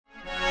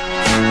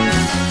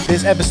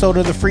This episode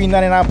of the Free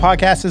 99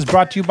 Podcast is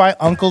brought to you by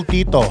Uncle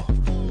Tito,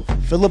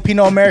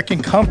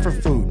 Filipino-American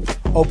comfort food.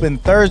 Open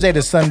Thursday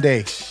to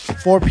Sunday,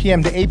 4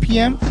 p.m. to 8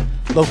 p.m.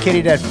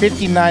 Located at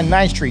 59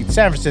 9th Street,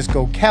 San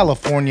Francisco,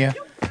 California.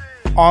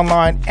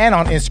 Online and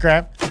on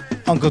Instagram,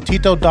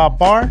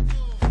 UncleTito.bar,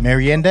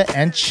 merienda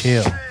and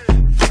chill.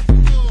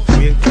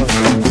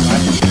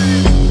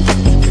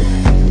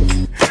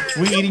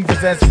 We Eating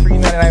presents Free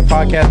 99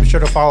 Podcast. Be sure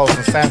to follow us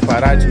on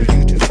SoundCloud, iTunes,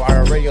 YouTube,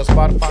 Fire Radio,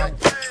 Spotify,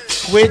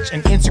 Twitch,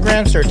 and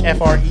Instagram. Search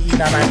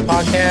FREE99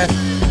 Podcast.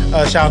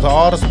 Shout out to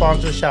all the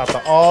sponsors. Shout out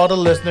to all the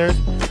listeners.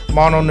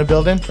 Mono in the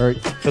building. Right.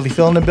 Philly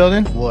Phil in the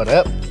building. What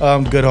up?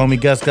 Good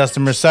homie Gus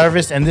Customer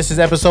Service. And this is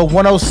episode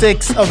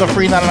 106 of the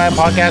Free 99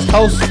 Podcast.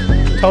 Toast,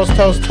 toast,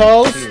 toast,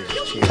 toast.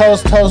 Cheers.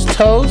 Toast, toast,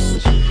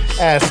 toast.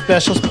 As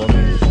special.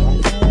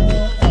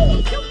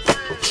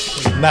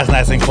 That's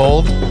nice and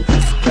cold.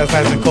 That's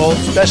nice and cold.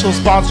 Special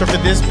sponsor for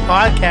this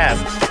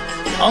podcast,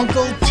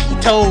 Uncle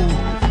Tito.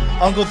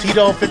 Uncle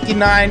Tito,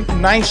 59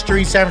 9th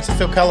Street, San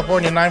Francisco,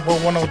 California,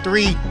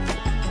 94103.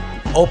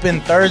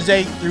 Open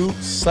Thursday through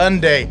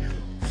Sunday,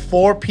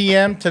 4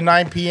 p.m. to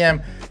 9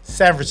 p.m.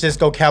 San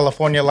Francisco,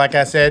 California. Like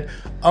I said,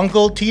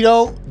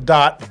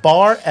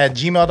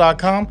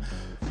 UncleTito.bar@gmail.com.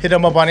 Hit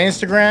them up on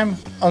Instagram,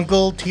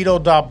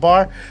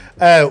 UncleTito.bar.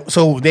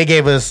 So they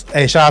gave us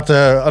a shout out to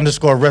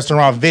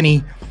 _restaurant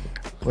Vinny.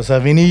 What's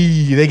up,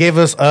 Vinny? They gave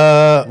us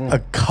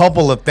a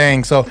couple of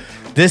things. So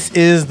this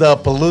is the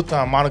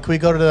Palutan. Mono, can we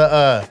go to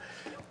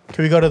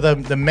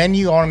the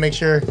menu? I want to make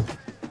sure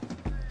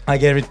I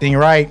get everything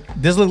right.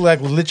 This looks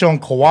like lechon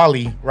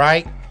kawali,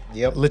 right?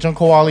 Yep. Lechon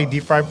kawali,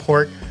 deep fried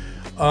pork.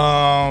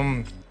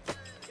 Lying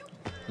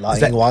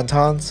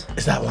wontons?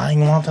 Is that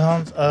lying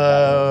wontons?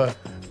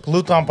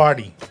 Palutan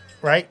party,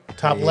 right?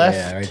 Top left.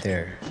 Yeah, right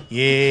there.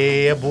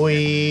 Yeah,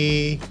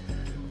 boy.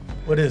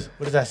 What does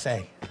that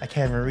say? I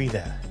can't even read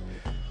that.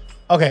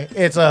 Okay,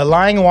 it's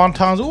lying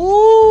wontons.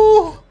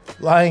 Ooh,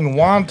 lying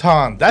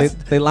wonton. That's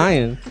They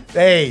lying.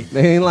 hey,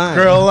 They ain't lying.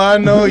 girl, I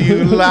know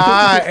you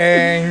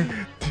lying.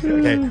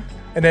 Okay, and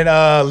then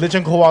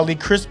lechon kawali,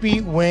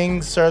 crispy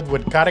wings served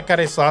with kare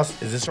kare sauce.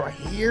 Is this right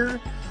here?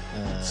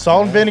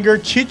 Salt and vinegar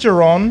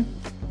chicharron.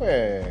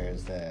 Where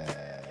is that?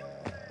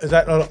 Is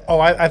that?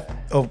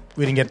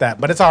 We didn't get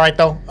that, but it's all right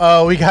though.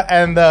 We got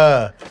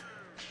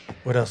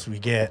what else we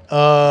get?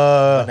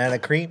 Banana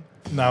cream?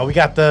 No, we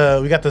got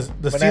the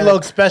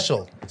C-Log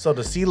special. So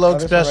the C-Log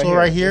This special one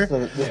right here.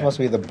 This must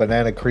be the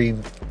banana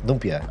cream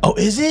lumpia. Oh,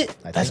 is it?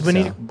 I That's think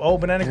banana. so. Oh,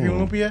 banana cream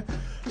lumpia.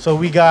 So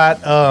we got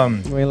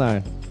You ain't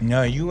lying.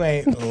 No, you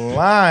ain't You ain't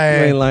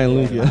lying. lying,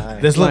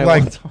 Lumpia. This look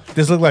Lying like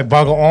wonton.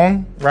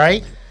 bagoong,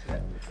 right?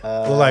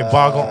 Look like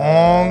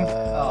bagoong.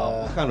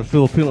 What kind of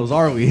Filipinos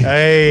are we?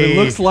 Hey, It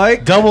looks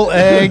like. double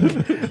egg.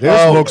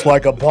 This looks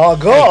like a It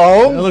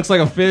bagong. looks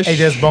like a fish. Hey,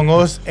 this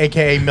bongos,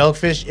 aka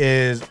milkfish,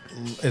 is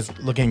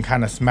looking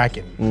kind of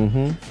smacking.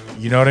 Mm-hmm.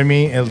 You know what I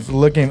mean? It's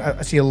looking.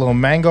 I see a little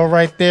mango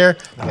right there.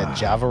 We got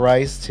Java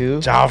rice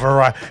too. Java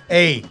rice.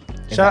 Hey,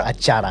 And shout,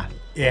 achara.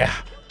 yeah,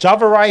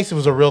 Java rice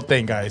was a real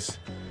thing, guys.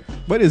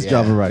 What is Yeah.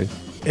 Java rice?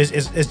 It's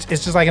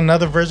just like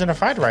another version of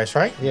fried rice,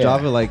 right? Yeah.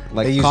 Java like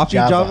They use coffee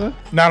Java?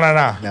 No.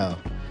 No.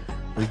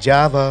 We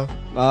Java.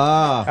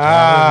 Ah.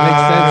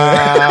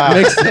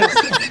 Makes sense.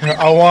 Makes sense.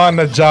 I want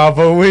a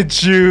Java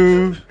with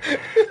you.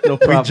 No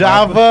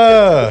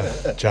problem.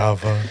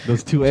 Java.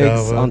 Those two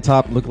eggs Java. on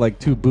top look like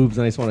two boobs,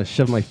 and I just want to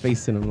shove my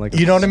face in them. Like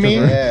You know what I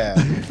mean?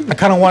 stripper. Yeah. I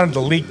kind of wanted to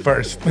leak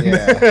first.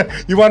 Yeah.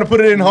 You want to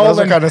put it in whole? Those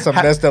are and kind of some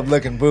messed up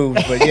looking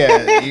boobs, but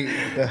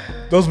yeah.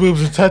 Those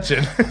boobs are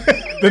touching.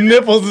 The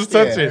nipples is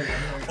touching.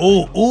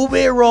 Oh,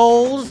 ube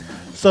rolls.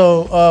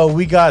 So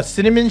we got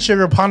cinnamon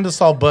sugar panda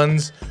salt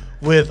buns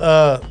with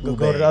go to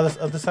the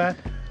other side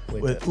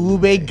with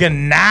ube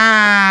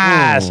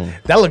ganache.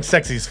 That looks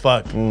sexy as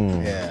fuck.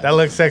 Yeah. That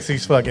looks sexy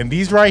as fuck. And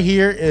these right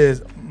here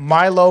is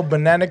Milo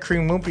banana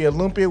cream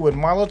lumpia with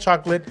Milo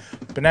chocolate,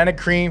 banana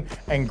cream,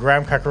 and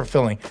graham cracker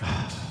filling.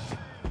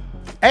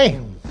 Hey,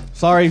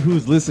 Sorry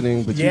who's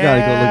listening, but you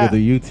gotta go look at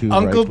the YouTube.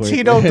 Uncle right quick.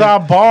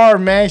 Tito.bar,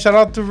 man. Shout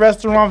out to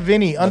Restaurant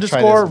Vinny try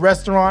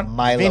 _restaurant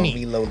this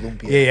Vinny. Milo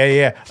lumpia.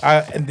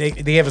 Yeah. And they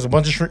gave us a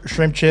bunch of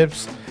shrimp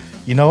chips.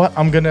 You know what?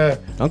 I'm gonna.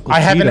 Uncle I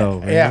haven't.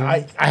 Tito, man.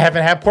 Yeah, I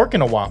haven't had pork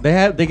in a while.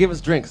 They give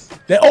us drinks.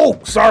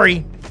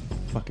 Sorry.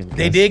 Fucking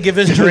They guys. did give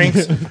us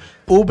drinks.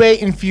 Ube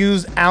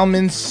infused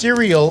almond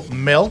cereal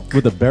milk.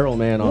 with the barrel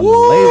man on Woo! the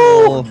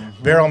label.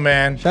 Barrel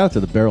man. Shout out to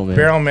the barrel man.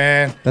 Barrel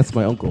man. That's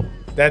my uncle.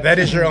 That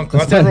is your uncle.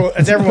 That's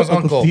everyone's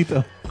uncle.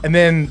 Tito. And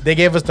then they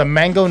gave us the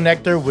mango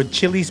nectar with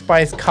chili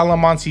spice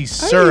calamansi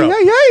syrup.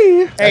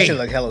 Hey. That Hey, shit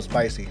look hella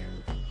spicy.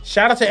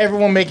 shout out to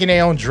everyone making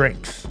their own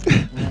drinks.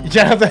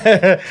 Shout out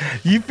to,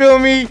 you feel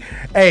me?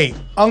 Hey,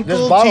 This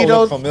Uncle bottle Tito.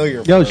 look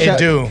familiar. Yo, It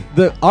do.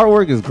 The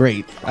artwork is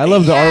great. I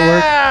love the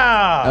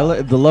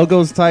artwork. The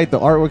logo's tight. The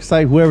artwork's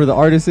tight. Whoever the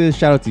artist is,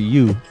 shout out to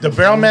you. The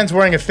barrel man's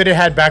wearing a fitted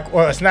hat back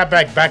or a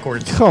snapback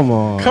backwards. Come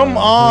on. Come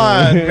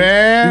on,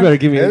 man. You better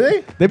give me.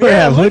 Really? They better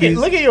have look hoodies.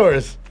 Look at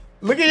yours.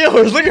 Look at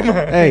yours. Look at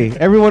mine. Hey,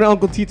 everyone at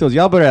Uncle Tito's,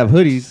 y'all better have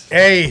hoodies.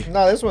 Hey.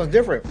 No, this one's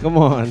different. Come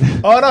on.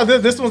 Oh no,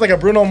 this one's like a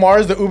Bruno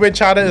Mars. The ube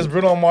chata is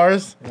Bruno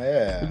Mars. Yeah.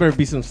 There better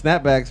be some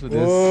snapbacks with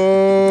this.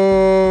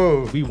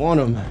 Whoa. We want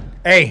them.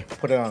 Hey,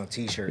 Put it on a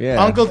t-shirt.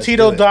 Yeah. Uncle Let's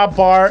Tito do it.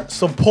 Bar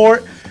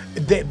support.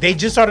 They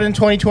just started in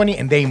 2020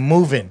 and they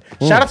moving.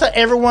 Shout out to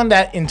everyone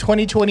that in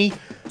 2020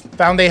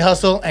 found they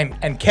hustle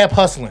and kept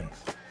hustling.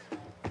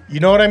 You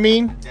know what I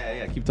mean?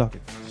 Yeah, keep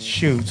talking.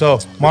 Shoot. So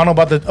Mono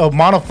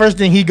Mono first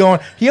thing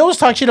he always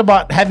talk shit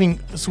about having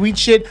sweet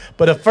shit,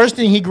 but the first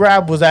thing he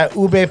grabbed was that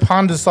ube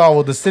pandesal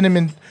with the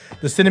cinnamon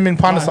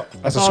pandesal. I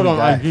That's a saw it sweet on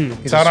guy. IG.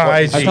 He's Saw it a on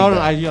sweet- IG. I saw it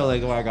on IG. I was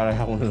like, oh, I gotta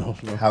have one of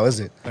those. Bro. How is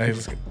it?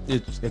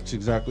 It's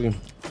exactly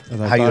as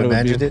I How you thought would be.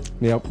 imagined it?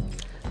 Yep.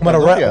 I'm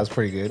gonna Yeah, that's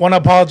pretty good. want to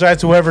apologize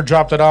to whoever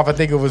dropped it off. I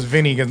think it was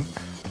Vinny because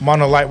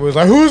Mono Light was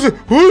like, "Who's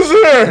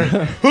there?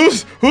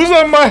 who's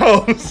on my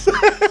house?"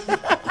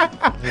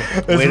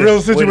 It's Way to- real way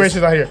to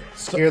situations out here.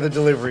 Scare the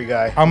delivery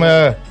guy. I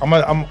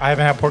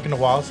haven't had pork in a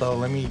while, so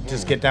let me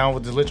just get down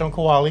with the lechon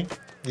kawali.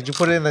 Did you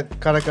put it in the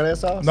cara cara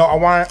sauce? No, I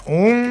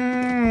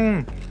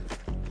want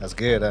That's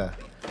good.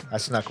 I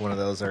snuck one of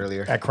those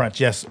earlier. that crunch.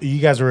 Yes, you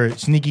guys were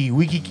sneaky,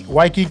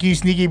 Waikiki,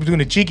 sneaky between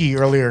the cheeky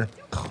earlier.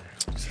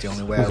 It's the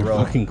only way I These are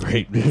roll. fucking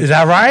great, dude. Is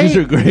that right? These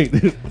are great,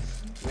 dude.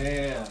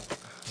 Man.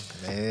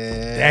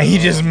 Yeah, he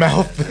just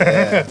mouthed.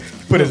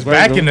 Put his Right,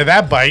 back bro. into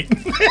that bite.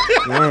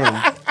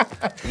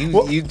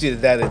 You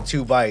did that in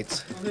 2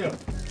 bites.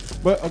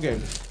 But okay,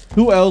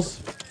 who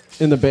else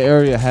in the Bay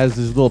Area has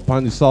this little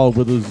pan de sal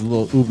with this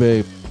little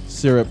ube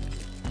syrup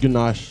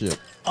ganache shit?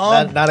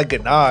 Not a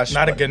ganache.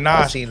 not a but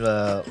ganache. I've seen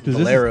this-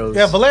 Valero's.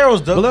 Yeah,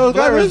 Valero's do. Valero's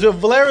got Valero's it? do.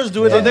 Valero's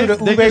do it. Yeah. They do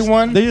the ube just,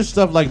 one. They just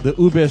stuff like the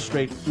ube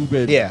straight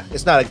ube. Yeah,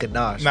 it's not a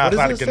ganache. Nah, What it's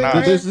not is a this ganache.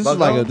 thing? This is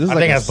like a this is I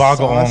like think a that's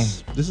bagoong.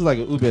 sauce. This is like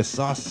a ube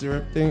sauce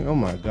syrup thing. Oh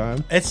my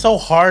god. It's so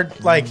hard.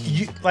 Like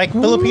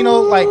Filipino,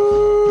 like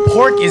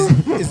pork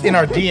is in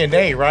our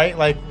DNA, right?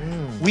 Like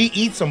we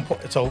eat some pork.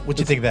 So what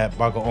you think of that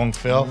bagoong,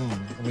 Phil?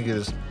 Let me get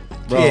this.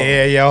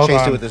 Yeah. Hold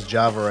Chased on. it with this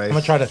Java rice. I'm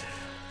gonna try to.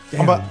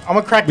 I'm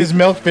gonna crack this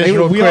milkfish Hey,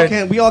 real we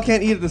quick. all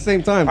can't eat at the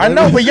same time. I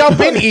brother. know, but y'all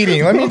been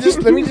eating. Let me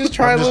just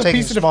try a I'm just little taking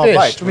piece of the small fish.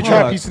 bites. Let me try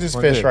a Fuck. piece of this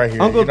We're fish good. right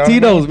here. Uncle you know what I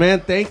mean? Tito's, man.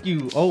 Thank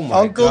you. Oh my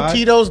Uncle god.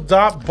 Tito's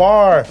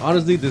bar.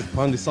 Honestly, this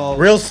pan de sal.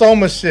 Real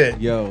Soma shit.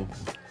 Yo.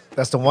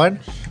 That's the one?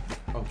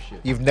 Oh shit.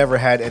 You've never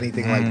had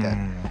anything like that.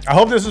 I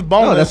hope this is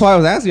boneless. No, that's why I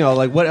was asking y'all.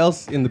 Like, what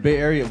else in the Bay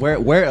Area?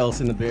 Where else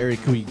in the Bay Area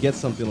can we get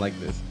something like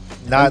this?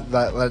 Not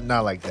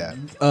like that.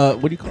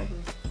 What do you call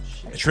them?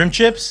 Shrimp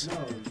chips.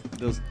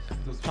 Those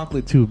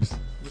chocolate tubes.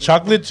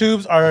 Chocolate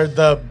tubes are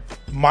the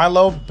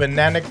Milo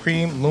banana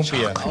cream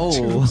lumpia.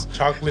 Oh.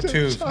 Chocolate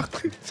tubes.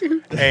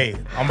 Hey,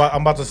 I'm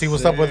about to see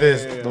what's up with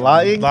this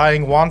Lying?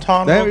 lying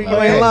wonton. There you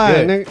Okay, ain't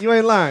lying. good. Nigga. You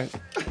ain't lying.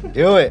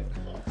 Do it.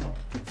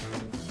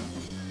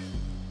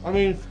 I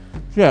mean,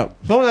 yeah.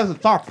 Someone has to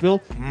talk,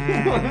 Phil.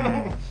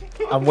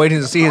 I'm waiting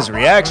to see his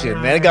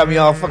reaction, man. It got me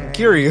all fucking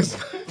curious.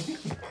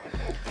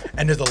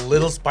 And there's a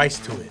little spice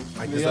to it.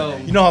 Like this, Yo.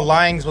 you know how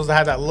lying's supposed to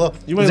have that look.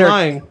 You Is ain't there-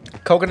 lying.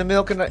 Coconut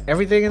milk and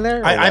everything in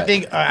there? or I what?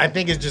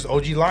 think it's just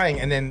OG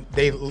lying, and then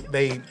they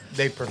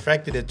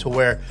perfected it to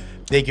where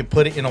they can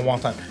put it in a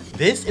wonton.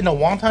 This in a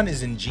wonton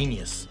is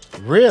ingenious.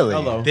 Really?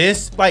 Hello.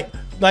 This like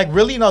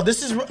really no.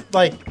 This is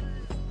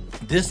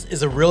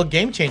a real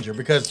game changer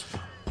because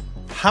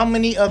how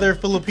many other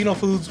Filipino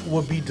foods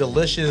would be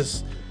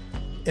delicious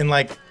in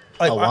like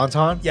A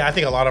wonton? Yeah, I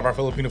think a lot of our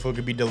Filipino food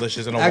could be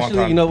delicious in a Actually,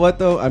 wonton. you know what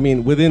though? I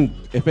mean,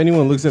 if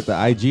anyone looks at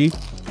the IG,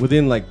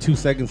 within like 2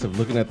 seconds of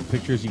looking at the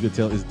pictures, you could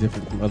tell it's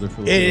different from other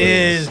Filipino. it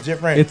is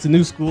different. It's a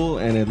new school,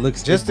 and it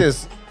looks Just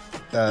this,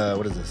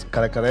 what is this?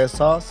 Cara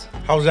sauce?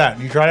 How's that?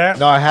 You try that?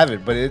 No, I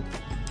haven't, but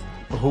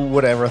who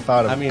would ever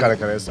thought of I mean-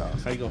 cara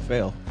sauce? How you gonna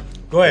fail?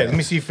 Go ahead. Let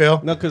me see, Phil.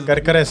 No, 'cause-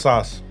 gotta cut that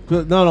sauce.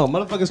 No,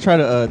 motherfuckers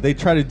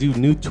try to do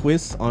new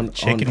twists on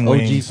Chicken OG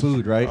wings.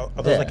 food, right? Are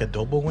those Yeah. like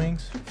adobo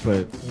wings?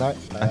 But Not,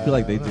 I feel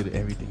like they did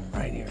everything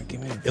right here. Give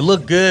me It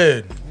looked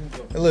good.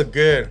 It looked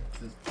good.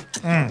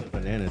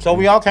 bananas. So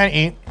we all can't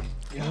eat.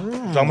 So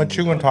I'm gonna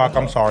chew and talk.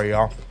 I'm sorry,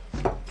 y'all.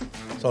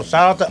 So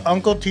shout out to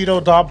Uncle Tito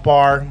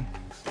Bar.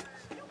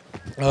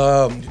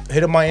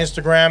 Hit them on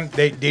Instagram.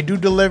 They do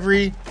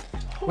delivery.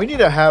 We need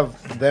to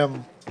have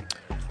them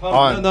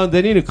on No,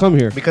 they need to come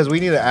here. because we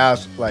need to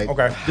ask like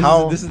Okay.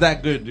 This is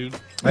that good, dude.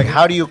 like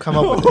how do you come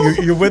up with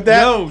this? You with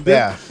that? No,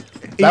 Yeah.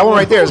 That one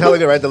right there is hella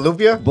good, right? The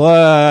lumpia?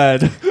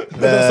 blood.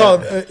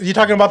 So you're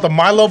talking about the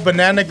Milo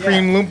banana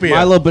cream lumpia.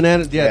 Milo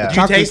banana. Yeah, Yeah. the Do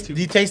chocolate. Do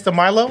you taste the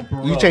Milo?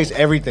 You taste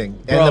everything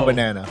and the Bro.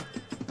 banana.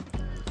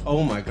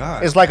 Oh my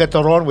god. It's like a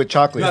torron with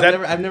chocolate.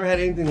 I've never had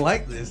anything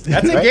like this.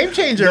 That's a Right? game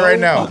changer No right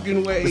now.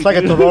 Fucking way. It's like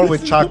a dude. torron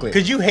with chocolate.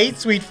 Cause you hate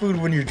sweet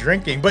food when you're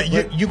drinking, but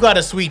you got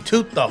a sweet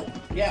tooth though.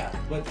 Yeah,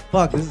 but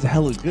fuck, this is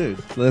hella good.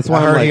 That's I why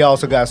I'm heard like, he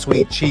also got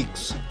sweet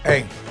cheeks.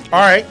 Hey, all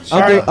right.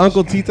 Sorry.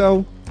 Uncle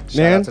Tito, Shout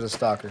man. out to the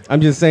stalker.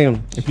 I'm just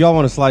saying, if y'all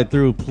want to slide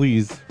through,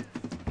 please.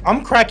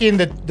 I'm cracking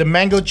the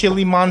mango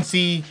chili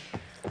mansi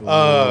that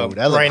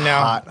look right now.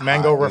 hot,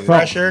 mango hot, dude.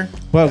 refresher.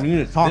 But we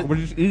need to talk. We're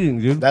just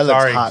eating, dude. That looks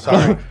Sorry, hot.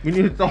 sorry. We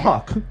need to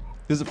talk.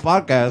 This is a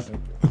podcast.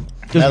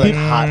 That like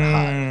people- hot,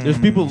 hot. There's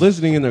people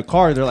listening in their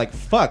car. They're like,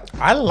 "Fuck."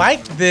 I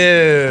like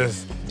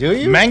this. Do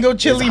you? Mango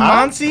chili It's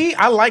hot? Monsi.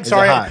 I like. Is it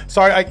Sorry,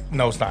 hot?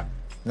 No, it's not.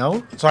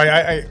 No. Sorry,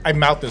 I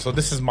mouthed this, so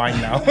this is mine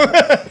now.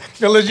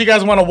 Unless you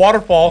guys want a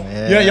waterfall.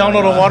 Yeah, y'all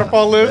know the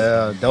waterfall lives.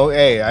 Yeah, don't.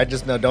 Hey, I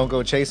just know don't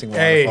go chasing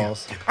Hey,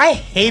 waterfalls. I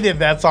hated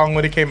that song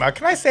when it came out.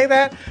 Can I say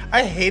that?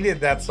 I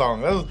hated that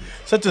song. That was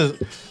such a.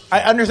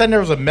 I understand there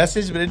was a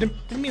message, but it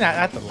didn't mean I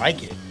had to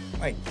like it.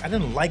 Like I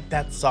didn't like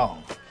that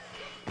song.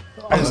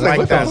 I just like, like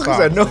what the that fuck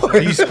song. is that noise?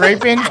 Are you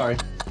scraping? Sorry,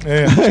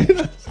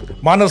 Yeah.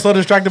 Mono's so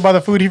distracted by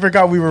the food, he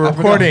forgot we were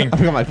recording. I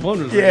forgot my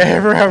phone was. Yeah,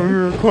 I forgot we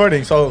were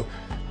recording. So,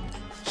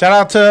 shout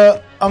out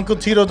to Uncle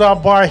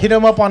Tito.bar. Hit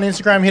him up on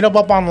Instagram. Hit him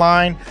up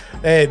online.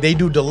 They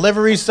do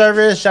delivery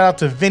service. Shout out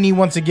to Vinny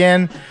once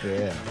again.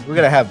 Yeah, we're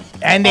gonna have.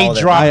 And they all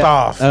that. dropped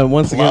off.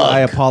 Once again,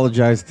 I Look.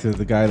 apologize to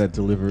the guy that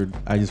delivered.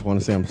 I just want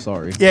to say I'm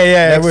sorry.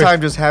 Yeah. Next we're- time,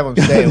 just have him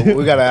stay.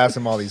 We gotta ask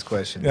him all these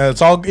questions. Yeah,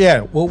 it's all.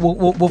 Yeah,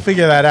 we'll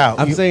figure that out.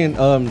 I'm saying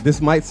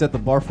this might set the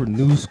bar for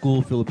new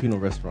school Filipino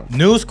restaurants.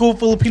 New school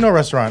Filipino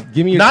restaurant.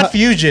 Give me your not top-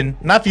 fusion.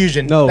 Not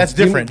fusion. No, that's give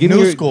me- different. Give me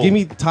new your- school. Give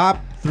me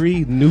top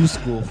 3 new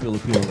school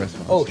Filipino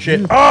restaurants. Oh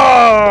shit. Oh.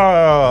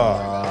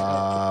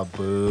 Ah,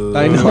 boo.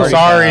 I know.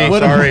 Sorry.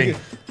 What a Sorry.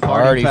 fucking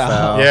Party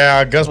foul.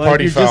 Yeah, Gus Well,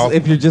 party if you're foul. Just,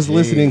 if you're just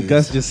listening, Jeez.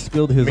 Gus just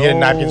spilled his We get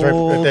napkins right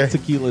old there.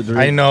 tequila drink.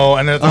 I know,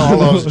 and that's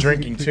all I was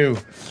drinking too.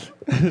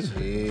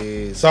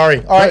 Jeez.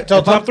 Sorry. All right, so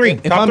If I'm- top three.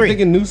 If Top I'm three.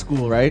 thinking new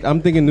school, right?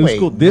 I'm thinking new Wait,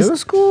 school. new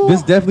school?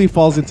 This definitely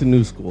falls into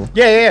new school.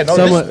 Yeah. No,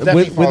 Somewhat- this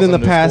definitely falls within the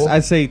under past, school.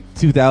 I'd say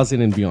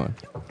 2000 and beyond.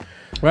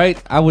 Right?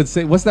 I would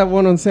say, what's that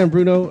one on San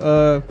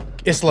Bruno?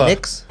 Isla.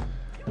 Knicks?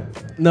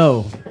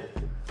 No.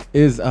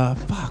 Is,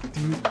 fuck,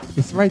 dude.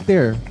 It's right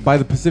there by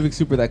the Pacific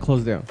Super that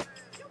closed down.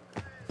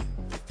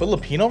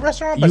 Filipino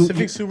restaurant? You-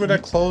 Pacific you- Super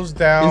that closed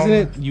down. Isn't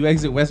it? You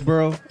exit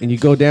Westboro and you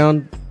go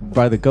down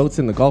by the goats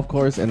in the golf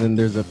course, and then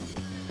there's a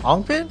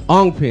Ongpin?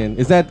 Ongpin.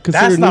 Is that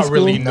considered That's new not school?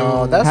 really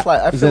No, new. that's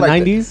like I Is feel it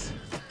like. 90s?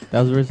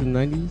 That was raised in the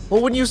 90s?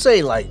 Well, when you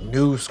say like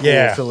new school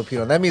Yeah.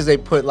 Filipino, that means they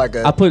put like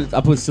I put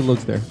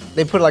Silugs there.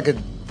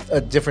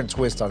 a different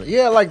twist on it.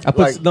 Yeah, like I put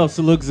like no,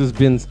 Silugs has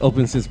been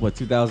open since what,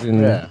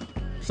 2000 Yeah.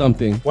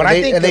 something. When and I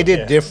they, think and they of- did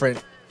yeah.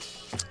 different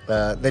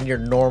than your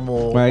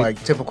normal Right.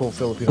 like typical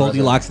Filipino.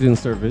 Goldilocks didn't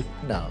serve it.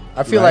 restaurant. No,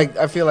 I feel Right.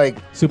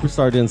 like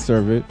Superstar didn't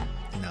serve it.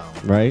 no.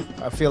 Right?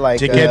 I feel like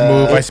Dickhead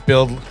move. I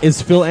spilled.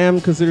 Is Phil Am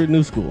considered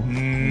new school?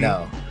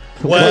 no.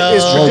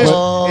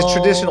 Well, It's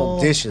traditional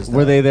dishes.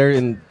 Were though. they there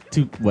in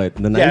the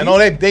 90s? Yeah, no,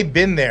 they've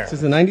been there.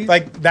 Since the 90s?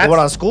 Like The one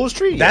on that's School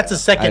Street? that's a Yeah.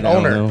 second I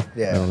don't owner. know.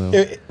 Yeah. I don't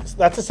know.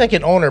 That's a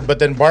second owner, but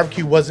then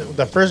barbecue wasn't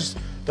the first.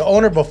 The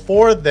owner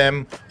before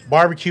them,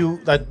 barbecue.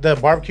 The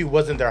barbecue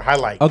wasn't their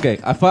highlight. Okay,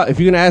 I thought if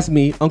you're gonna ask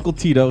me, Uncle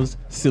Tito's,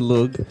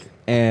 Silug,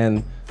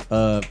 and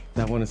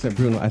that one in San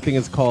Bruno, I think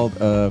it's called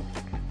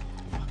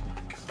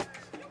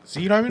So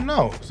you don't even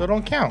know. So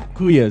don't count.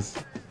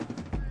 Cuyas.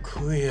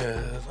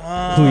 Cuyas.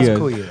 Cuyas.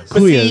 Cuyas. But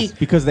see- Cuyas,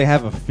 because they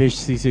have a fish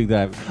seasoning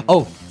that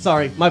oh,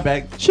 sorry, my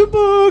bag.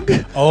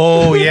 Chibug.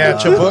 Oh yeah,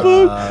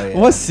 Chabuk. yeah.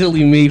 What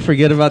silly me?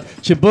 Forget about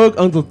Chibug,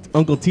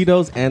 Uncle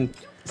Tito's, and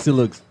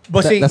Silug's.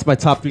 But see, that's my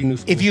top 3 new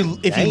schools. If you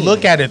Dang.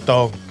 look at it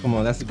though, come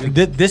on, that's a good.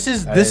 this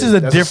is a That's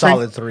different.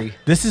 solid 3.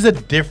 This is a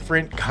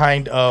different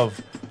kind of.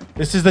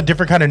 This is a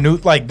different kind of new.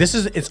 Like this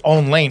is its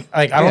own lane.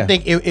 Like I Yeah. don't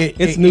think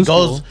It's it new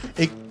goes.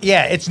 school.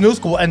 It's new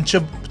school, and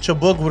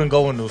Chabuk wouldn't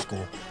go in new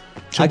school.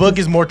 I Chabuk could-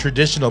 is more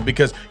traditional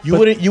because you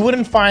But-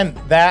 wouldn't find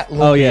that. Lumpia.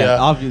 Oh, yeah,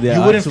 obviously, yeah,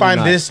 you wouldn't absolutely find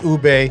not. this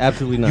ube.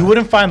 Absolutely not. You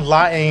wouldn't find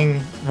laing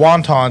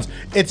wontons.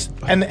 It's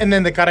and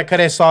then the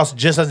kare sauce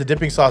just as a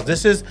dipping sauce.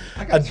 This is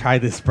I gotta try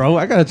this, bro.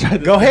 I gotta try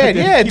this. Go ahead.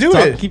 Yeah, do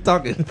it. Keep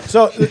talking.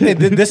 so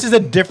this is a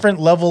different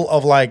level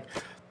of like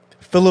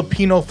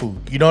Filipino food.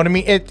 You know what I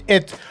mean?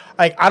 It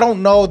like I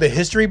don't know the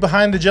history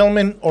behind the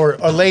gentleman or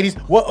ladies.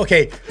 What?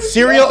 Okay,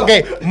 cereal.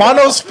 Okay,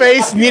 Mono's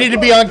face needed to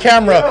be on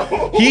camera.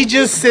 He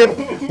just sipped.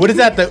 What is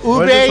that? The is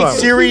this ube one?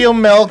 cereal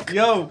milk.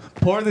 Yo,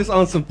 pour this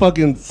on some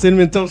fucking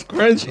cinnamon toast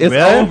crunch. It's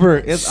Really? over.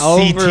 It's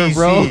over,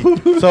 bro.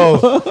 CTC.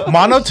 So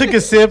Mono took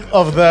a sip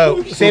of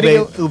the say it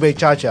again. Ube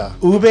cha-cha.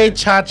 Ube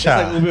cha Like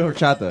cha. ube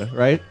horchata,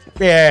 right?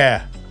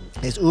 Yeah.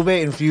 It's ube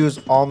infused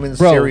almond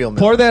Bro, cereal milk.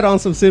 pour that on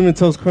some cinnamon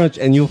toast crunch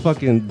and you'll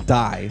fucking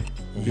die.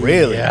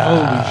 Really?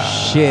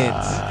 Yeah. Holy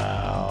shit.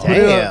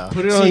 Damn.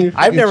 Put it See, on your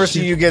I've fucking never shit.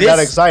 seen you get that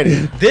This-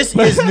 excited. This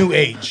is new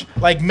age.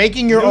 Like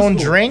making your New own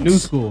school. drinks. New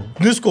school.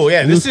 New school,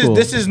 yeah. New This school.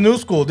 is new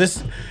school.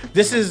 This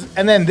is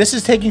and then this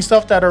is taking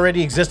stuff that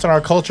already exists in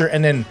our culture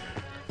and then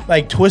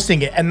like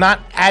twisting it and not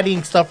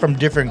adding stuff from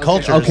different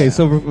cultures. Okay,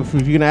 so if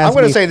you're gonna ask I'm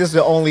gonna me, say this is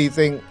the only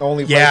place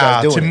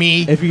yeah, that's doing to it.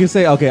 me. if you can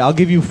say, okay, I'll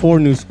give you 4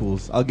 new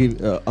schools. I'll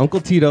give Uncle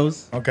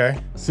Tito's, Okay.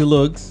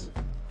 Silugs,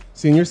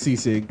 Senior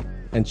Sisig,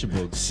 and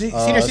Chibugs.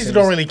 Senior season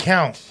don't really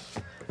count.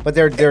 But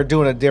they're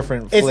doing a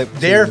different It's flip.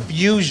 their to-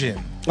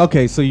 fusion.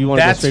 Okay, so you want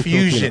to go That's straight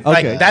fusion.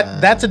 Filipino. Okay.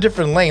 Like that's a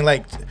different lane.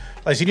 Like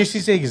Like senior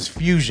seasick is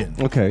fusion.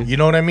 Okay. You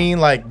know what I mean?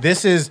 Like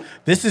this is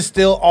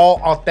still all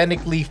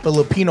authentically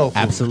Filipino food.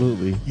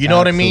 Absolutely. You know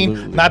what I mean?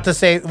 Absolutely. Not to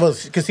say, well,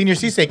 because senior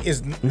seasick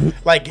is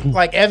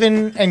like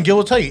Evan and Gil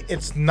will tell you,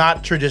 it's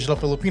not traditional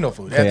Filipino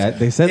food. Okay,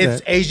 they said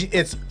it's that. Asian.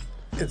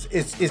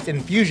 It's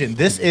infusion.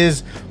 This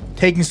is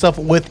taking stuff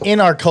within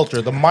our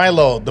culture, the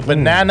Milo, the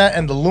banana,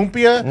 and the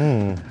lumpia,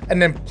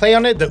 and then play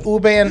on it, the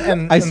ube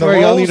and I and swear the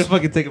y'all rolls. need to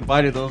fucking take a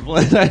bite of those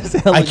ones.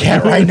 I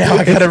can't right now.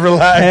 I gotta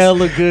relax.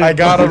 Hella good. I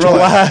gotta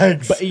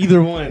relax. But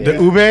either one. The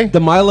ube, The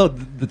Milo,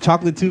 the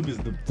chocolate tube is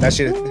the That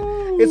shit.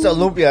 It's a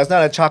lumpia. It's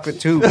not a chocolate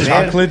tube. Man.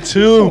 chocolate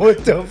too.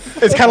 What the?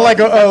 F- It's kind of like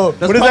a what is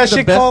probably that the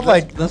shit best- called?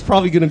 Like that's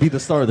probably gonna be the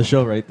star of the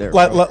show right there.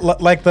 like, bro.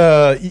 like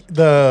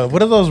the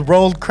what are those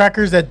rolled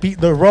crackers that beat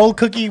the rolled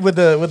cookie with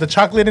the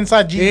chocolate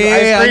inside? Yeah,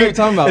 I know what you're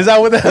talking about. Is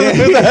that what that, what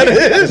that the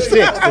is?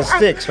 sticks. The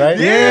sticks, right?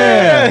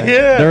 Yeah,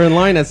 yeah. They're in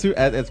line at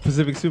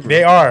Pacific Super.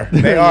 They are,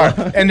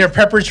 and they're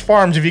Pepperidge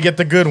Farms if you get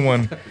the good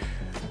one.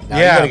 Now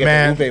you yeah, gotta get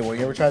man. The ube one.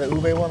 You ever try the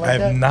ube one like I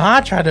that? have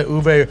not tried the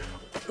ube.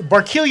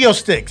 Barquillo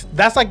sticks.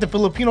 That's like the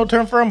Filipino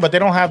term for them, but they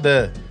don't have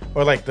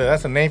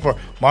that's the name for it.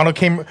 Mono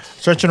came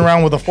searching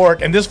around with a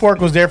fork, and this fork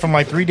was there from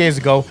like 3 days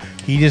ago.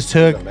 He just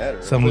took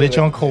some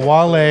lechon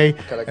kawale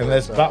and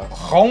let's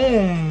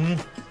home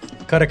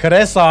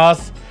kare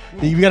sauce.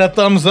 You got a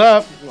thumbs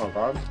up.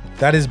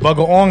 That is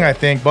bagoong, I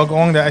think.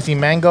 Bagoong. That I see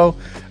mango.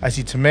 I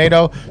see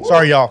tomato.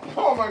 Sorry, y'all.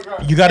 Oh my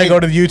god. You got to go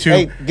to the YouTube.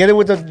 Hey, get it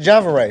with the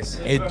Java rice.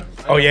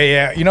 Oh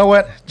yeah. You know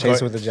what? Chase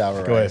Go- with the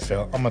Java Go ahead, rice.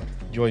 Phil.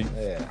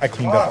 I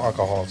cleaned up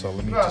alcohol, so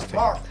let me just take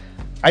it.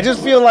 I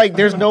just feel like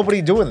there's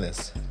nobody doing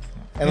this,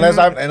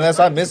 unless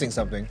I'm missing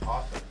something.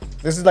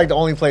 This is like the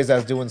only place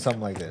that's doing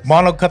something like this.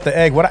 Mono cut the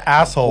egg. What an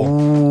asshole.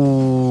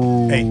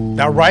 Ooh. Hey,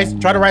 that rice.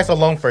 Try the rice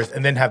alone first,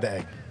 and then have the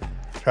egg.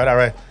 Try that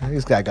rice.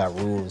 This guy got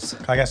rules.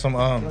 I got some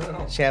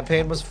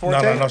Champagne was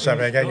forte. no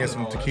champagne. I gotta get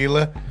some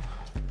tequila.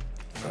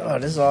 Oh,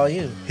 this is all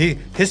you.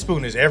 His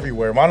spoon is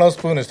everywhere. Mono's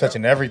spoon is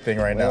touching everything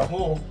right now.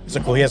 It's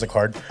cool. He has a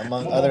card.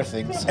 Among other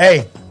things.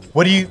 Hey,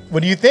 what do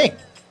you think?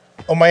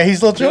 Oh my, he's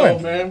still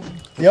chewing. man.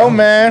 Yo,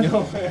 man.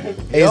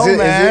 Hey,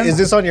 is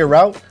this on your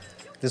route?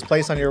 This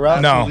place on your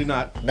route? No. Absolutely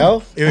not.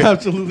 No? It-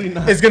 Absolutely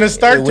not. It's gonna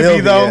start It to will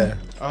be though. yeah.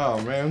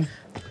 Oh man.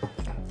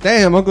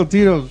 Damn, Uncle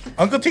Tito's.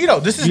 Uncle Tito,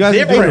 this is You guys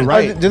are doing different. it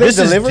right. Do they This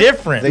deliver? is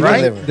different, They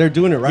right? deliver. They're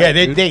doing it right.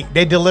 Yeah, dude.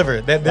 they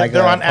deliver. They're Like,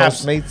 on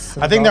apps. Postmates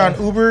and I think they're on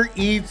all Uber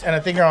Eats and I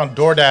think they're on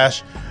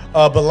DoorDash.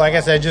 But like I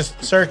said,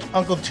 just search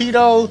Uncle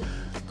Tito.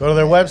 Go to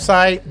their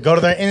website. Go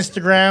to their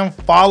Instagram.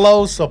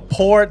 Follow,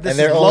 support. This And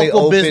they're is only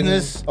local open,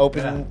 business.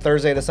 open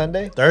Thursday to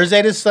Sunday?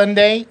 Thursday to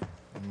Sunday.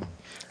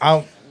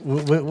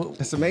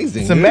 That's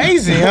amazing. It's dude.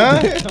 amazing,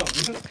 huh?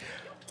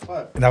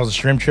 That was a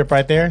shrimp trip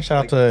right there.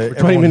 Shout out to We're 20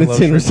 everyone who minutes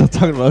loves in, we're shrimp. still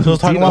talking about. Still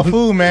talking about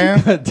food,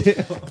 man. God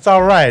damn. It's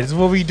all right. This is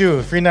what we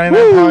do.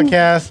 399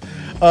 podcast,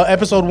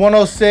 episode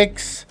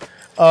 106.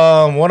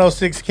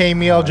 106 K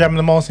Meal, jamming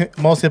the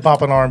most hip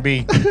hop and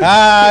R&B.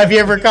 If you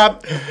ever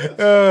caught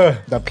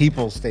The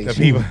People Station. the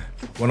people,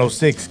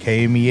 106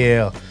 K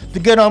Meal, the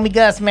good homie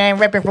Gus, man,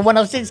 repping for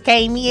 106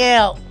 K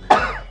Meal.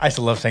 I used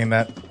to love saying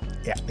that.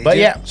 Yeah, but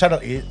you? yeah, shout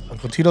out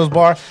Uncle Tito's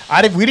bar.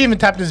 We didn't even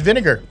tap this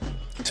vinegar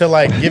to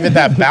like give it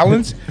that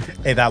balance.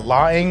 Hey, that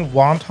laing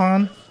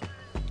wonton.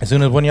 As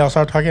soon as one of y'all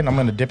start talking, I'm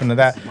gonna dip into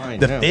that. mine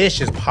The now.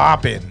 fish is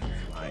popping.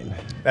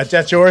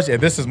 That's yours. Yeah,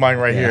 this is mine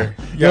right here.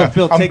 Yo,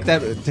 Phil, I'm- take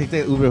that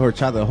ube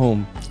horchata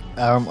home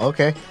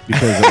Okay.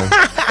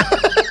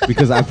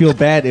 because I feel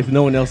bad if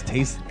no one else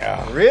tastes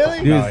it. Really?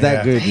 Dude, No, it's that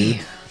yeah. good, dude.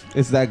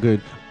 It's that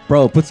good.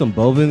 Bro, put some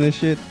boba in this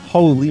shit.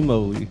 Holy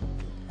moly.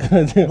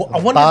 Well, I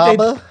wonder if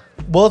Baba?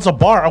 well, it's a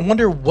bar. I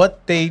wonder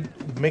what they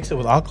mix it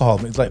with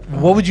alcohol. It's like,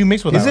 what would you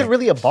mix with Is that? it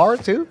really a bar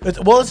too?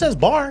 Well, it says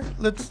bar.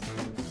 Let's.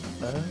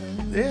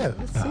 Yeah.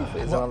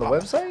 Is it on the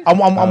website?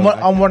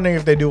 I'm wondering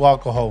if they do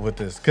alcohol with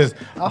this because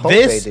I hope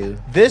this they do.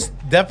 this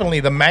definitely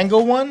the mango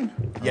one.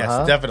 Yes,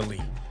 Uh-huh.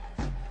 definitely.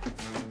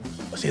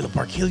 See the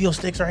Barquillo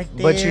sticks right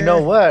there. But you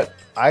know what?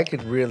 I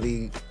could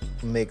really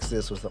mix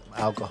this with some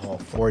alcohol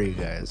for you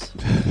guys.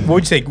 What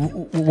would you say?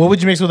 What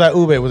would you mix with that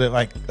ube? Was it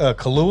like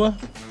Kahlua?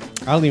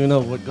 I don't even know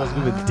what goes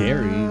good with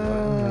dairy.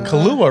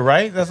 Kahlua,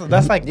 right?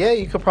 That's like Yeah,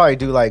 you could probably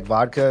do like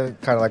vodka,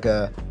 kind of like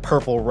a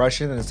purple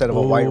Russian instead of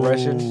a white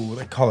Russian. Ooh,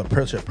 they call it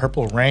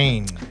purple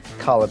rain,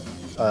 Call it,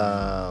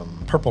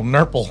 purple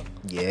nurple.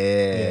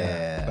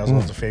 yeah. That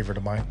was a favorite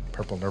of mine.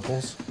 Purple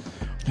nurples.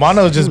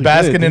 Mono's just Really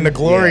basking good, in the dude.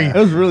 glory. It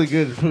was really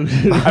good food.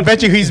 I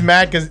bet you he's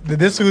mad because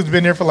this food's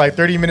been here for like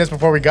 30 minutes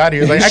before we got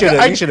here. He's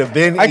like, You should have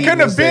been. I eating couldn't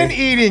have this been thing.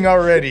 eating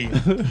already.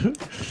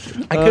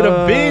 I could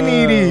have been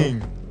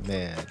eating.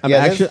 Man,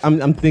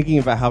 I'm thinking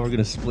about how we're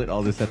gonna split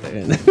all this at the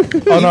end.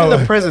 Oh no,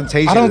 the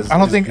presentation. I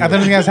don't think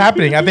that's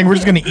happening. I think we're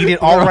just gonna eat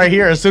it all right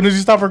here. As soon as you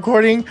stop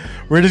recording,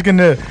 we're just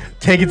gonna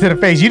take it to the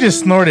face. You just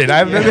snorted.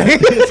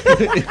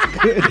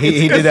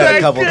 he did that a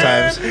couple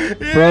times.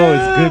 Bro,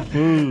 it's good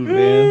food,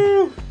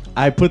 man.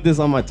 I put this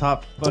on my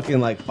top fucking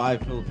like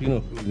 5 Filipino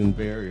food in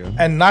Bay Area.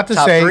 And not to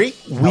Top say three?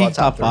 How we about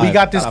top five? we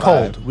got this Top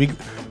cold.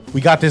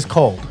 We got this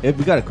cold. We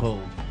got it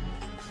cold.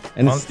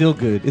 and it's still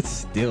good. It's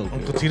still good.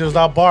 Uncle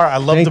Tito's.bar. I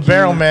love Thank the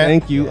barrel, you. man.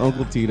 Thank you,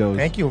 Uncle Tito's.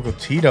 Thank you, Uncle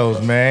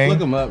Tito's, man. Look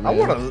him up, I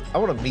man.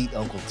 wanna meet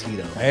Uncle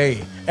Tito.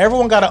 Hey,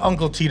 everyone got an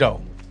Uncle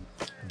Tito.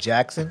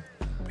 Jackson.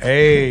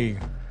 Hey,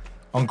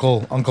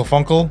 Uncle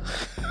Funkle.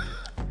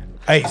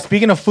 Hey,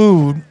 speaking of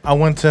food, I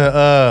went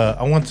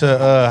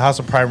to House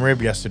of Prime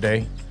Rib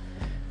yesterday.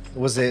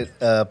 Was it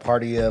a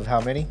party of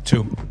how many?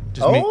 2.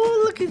 Just Oh, me,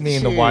 look at me you.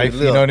 and the wife. You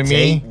Little know what I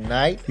mean? date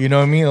night. You know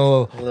what I mean? A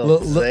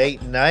Little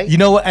date night. You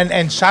know what?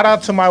 And shout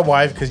out to my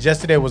wife because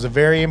yesterday was a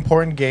very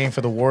important game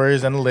for the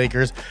Warriors and the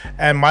Lakers.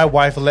 And my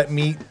wife let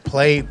me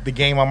play the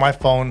game on my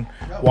phone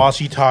while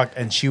she talked,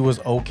 and she was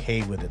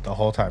okay with it the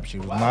whole time. She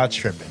was not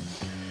tripping.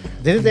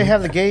 Didn't they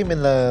have the game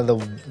in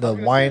the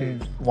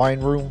wine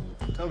room?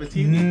 They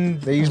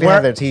usually Where-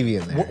 have their TV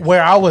in there.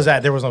 Where I was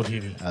at, there was no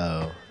TV.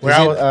 Oh. Where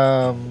Is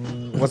I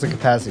it, what's the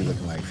capacity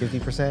looking like?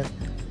 50%?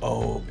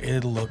 Oh,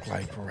 it looked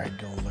like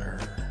regular.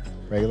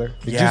 Regular?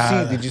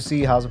 Yeah. Did you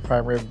see House of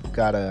Prime Rib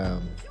got a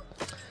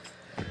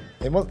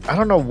I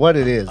don't know what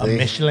it is. A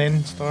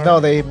Michelin star? No,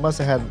 they must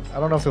have had,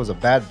 I don't know if it was a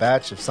bad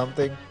batch of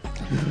something.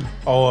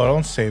 Oh,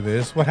 don't say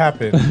this. What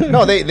happened?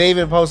 No, they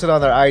even posted on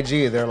their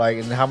IG. They're like,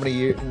 in how many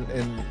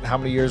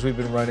years we've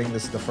been running,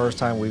 this is the first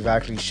time we've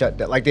actually shut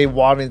down. Like they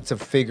wanted to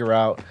figure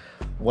out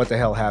what the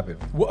hell happened.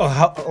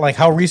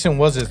 How recent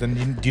was this?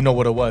 And do you know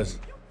what it was?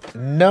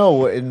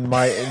 No, in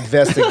my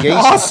investigation.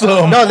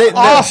 Awesome. No,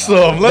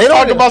 awesome. Let's they don't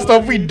talk even- about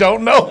stuff we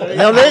don't know.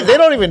 No, they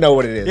don't even know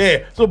what it is.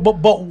 Yeah. So, but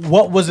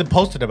what was it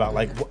posted about?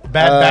 Like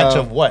bad batch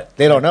of what?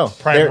 They don't know.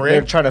 Prime they're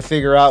rib? trying to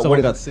figure out Someone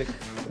what got sick.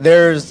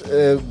 there's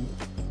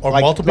Or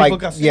like, multiple people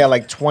got sick? yeah,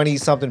 like 20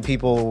 something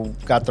people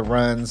got the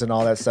runs and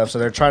all that stuff. So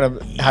they're trying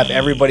to have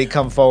everybody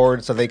come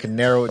forward so they can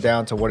narrow it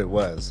down to what it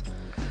was.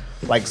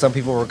 Like some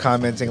people were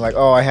commenting like,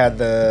 "Oh, I had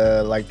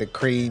the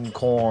cream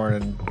corn,"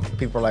 and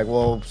people are like,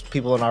 "Well,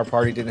 people in our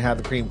party didn't have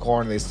the cream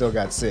corn; they still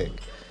got sick."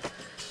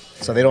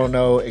 So they don't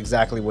know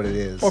exactly what it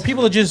is. Or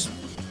people are just.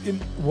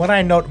 What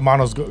I know,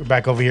 Mono's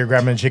back over here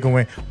grabbing a chicken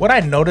wing. What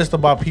I noticed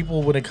about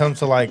people when it comes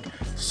to like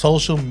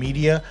social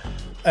media,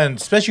 and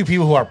especially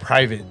people who are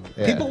private,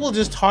 Yeah. people will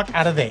just talk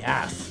out of their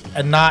ass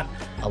and not.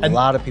 A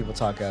lot of people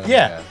talk out of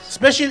Yeah, their ass.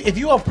 especially if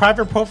you have a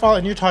private profile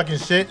and you're talking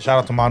shit. Shout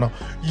out to Mono.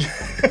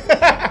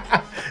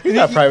 He's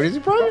not private. Is he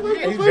private? What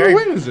He's flavor very-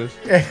 wing is this?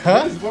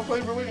 Huh? What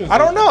flavor wing is I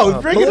don't know.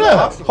 Bring pull it it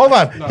up. up. Hold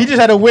on. He just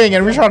had a wing,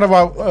 and we're talking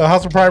about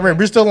House of Prime Rib.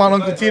 We're still on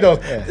Uncle Tito's.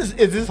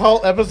 Is this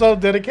whole episode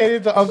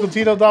dedicated to Uncle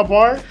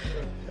Tito.bar?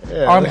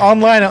 Yeah.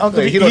 Online at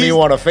Uncle Like, he don't even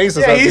want to face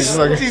us. Yeah, up. he's,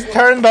 like- he's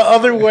turned the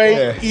other way,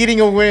 Yeah. eating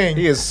a wing.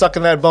 he is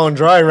sucking that bone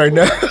dry right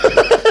now.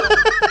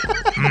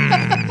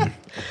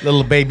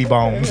 Little baby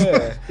bones.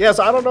 Yeah,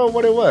 so I don't know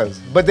what it was,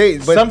 but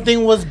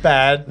Something was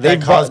bad they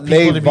that caused people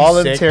they to be sick.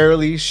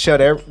 voluntarily shut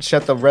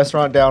the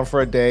restaurant down for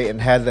a day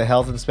and had the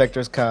health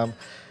inspectors come.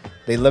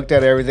 They looked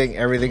at everything.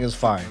 Everything is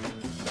fine.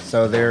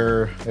 So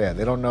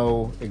they don't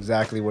know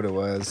exactly what it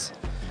was.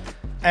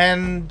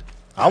 And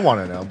I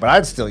want to know, but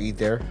I'd still eat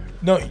there.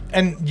 no,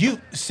 and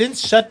since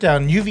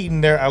shutdown, you've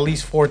eaten there at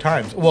least 4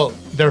 times. Well,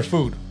 their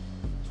food.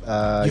 You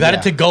had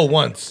it to go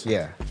once.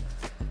 Yeah.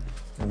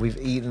 We've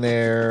eaten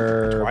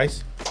there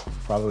Twice.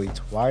 probably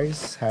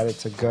twice. Had it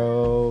to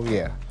go,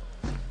 yeah,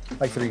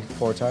 like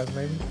 3-4 times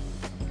maybe.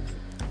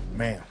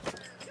 Man.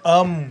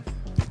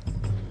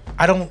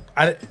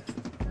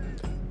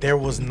 There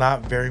was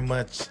not very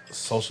much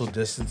social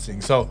distancing.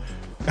 So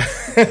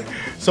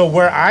so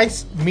where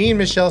me and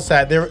Michelle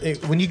sat there,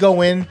 when you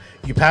go in,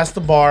 you pass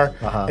the bar,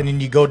 and then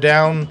you go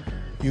down,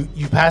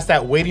 you pass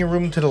that waiting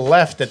room to the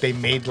left that they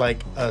made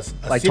like a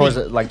Like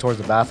sitting- towards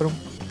the bathroom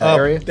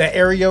area. That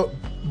area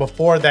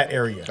before that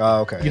area. Oh,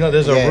 okay. You know,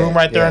 there's a Yeah, room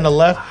right there yeah. on the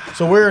left.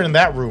 So we're in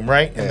that room,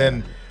 right? And Yeah.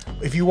 then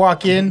if you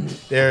walk in,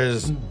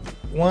 there's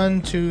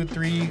 1, 2,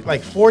 3,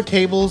 like 4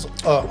 tables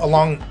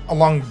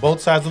along both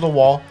sides of the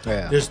wall.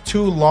 Yeah. There's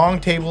 2 long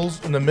tables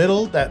in the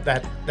middle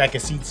that can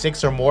seat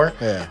 6 or more.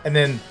 Yeah. And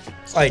then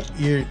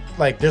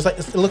there's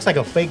it looks like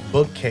a fake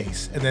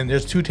bookcase, and then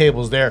there's 2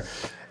 tables there,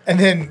 and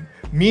then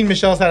me and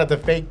Michelle sat at the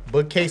fake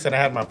bookcase, and I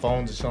had my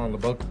phone just showing the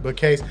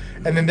bookcase,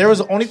 and then there was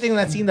the only thing in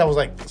that scene that was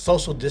like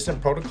social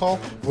distant protocol,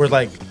 where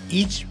like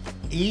each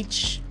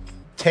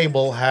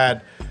table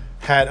had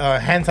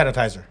hand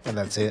sanitizer. And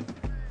that's it.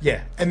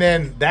 Yeah, and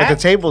then But that the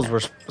tables were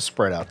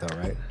spread out though,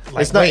 right?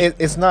 Like, it's not. wait.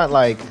 It's not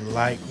like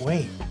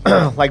wait.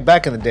 like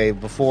back in the day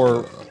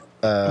before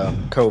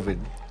COVID.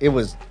 It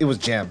was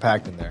jam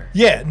packed in there.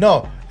 Yeah,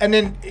 no, and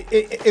then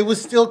it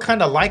was still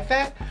kind of like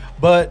that,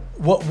 but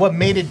what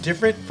made it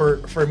different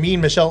for me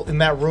and Michelle in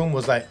that room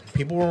was like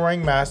people were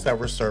wearing masks that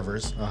were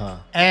servers,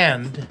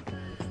 and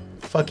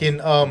fucking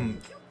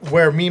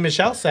where me and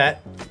Michelle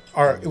sat,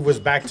 it was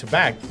back to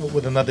back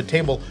with another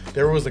table.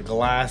 There was a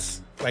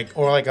glass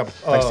or a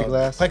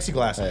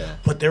plexiglass, Yeah.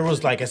 but there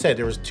was, like I said,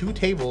 there was 2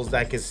 tables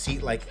that could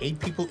seat like 8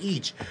 people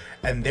each,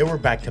 and they were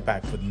back to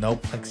back with no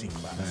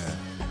plexiglass.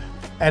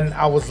 And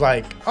I was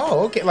like,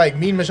 oh, okay. Like,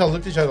 me and Michelle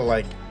looked at each other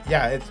like,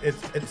 yeah,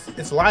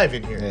 it's live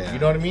in here. Yeah. You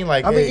know what I mean?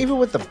 Like, I mean, hey, even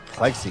with the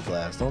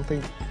plexiglass, don't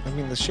think. I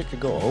mean, the shit could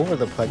go over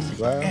the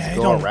plexiglass. yeah,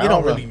 go it around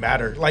don't the- really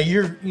matter. Like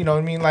you know what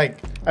I mean? Like,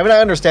 I mean, I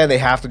understand they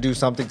have to do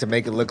something to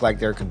make it look like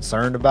they're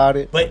concerned about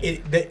it. but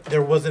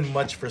there wasn't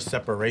much for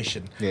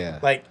separation. Yeah.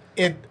 Like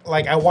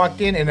I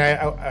walked in and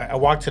I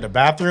walked to the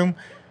bathroom.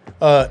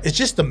 It's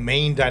just the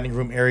main dining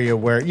room area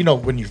where, you know,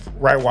 when you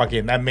walk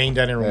in, that main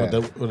dining room Yeah.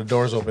 with the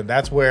doors open,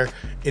 that's where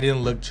it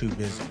didn't look too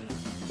busy.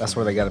 That's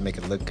where they got to make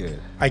it look good.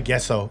 I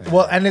guess so.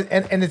 Well, and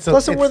it's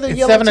Plus, we're the it's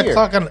yellow 7 tier.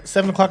 o'clock on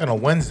 7 o'clock on a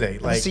Wednesday.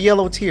 Like, It's a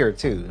yellow tier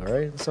too,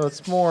 right? So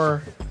it's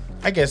more.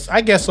 I guess so.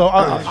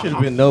 Should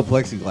have been no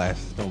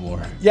plexiglass no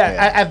more. Yeah,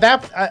 Yeah.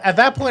 at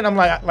that point, I'm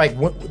like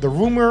the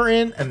room we were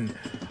in, and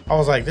I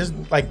was like,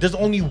 there's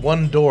only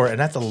one door, and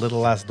that's a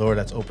little ass door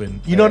that's open.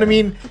 You know what I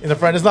mean? In the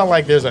front, it's not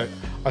like there's a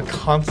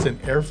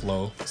constant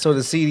airflow. So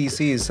the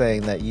CDC is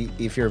saying that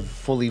if you're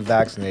fully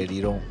vaccinated,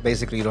 you don't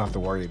have to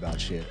worry about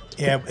shit.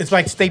 Yeah, it's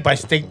like state by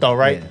state though,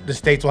 right? Yeah. The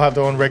states will have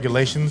their own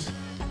regulations.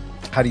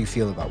 How do you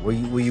feel about it?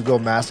 Will you go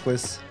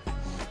maskless?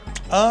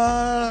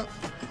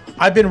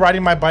 I've been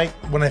riding my bike.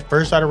 When I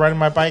first started riding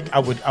my bike, I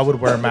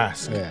would wear a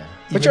mask. Yeah.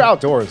 But Even- you're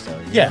outdoors though.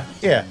 you know?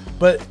 Yeah.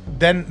 But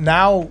then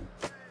now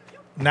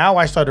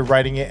I started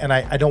riding it, and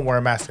I don't wear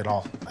a mask at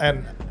all.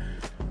 And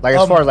Like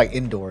as far as like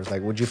indoors,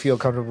 like would you feel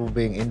comfortable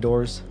being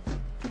indoors?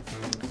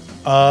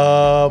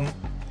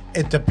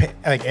 it depends.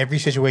 Like every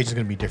situation is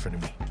gonna be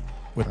different to me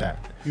with that.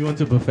 You went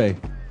to a buffet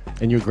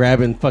and you're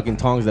grabbing fucking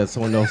tongs that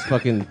someone else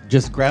fucking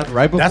just grabbed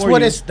right before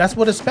That's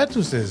what a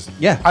spetus is.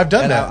 Yeah, I've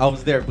done and that. I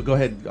was there, but go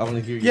ahead. I want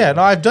to hear you. Yeah,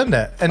 no, I've done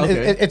that, and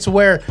Okay. it's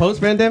where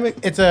Post pandemic.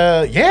 it's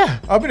a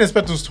I've been in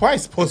spetus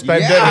twice post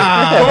pandemic.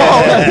 Yeah. Come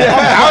on,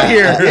 I'm out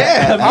here.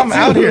 Yeah, me I'm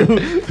out too.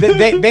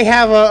 here. They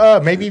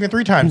have maybe even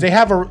 3 times. They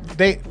have the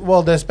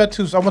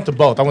spetus. I went to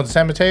both. I went to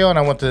San Mateo and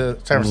I went to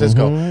San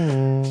Francisco.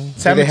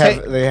 San Do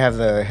Mateo, they have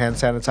the hand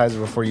sanitizer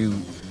before you.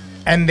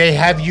 and they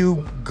have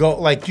you go,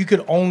 like, you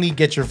could only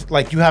get your,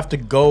 like, you have to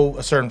go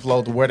a certain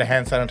flow to where the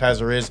hand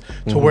sanitizer is,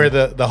 to where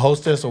the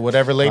hostess or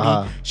whatever lady,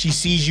 she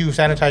sees you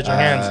sanitize your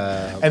hands,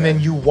 and then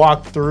you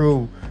walk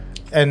through,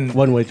 and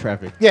One way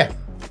traffic. yeah.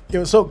 It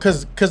was so,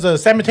 because the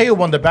San Mateo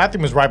one, the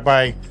bathroom is right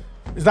by,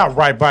 it's not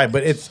right by,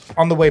 but it's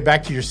on the way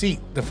back to your seat.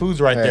 The food's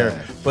right there,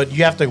 Yeah. but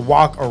you have to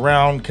walk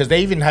around, because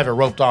they even have it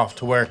roped off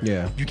to where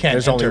Yeah. you can't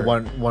There's enter.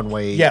 only one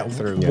way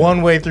through.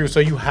 one way through,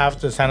 so you have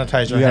to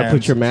sanitize your You gotta hands.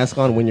 put your mask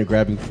on when you're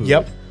grabbing food.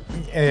 Yep.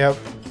 Yep.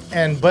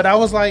 But I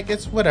was like,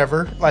 it's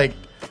whatever. Like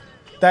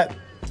that,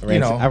 I you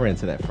know. ran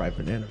to that fried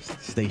banana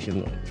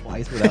station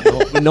twice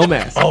with no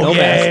mask. Oh, no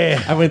yeah.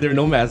 mask. I went there,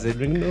 no mask.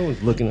 No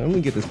one's looking. I'm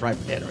gonna get this fried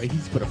banana. Right,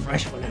 he's put a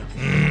fresh one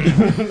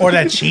out. Or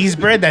that cheese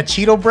bread, that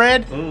Cheeto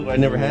bread. Oh, I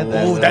never had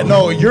that. Oh, that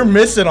no, you're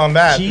missing on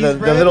that. Cheese The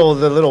bread?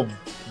 little.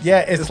 Yeah,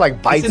 it's It's like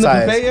It's bite in the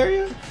buffet size.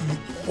 area.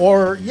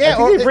 or yeah, I think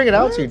or they bring it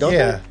out to you, don't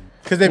yeah,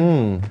 because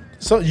they.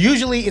 So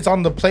usually it's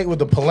on the plate with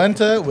the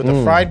polenta, with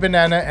the fried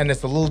banana, and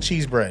it's the little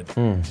cheese bread.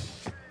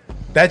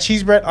 That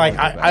cheese bread,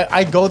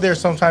 I go there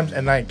sometimes,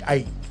 and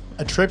a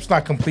trip's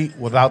not complete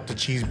without the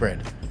cheese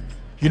bread.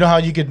 You know how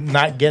you could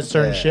not get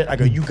certain Yeah. shit? I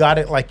go, you got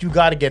it. Like, you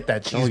got to get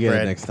that cheese I'll get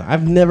bread. it next time.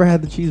 I've never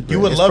had the cheese bread. You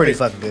would It's love pretty it.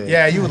 fucking good.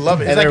 Yeah, you would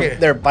love it. And It's they're, like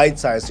they're bite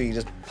size, so you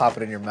just pop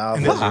it in your mouth.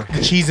 the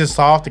cheese is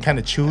soft and kind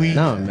of chewy.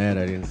 No, I'm mad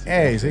I didn't. See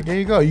Hey, so there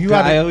you go. You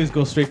I got it. always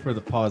go straight for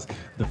the pause.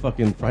 The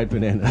fucking fried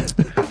banana.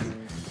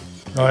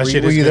 No, that Were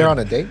shit you is there good. on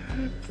a date?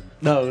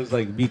 No, it was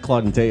like beef,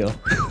 Claude, and Teo.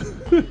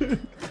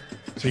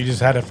 So you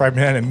just had a fried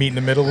banana and meat in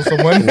the middle with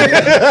someone?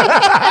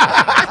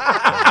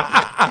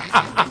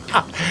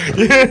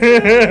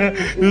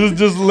 This is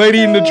just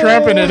Lady in the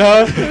Tramping it,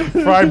 huh?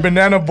 Fried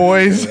banana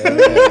boys.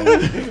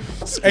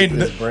 Hey,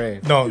 This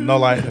brain. no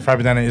lie. The fried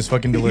banana is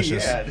fucking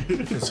delicious. Yeah,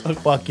 dude. It's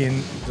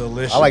fucking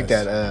delicious. I like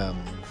that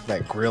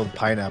grilled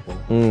pineapple.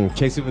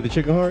 Chase it with the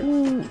chicken heart.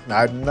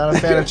 I'm not a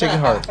fan of chicken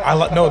heart.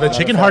 No, the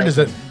chicken heart is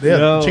a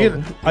No,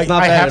 chicken. it's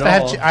not I bad have at to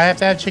have all. I have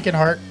to have chicken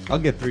heart. I'll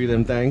get 3 of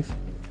them things.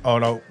 Oh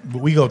no,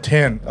 we go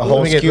 10. A whole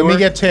let me skewer?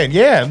 get 10.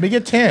 Yeah, let me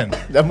get 10.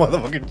 That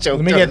motherfucker choked.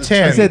 Let me on get his-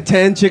 10. I said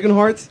 10 chicken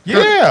hearts.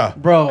 Yeah,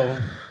 Bro.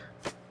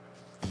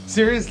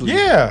 Seriously?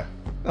 yeah,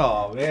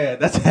 Oh man,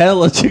 that's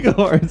hella chicken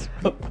hearts.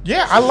 Bro.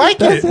 yeah. I like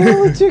That's it.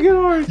 hella chicken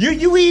hearts.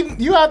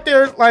 You out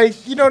there,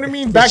 like, you know what I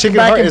mean? Back to Chicken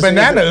back heart in is-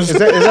 bananas. Is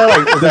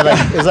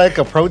that like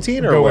a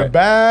protein or Going what?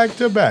 back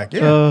to back.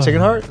 Yeah.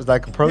 Chicken heart is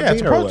like a protein. Yeah,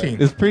 it's a or what? protein.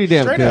 It's pretty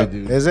damn Straight good, up.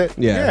 dude. Is it?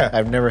 Yeah. Yeah.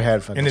 I've never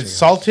had fucking. And it's chicken.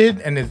 salted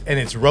and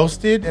it's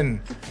roasted and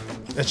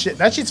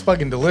that shit's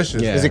fucking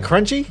delicious. Yeah. Is it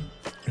crunchy?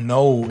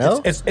 No.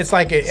 No? It's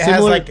like it has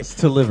Similar like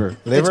to liver.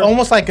 it's Liver?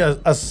 almost like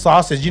a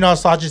sausage. You know how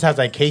sausage has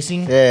like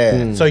casing?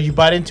 Yeah. So you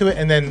bite into it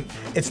and then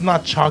it's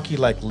not chalky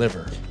like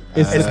liver.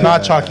 It's, It's the,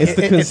 not chalky. It's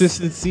the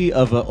consistency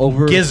of an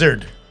over.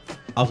 gizzard.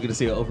 I was gonna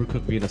say an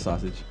overcooked Vienna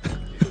sausage.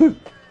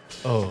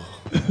 Oh.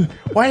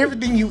 Why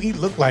everything you eat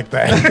look like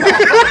that?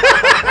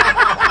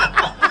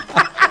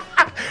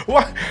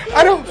 Why?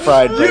 I don't.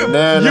 Fried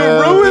banana, You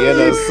ruined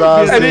Vienna it.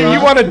 sausage. And then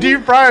you want to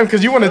deep fry them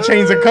because you want to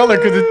change the color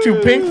because it's too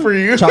pink for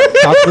you.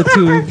 Chocolate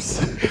tubes.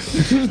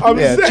 I'm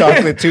Yeah, saying.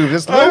 chocolate tube.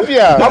 Just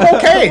lumpia. I'm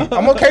okay.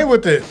 I'm okay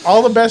with it.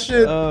 All the best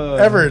shit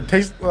ever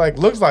tastes like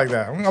looks like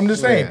that. I'm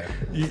just saying.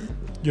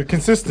 You're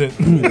consistent.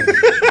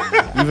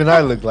 Even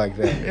I look like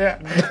that. Yeah.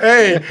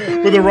 Hey,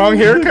 with the wrong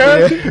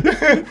haircut,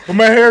 with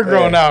my hair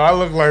growing out, I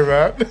look like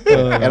that.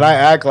 And I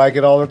act like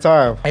it all the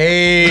time.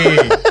 Hey,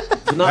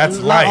 that's not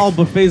life. all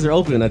buffets are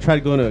open. I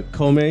tried going to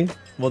Kome.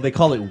 Well, they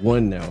call it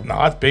one now.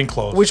 No, it's been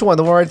closed. Which one?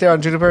 The one right there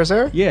on Juniper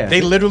Air? Yeah.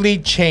 They literally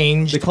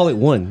changed. They call it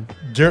one.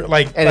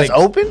 And it's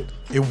open?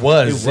 It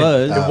was. It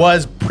was. It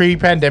was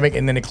pre-pandemic,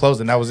 and then it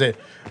closed, and that was it.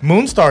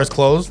 Moonstar's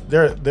closed.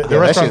 Their that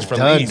restaurant's shit's for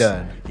done, lease.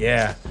 done.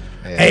 Yeah.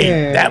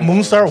 Hey, that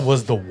Moonstar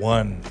was the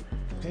one.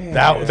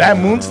 That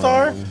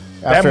Moonstar.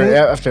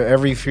 After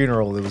every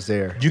funeral, it was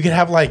there. You could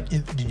have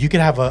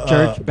a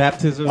Church,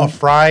 baptism, a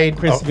fried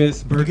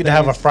Christmas, you could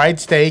have a birthdays. fried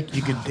steak.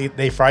 You could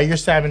they fry your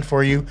salmon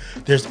for you.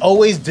 There's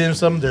always dim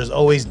sum. There's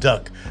always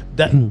duck.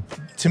 That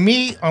to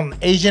me on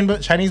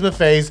Chinese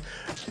buffets,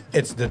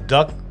 it's the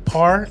duck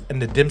par and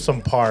the dim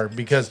sum par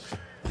because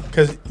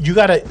you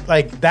gotta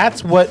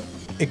that's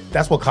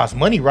what costs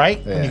money,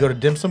 right? When you go to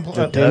dim sum.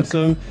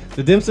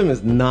 The dim sum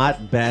is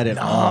not bad at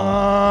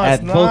all. it's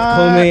At both not.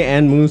 Kome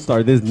and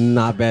Moonstar, this is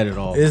not bad at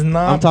all. It's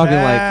not I'm talking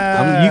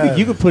bad. like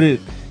you could put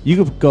it. You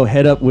could go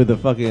head up with a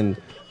fucking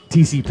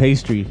TC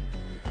pastry.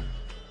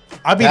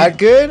 I mean, That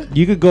good?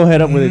 You could go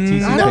head up with a TC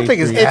pastry. I don't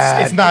think it's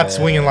it's not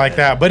swinging like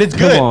that, but it's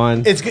good. on.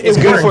 It's It's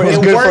good for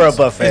a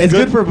buffet. It's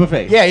good for a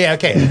buffet. Yeah,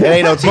 okay. It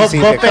ain't no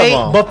TC. buffet, Come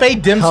on. buffet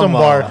dim sum Come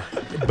bar. on.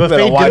 Buffet Better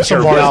dim watch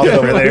sum your bar is mouth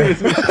over different.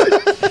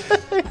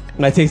 there.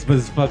 My taste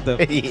buds is fucked up.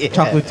 Yeah.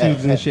 Chocolate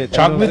tubes and shit.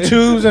 Chocolate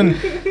tubes and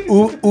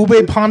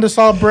ube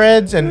pandesal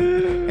breads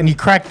and you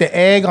crack the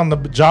egg on the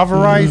Java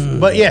rice.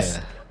 But yes,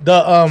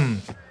 the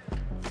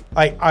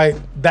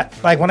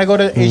like when I go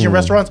to Asian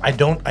restaurants, I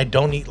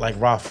don't eat like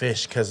raw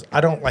fish because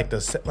I don't like the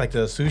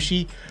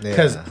sushi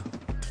because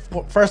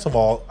first of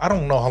all, I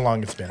don't know how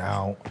long it's been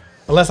out.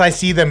 Unless I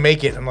see them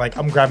make it,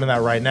 I'm grabbing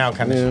that right now,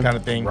 kind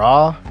of thing.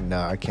 Raw? No,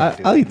 I can't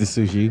do I'll it. eat the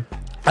sushi.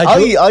 I'll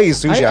eat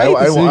sushi. I eat the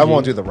I sushi.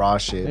 won't do the raw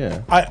shit.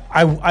 Yeah.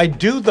 I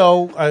do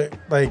though.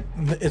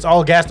 It's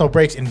all gas no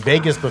brakes in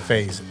Vegas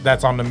buffets.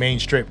 That's on the main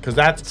strip because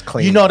that's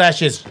clean. You know that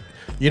shit's.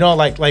 You know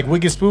like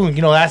Wicked Spoon.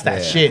 You know that's that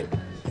Yeah. shit.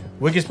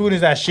 Wicked Spoon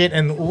is that shit.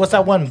 And what's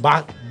that one?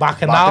 Bacchanal.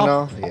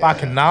 Bacchanal? Yeah.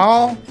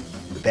 Bacchanal.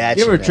 That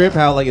You ever shit, trip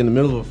man. how like in the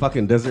middle of a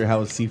fucking desert,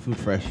 how is seafood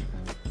fresh?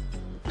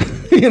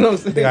 You know what I'm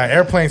saying? They got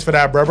airplanes for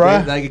that,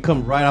 bruh. Like it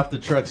come right off the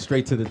truck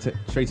straight to the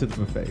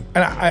buffet.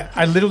 And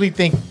I literally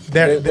think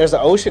There's an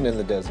ocean in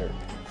the desert.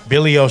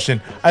 Billy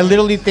Ocean. I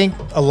literally think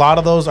a lot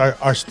of those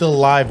are still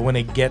live when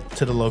they get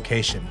to the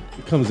location.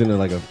 It comes in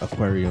like an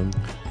aquarium.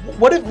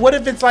 What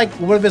if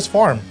it's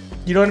farm?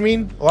 You know what I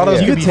mean? A lot of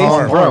those Yeah. could You be could taste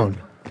farm. farm.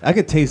 I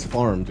could taste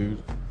farm,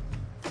 dude.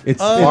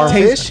 Farm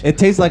fish? It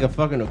tastes like a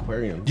fucking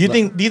aquarium. Do you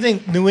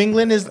think New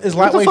England is What the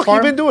lightweight fuck farm?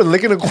 you been doing?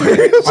 Licking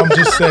aquariums? I'm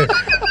just saying.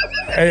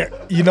 Hey,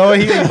 you know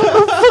he Do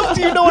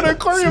you know what an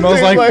aquarium smells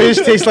tastes like fish,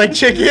 tastes like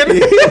chicken.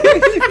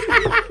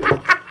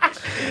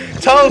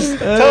 Toast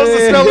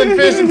to smelling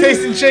fish and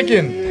tasting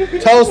chicken.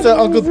 Toast to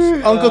Uncle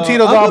Tito's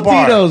Uncle Hot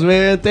Bar. Tito's,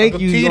 man. Thank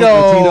Uncle you, Tito.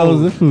 Uncle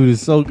Tito's. This food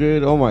is so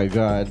good. Oh my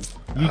god.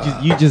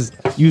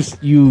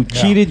 You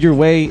cheated your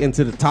way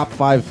into the top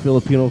 5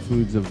 Filipino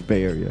foods of the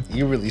Bay Area.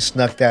 You really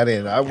snuck that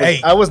in.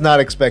 Hey. I was not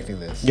expecting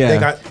this.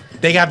 Yeah.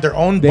 They got their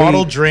own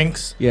bottled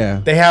drinks. Yeah.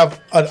 They have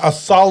a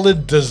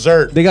solid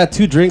dessert. They got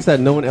 2 drinks that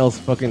no one else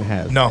fucking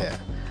has. No. Yeah.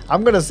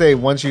 I'm gonna say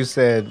once you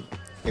said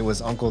it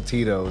was Uncle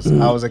Tito's,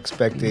 I was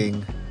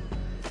expecting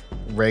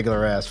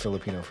regular ass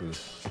Filipino food.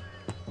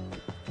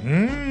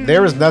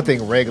 There is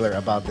nothing regular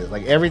about this.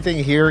 Like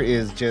everything here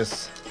is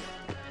just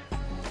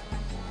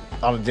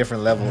on a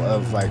different level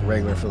of like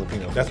regular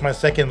Filipino food. That's my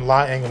second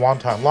lying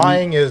wonton.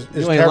 Lying is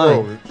You ain't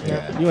terrible. lying.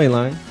 Yeah. You ain't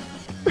lying.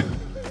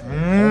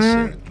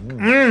 That shit.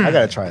 I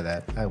gotta try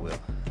that. I will.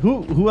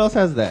 Who else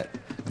has that?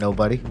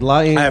 Nobody.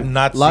 Lying. I have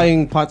not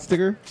lying pot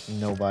sticker.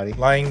 Nobody.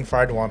 Lying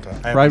fried wonton.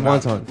 I have Fried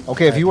not. wonton.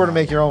 Okay, if you were to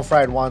make your own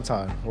fried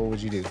wonton, what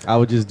would you do? I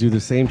would just do the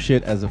same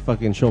shit as a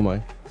fucking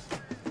shomai.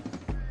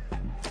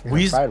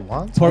 We used- Fried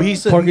wonton? Pork, We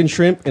used to- pork and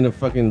shrimp in a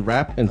fucking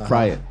wrap and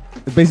fry it.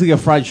 It's basically a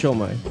fried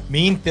shomai.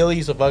 Me and Philly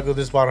used to fuck with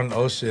this spot on the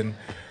ocean.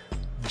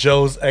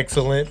 Joe's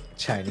Excellent.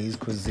 Chinese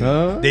cuisine.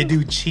 Huh? They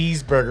do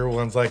cheeseburger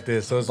ones like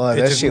this. So it's, But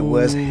it's that just- shit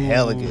was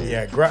hella good.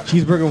 Yeah,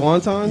 Cheeseburger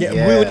wonton? yeah,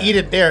 Yeah. we would eat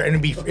it there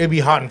and it'd be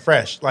hot and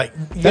fresh. Like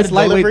you That's get a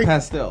lightweight delivery,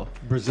 pastel.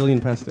 Brazilian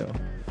pastel.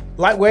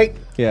 lightweight,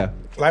 Yeah.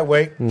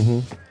 lightweight.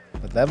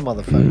 But that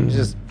motherfucker,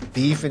 just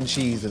beef and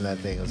cheese in that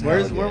thing. Was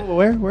hella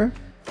good. Where?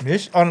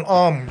 Mish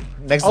on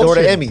Next door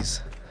to Ocean.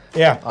 Emmy's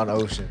Yeah, on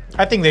Ocean.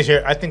 I think they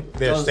share. I think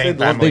they're same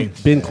family.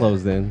 They've been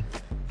closed then.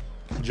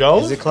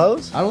 Joe's? Is it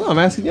closed? I don't know. I'm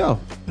asking y'all.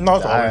 No,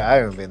 it's open. I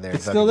haven't been there in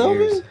It's fucking still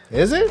years. open?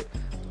 Is it?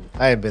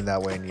 I ain't been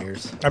that way in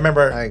years. I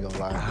remember. I ain't gonna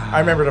lie. I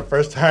remember the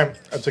first time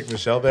I took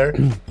Michelle there.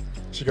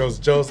 She goes,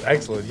 "Joe's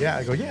excellent." Yeah,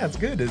 I go, "Yeah, it's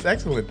good. It's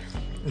excellent."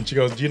 And she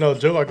goes, do you know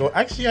Joe? I go,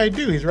 actually, I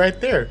do. He's right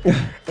there.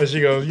 And she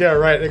goes, yeah,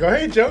 right. I go,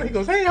 hey, Joe. He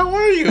goes, hey, how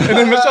are you? And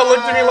then Michelle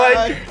looked at me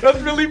like, that's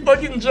really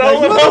fucking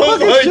Joe. And I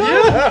was like,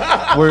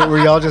 yeah. Were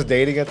y'all just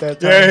dating at that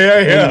time?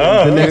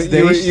 Yeah. The next day,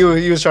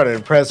 You was trying to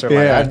impress her.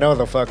 Yeah. Like, I know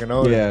the fucking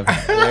owner.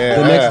 yeah.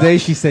 Yeah. The next day,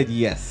 she said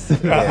yes.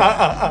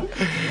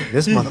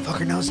 This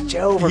motherfucker knows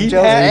Joe from Joe's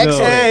Hey, Excellent.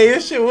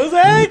 this shit was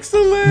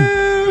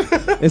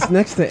excellent. It's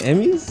next to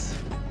Emmy's.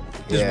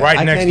 Just Yeah. right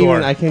I next can't door.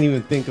 even. I can't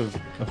even think of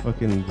a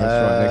fucking restaurant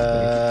next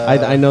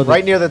to me. I know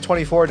right near the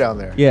 24 down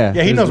there. Yeah.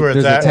 Yeah, he knows where it's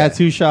there's at. a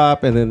tattoo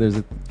shop, and then there's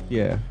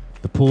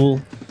the pool,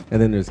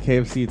 and then there's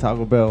KFC,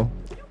 Taco Bell,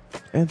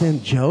 and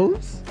then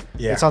Joe's.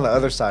 Yeah. It's on the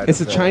other side. It's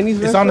a of the-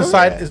 Chinese It's on the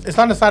restaurant? side. It's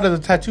on the side of the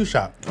tattoo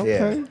shop.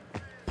 Okay.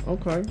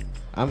 Okay.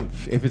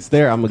 If it's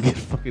there, I'm gonna get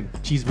fucking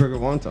cheeseburger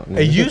wonton.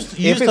 It used If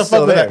to it's fuck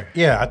still with there. that.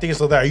 Yeah, I think it's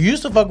still there. I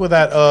used to fuck with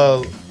that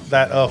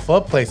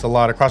pho place a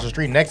lot across the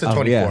street next to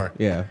 24.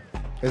 Yeah.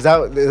 Is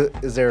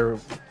there?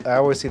 I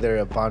always see there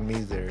a banh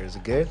mi's there. Is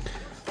it good?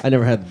 I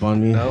never had the banh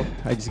mi. No?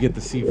 I just get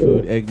the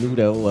seafood egg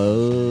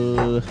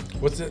noodle.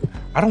 What's it?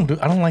 I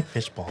don't like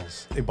fish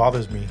balls. It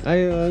bothers me.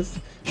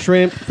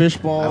 Shrimp, fish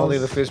balls. I don't leave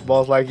the fish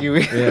balls like you.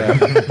 Yeah.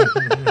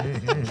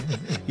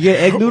 You get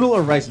egg noodle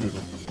or rice noodle?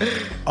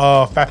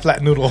 Fat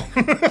flat noodle.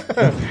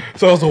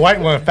 So it's a white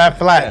one, fat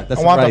flat. Yeah,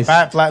 that's I want rice. the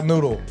fat flat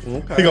noodle.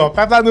 Okay. You go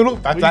fat flat noodle,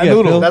 fat What flat do you get,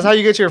 noodle. Phil? That's how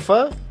you get your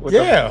pho? With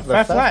Yeah, the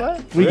fat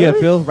flat. We get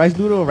Phil rice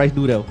noodle or rice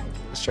noodle?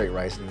 Straight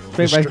rice noodle.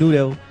 Straight rice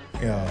noodle.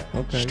 Yeah.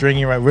 Okay.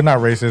 Stringy right. We're not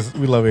racist.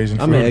 We love Asian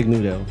food. I'm an egg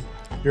noodle.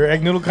 You're an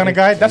egg noodle kind of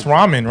guy? That's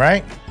ramen,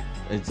 right?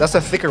 That's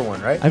a thicker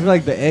one, right? I feel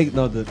like the egg.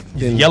 No, the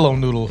thin, Yellow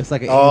noodle. It's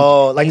like an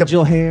Like the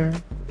angel hair.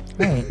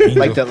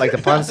 like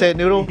the pancit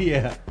noodle.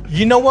 Yeah.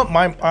 You know what?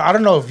 I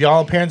don't know if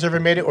y'all parents ever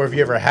made it or if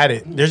you ever had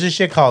it. There's this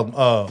shit called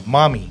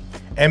Mami,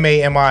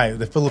 MAMI,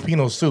 the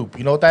Filipino soup.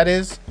 You know what that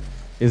is?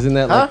 Isn't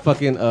that Huh? like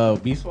fucking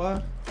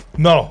biswa?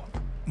 No,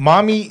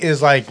 Mami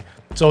is like,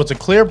 so it's a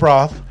clear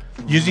broth,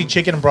 usually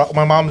chicken broth.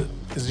 My mom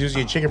is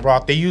usually a chicken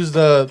broth. They use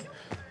the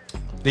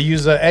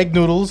egg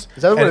noodles.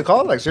 Is that what it's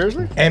called? Like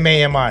seriously?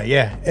 MAMI,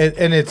 yeah,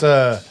 and it's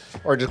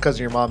Or just because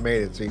your mom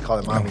made it, so you call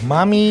it mommy?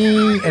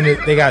 Mami, and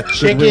they got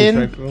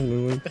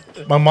chicken.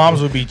 My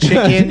mom's would be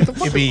chicken.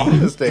 It'd be wrong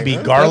with this thing,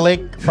 huh?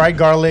 garlic, fried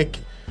garlic.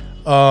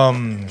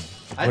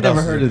 I've What never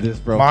else? heard of this,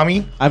 bro.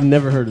 Mami. I've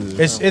never heard of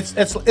this.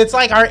 It's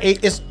like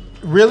it's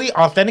really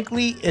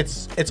authentically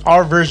it's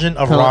our version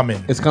of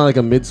ramen. It's kind of like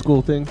a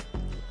mid-school thing.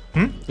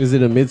 Is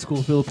it a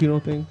mid-school Filipino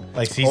thing?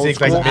 Like Old C6,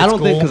 like school? mid I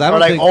don't think because I Or don't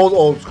like think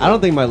old school? I don't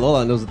think my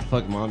Lola knows what the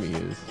fuck mommy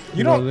is.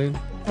 You know don't- what I mean?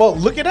 Well,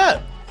 look it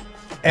up.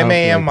 don't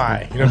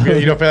MAMI. feel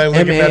You don't feel like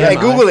looking that Hey,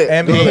 up? Google it.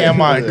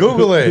 MAMI.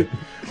 Google it.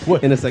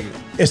 In a second,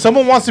 If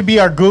someone wants to be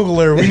our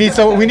Googler, we need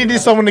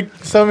someone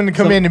to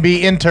come in and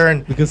be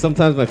intern because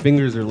sometimes my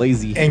fingers are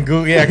lazy and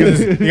Google. Yeah,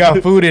 because you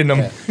got food in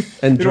them.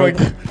 and You don't, drunk.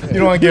 want, you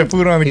don't want to get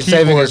food on the He's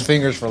saving keyboard. his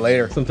fingers for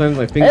later. Sometimes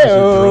my fingers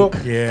Hey-o. are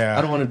drunk. Yeah.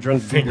 I don't want to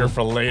drunk finger Google.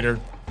 for later.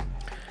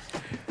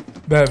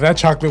 That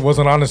chocolate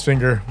wasn't on his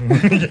finger.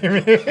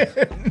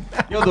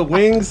 Yo, the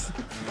wings,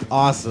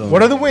 awesome.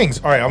 What are the wings?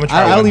 All right, I'm gonna try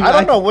I one. don't even- I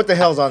don't know what the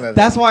hell's on that.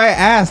 That's why I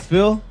asked,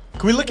 Phil.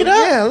 Can we look it up?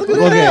 Yeah, look at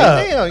Okay.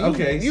 that. Damn, you,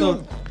 Okay, you,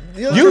 so-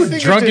 let your You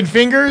fingers drunken do-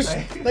 fingers.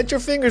 Let your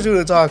fingers do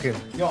the talking.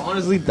 Yo,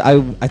 honestly,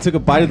 I took a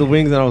bite of the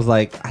wings and I was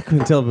like, I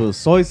couldn't tell if it was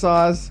soy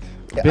sauce,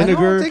 Yeah, I don't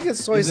vinegar. think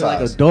it's soy is it like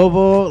sauce.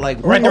 adobo, like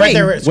Right there, right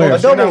there. Scroll, Where?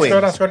 scroll Adobo down, wings.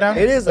 scroll down, scroll down.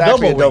 It is Adobo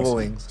actually wings. adobo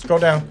wings. Scroll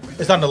down.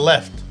 It's on the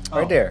left.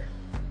 Right there.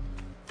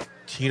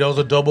 Tito's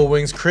adobo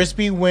wings,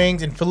 crispy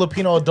wings, and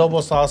Filipino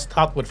adobo sauce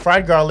topped with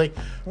fried garlic,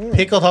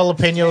 pickled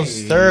jalapenos,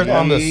 served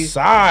on the I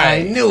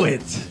side. knew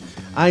it.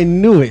 I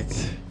knew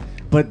it.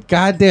 But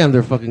goddamn,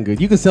 they're fucking good.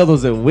 You can sell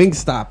those at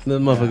Wingstop. The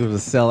motherfuckers will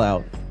sell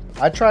out.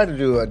 I tried to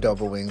do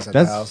adobo wings at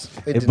the house.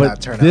 It did but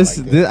not turn this,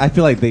 out like this. I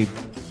feel like they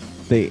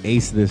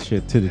ace this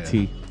shit to the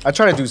T. I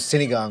tried to do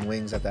sinigang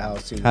wings at the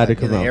house too. How'd it like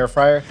come in the out? air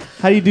fryer.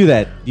 How do you do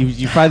that?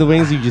 You fry the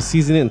wings, you just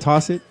season it and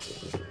toss it?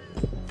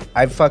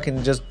 I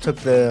fucking just took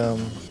the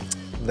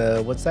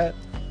what's that?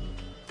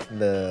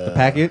 The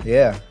packet?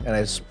 Yeah, and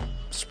I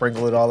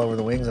sprinkle it all over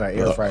the wings and I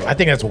air fry it. I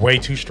think that's way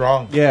too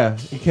strong. Yeah,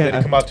 you Did can't.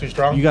 it come out too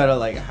strong? You gotta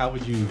like, how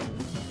would you?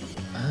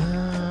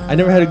 I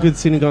never had a good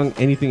sinigang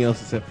anything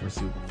else except for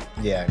soup.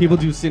 Yeah. People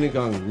do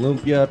sinigang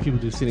lumpia. People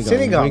do sinigang.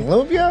 Sinigang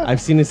lumpia?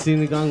 I've seen a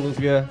sinigang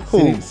lumpia.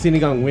 Who?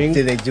 Sinigang wing.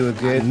 Did they do it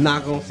good? I'm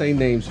not gonna say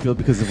names, Phil,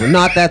 because we're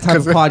not that type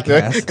of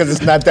podcast. Because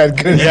it's not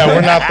that good. Yeah,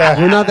 we're not that.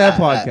 We're not that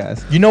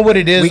podcast. You know what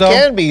it is, We though?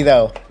 can be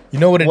though. You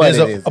know what it What is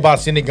it is. about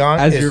sinigang?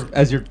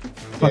 As you're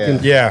fucking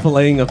Yeah.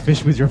 filleting a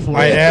fish with your fork.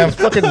 I am.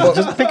 Fucking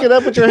just pick it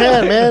up with your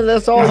hand, man.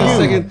 That's all Give me a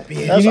you. second.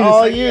 That's need a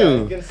all second.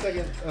 you. Get a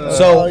second.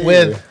 So Oh,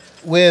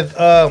 with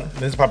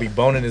this is probably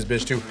bone in this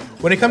bitch too.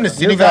 When it comes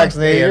to You're sinigang,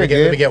 vaccinated, let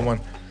you're me get one.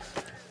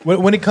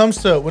 When it comes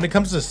to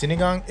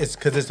sinigang, it's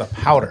because it's a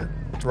powder,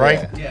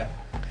 right? Yeah. Yeah.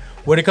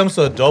 When it comes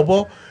to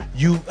adobo,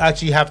 you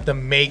actually have to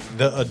make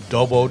the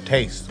adobo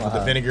taste with the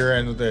vinegar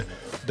and the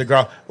the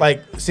girl.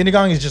 Like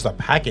sinigang is just a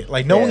packet.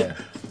 Like no Yeah.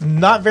 one,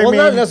 not very Well,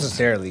 not many.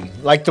 necessarily.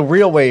 Like the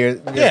real way,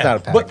 it's not a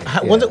packet. But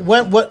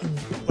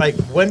Yeah.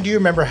 when do you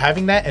remember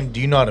having that, and do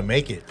you know how to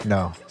make it?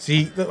 No,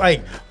 See,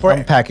 like for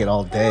I'm packet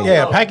all day.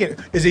 yeah, a packet.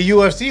 Is it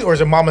UFC or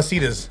is it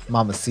Mamacitas?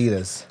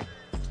 Mamacitas.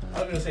 I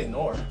was gonna say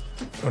Nor.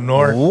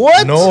 Nor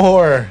What?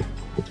 Nor.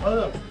 Oh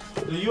no,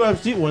 the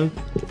UFC one.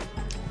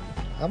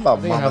 How about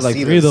I think I have Mamacitas? like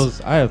 3 of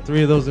those. I have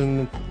 3 of those in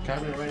the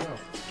cabinet right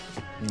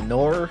now.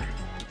 Nor.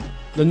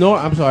 The Nor.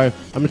 I'm sorry.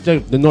 I'm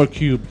mistaken. The Nor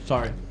cube.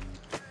 Sorry.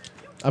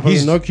 I put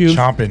He's the Nor cube.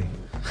 chomping,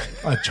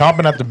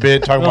 chomping at the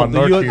bit, talking No, about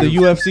Nor the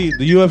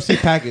UFC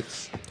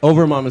packets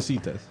over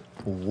Mamacitas.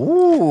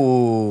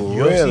 Ooh,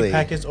 UFC really?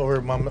 packets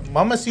over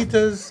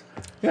Mamacitas.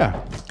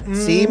 Yeah.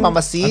 See, I feel like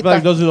Mamacita.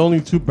 those are the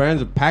only 2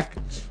 brands of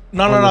packets.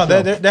 No, on no, the no.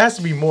 There, shelf. there has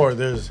to be more.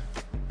 There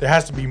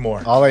has to be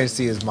more. All I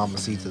see is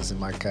Mamacitas in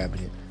my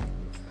cabinet.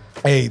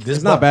 Hey, this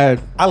It's not bad.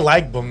 I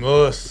like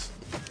bungus.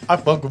 I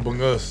fuck with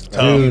bungus.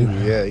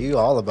 Dude. Yeah, you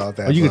all about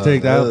that. Oh, you can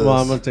take that. Buzz. Well,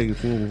 I'm gonna take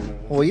it.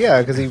 Well,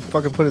 yeah, because he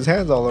fucking put his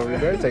hands all over you.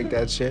 Better take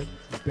that shit.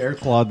 Bear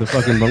clawed the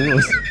fucking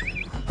bungalows.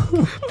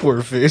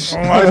 Poor fish. Oh,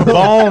 I got a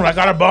bone. I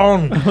got a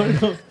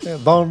bone. Yeah,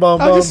 bone, bone,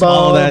 I'll bone, just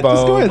swallow bone, that.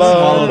 Just go ahead and bone,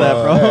 swallow that,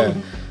 bro.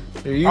 bone.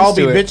 You're used I'll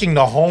be to it. bitching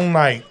the whole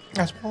night.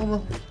 I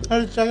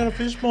got a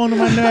fish bone in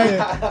my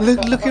neck.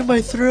 Look at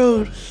my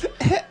throat.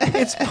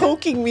 It's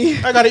poking me.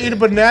 I gotta eat a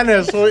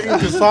banana so it can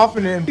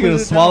soften it and put You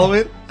gonna it swallow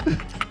it?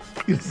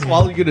 You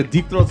swallow? You gonna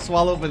deep throat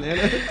swallow a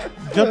banana?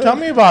 down. Tell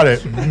me about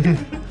it.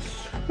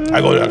 I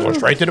go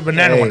straight to the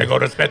banana when I go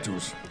to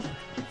Spetus.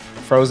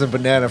 Frozen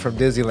banana from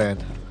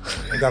Disneyland.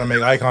 I gotta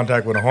make eye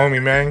contact with a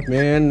homie, man.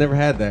 Man, never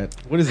had that.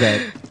 What is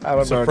that? I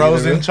don't It's know. a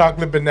frozen either.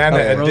 chocolate banana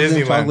at Frozen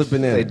Disneyland. chocolate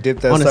banana. They dip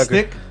that on a sucker.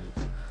 stick.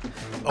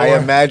 I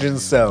imagine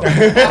so. I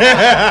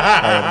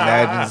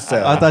imagine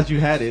so. I thought you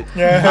had it.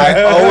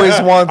 I always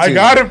want to. I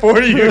got it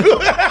for you.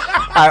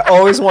 I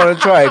always want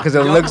to try it because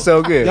it looks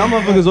so good. Y'all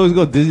motherfuckers always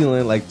go to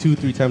Disneyland like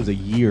 2-3 times a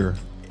year.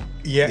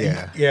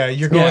 Yeah.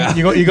 You're going. Yeah.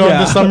 You going Yeah.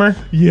 this summer?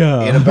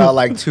 Yeah. In about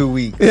like 2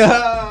 weeks.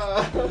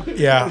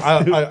 Yeah.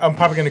 I'm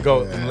probably gonna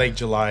go in late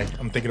July.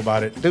 I'm thinking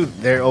about it. Dude,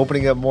 they're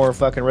opening up more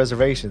fucking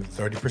reservations.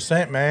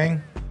 30%,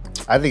 man.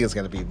 I think it's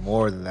gonna be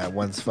more than that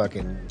once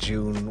fucking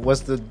June.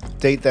 What's the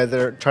date that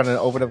they're trying to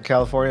open up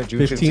California?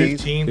 June 15th?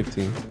 15.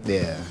 15.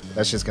 Yeah,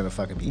 that's just gonna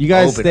fucking be. You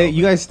guys open, stay. open.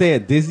 You guys stay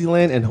at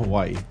Disneyland and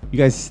Hawaii. You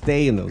guys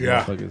stay in those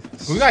Yeah.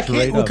 motherfuckers. We got Straight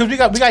kids up. because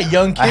we got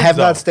young kids. I have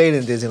though. not stayed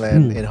in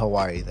Disneyland in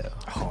Hawaii though.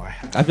 Oh, I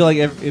have. I feel like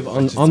if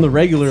on the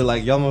regular,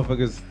 like y'all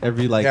motherfuckers,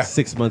 every like Yeah.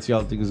 6 months,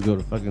 y'all think is go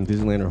to fucking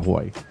Disneyland or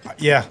Hawaii.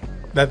 Yeah.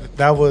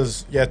 That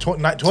was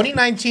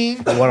 2019.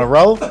 You want to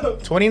roll?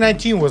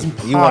 2019 was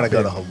poppin'. You want to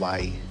go to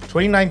Hawaii?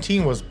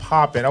 2019 was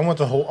popping. I went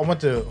to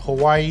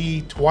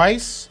Hawaii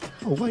twice,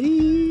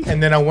 Hawaii.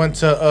 and then I went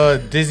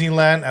to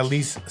Disneyland at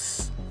least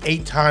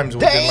 8 times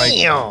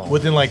Damn.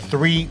 within like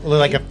 3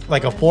 like a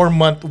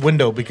 4-month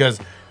window because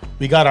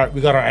we got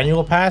our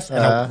annual pass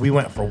and we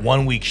went for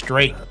 1 week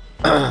straight,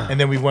 and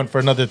then we went for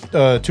another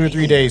 2 or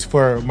 3 days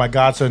for my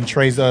godson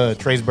Trey's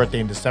birthday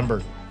in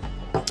December.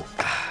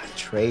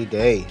 Trey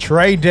Day.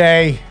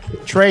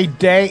 Trey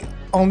Day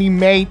only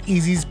made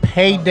Easy's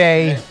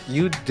payday.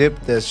 You dip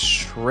the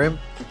shrimp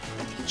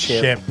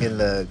chip Chip. in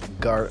the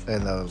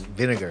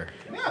vinegar.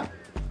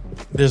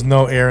 There's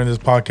no air in this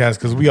podcast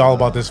because we all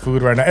about this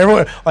food right now.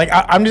 Everyone, like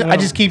I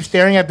just keep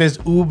staring at this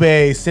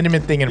ube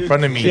cinnamon thing in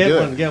front of me.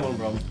 Get one,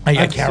 bro. I I'm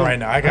can't so- right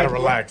now. I gotta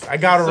relax. You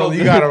good.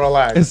 gotta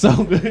relax. It's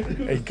so good,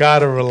 You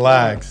gotta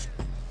relax.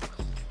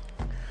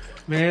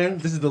 man.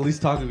 This is the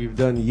least talking we've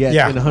done yet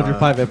Yeah. in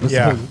 105 episodes.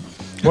 Yeah.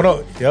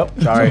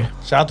 Yep. Sorry.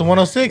 Shout out to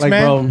 106, Like,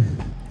 man. bro.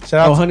 Shout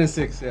Oh, out.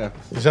 106. Yeah.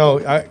 So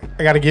I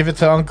gotta give it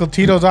to Uncle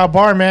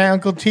Tito.bar, man.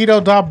 Uncle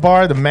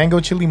Tito.bar, the mango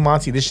chili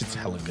monty. This shit's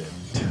hella good.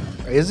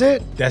 Is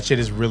it? That shit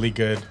is really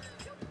good.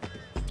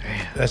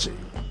 That shit.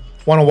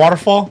 Want a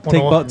waterfall?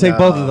 Take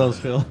both of those,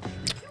 Phil.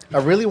 I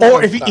really want.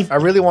 Or if- I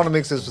really want to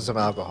mix this with some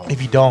alcohol.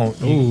 If you don't,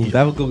 Ooh,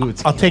 that would go good with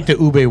tequila. I'll take the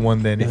ube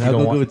one then. If you that don't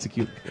would go want good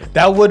with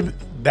tequila.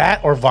 that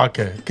or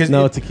vodka. Cause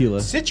No,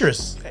 tequila.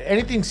 Citrus.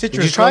 Anything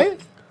citrus. Did you try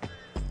it?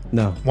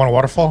 No. Want a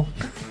waterfall?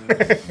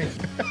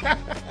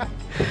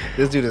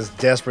 This dude is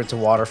desperate to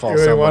waterfall Wait,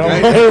 someone.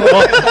 want a Right?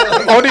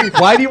 waterfall? Only-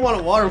 Why do you want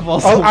a waterfall?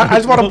 Oh, I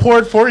just want to pour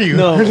it for you.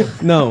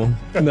 No.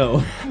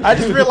 I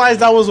just realized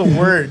that was a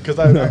word because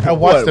I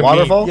watched What, the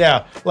waterfall? meme.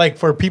 Yeah, like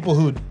for people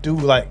who do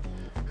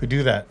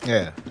that.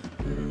 Yeah.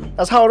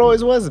 That's how it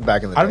always was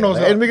back in the day. I don't know,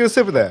 Like, and we get a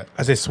sip of that.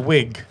 I say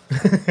swig.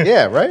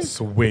 Yeah, right?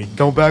 Swig.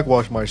 Don't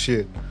backwash my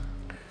shit.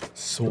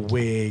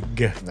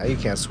 Swig. Now you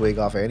can't swig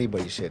off of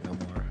anybody's shit no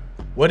more.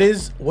 What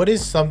is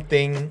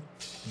something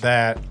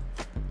that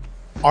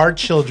our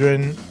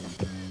children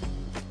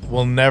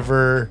will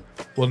never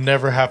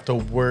have to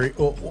worry?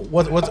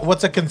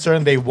 What's a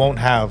concern they won't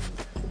have?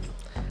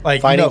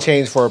 Like Finding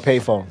change for a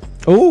payphone.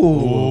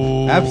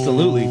 Ooh,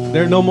 absolutely.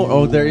 There are no more.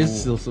 Oh, there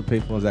is still some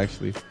payphones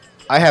actually.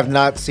 I have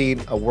not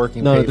seen a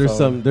working No,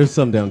 payphone. there's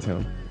some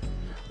downtown.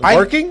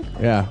 Working?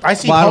 Yeah. I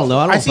see. Well, I don't know.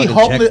 I don't see fucking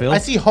check, homeless. Phil. I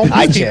see homeless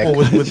I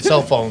people check. with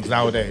cell phones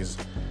nowadays.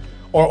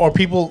 or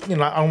people, you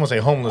know, I don't want to say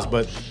homeless,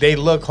 but they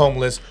look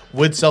homeless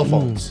with cell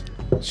phones.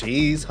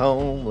 She's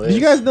homeless. Did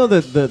you guys know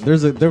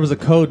that there was a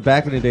code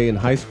back in the day in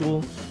high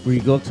school where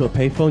you go up to a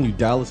payphone, you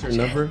dial a certain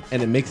number,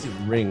 and it makes it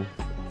ring.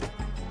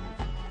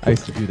 I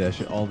used to do that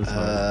shit all the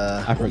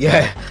time. I forgot.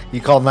 Yeah,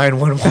 you call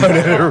 911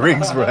 and it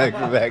rings back.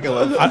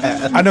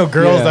 I know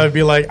girls Yeah. that would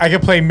be like, I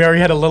could play Mary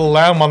Had a Little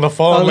Lamb on the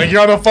phone. Like,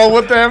 you're on the phone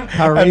with them.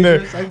 Power and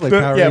Rangers? I can play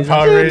Power yeah, Rangers.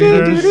 Power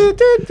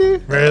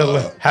Rangers. Mary Had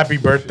a Happy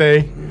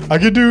birthday. I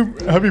could do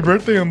happy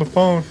birthday on the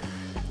phone.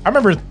 I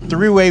remember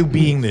three-way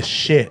being the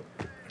shit.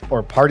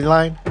 Or party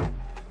line.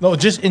 No,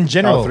 just in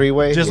general. Oh,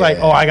 three-way? Just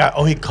Yeah.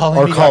 like, he calling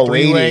Or me. call got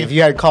waiting. three-way. If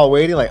you had call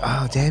waiting, like,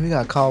 oh, damn, you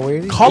got call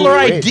waiting. Caller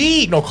Wait.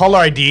 ID. No, caller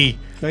ID.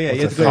 Oh yeah,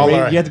 you What's have, to go the to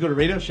color? you have to go to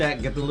Radio Shack,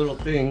 get the little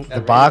thing,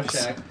 the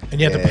box? And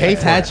you have to pay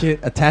for it.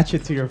 attach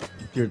it to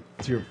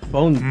your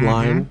phone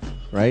line,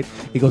 right?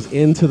 It goes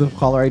into the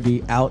caller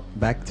ID, out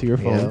back to your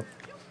phone,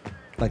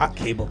 like a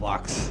cable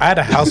box. I had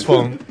a house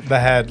phone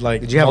that had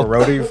like. Did you have a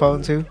rotary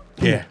phone too?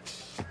 Yeah.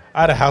 I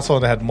had a house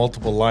phone that had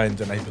multiple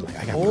lines, and I'd be like,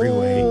 I got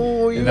three-way.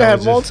 Oh, you And that had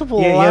was just- multiple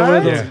Yeah, yeah, one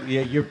of lines? those,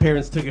 yeah. Your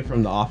parents took it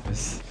from the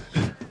office.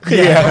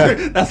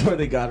 Yeah. That's where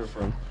they got it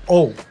from.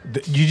 Oh,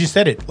 you just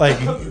said it. Like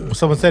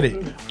someone said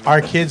it.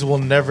 Our kids will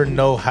never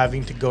know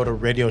having to go to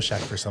Radio Shack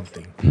for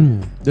something.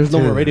 There's no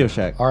more Radio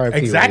Shack. R.I.P.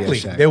 Exactly.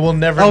 Radio Shack. They will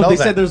never Oh, know they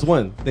that. said there's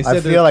one. They said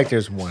I feel like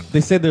there's one they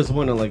said there's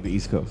one on like the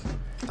East Coast,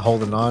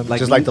 holding on, Like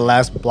just like the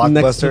last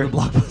next to the blockbuster.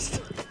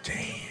 Blockbuster.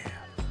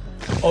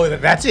 Oh,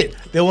 that's it.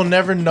 They will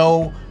never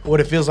know what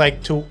it feels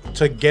like to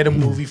get a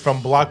movie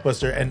from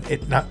Blockbuster and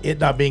it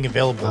not being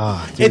available.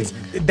 Ah, dude.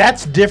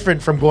 That's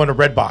different from going to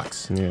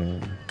Redbox.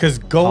 Yeah. Because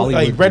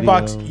Hollywood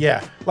Redbox, Video.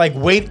 yeah, like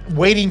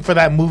waiting for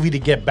that movie to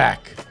get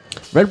back.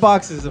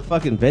 Redbox is a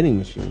fucking vending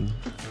machine.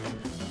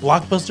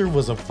 Blockbuster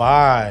was a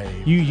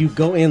vibe. You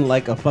go in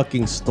like a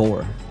fucking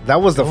store.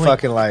 That was the Only-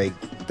 fucking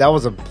that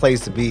was a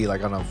place to be,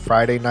 like on a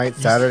Friday night,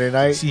 Saturday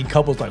night. See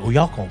couples like, well,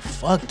 y'all gonna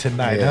fuck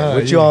tonight, Yeah. huh?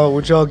 What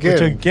y'all What get?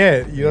 you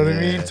get? You know what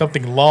I Yeah. mean?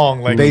 Something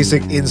long, like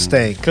Basic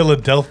Instinct.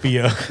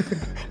 Philadelphia,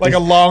 like a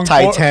long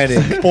Titanic.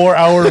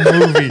 4-hour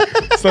movie,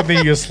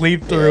 something you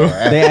sleep through.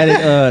 They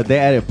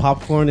added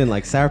popcorn and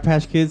like Sour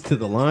Patch Kids to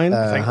the line.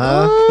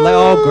 Uh-huh. Like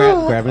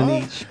oh grabbing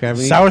each.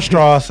 Sour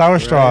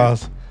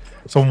straws,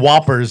 some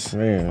Whoppers.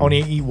 Yeah. Only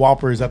eat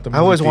Whoppers at the. I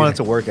always movie wanted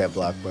to theater. work at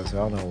Blockbuster.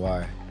 I don't know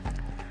why.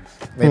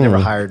 They never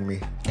hired me.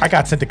 I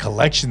got sent to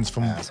collections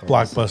from Assholes.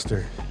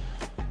 Blockbuster.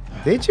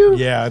 Did you?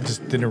 Yeah, I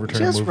just didn't return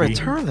Just a movie.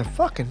 return the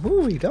fucking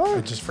movie, I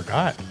dog. just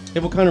forgot. Hey,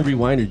 what kind of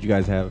rewinder did you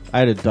guys have? I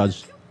had a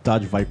Dodge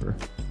Viper.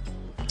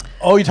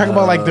 Oh, you talking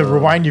about like the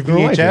rewind your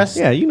VHS?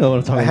 Yeah, you know what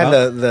I'm talking I had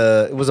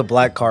about. it was a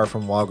black car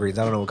from Walgreens.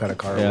 I don't know what kind of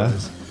car Yeah. it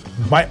was.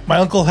 My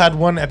uncle had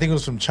one. I think it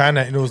was from China,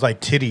 and it was like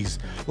titties.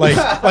 Like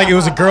it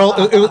was a girl.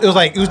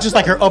 It was just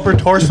like her upper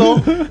torso,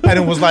 and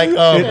it was like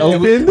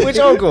Which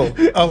uncle?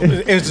 it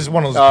was just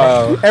one of those.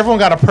 Oh. Everyone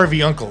got a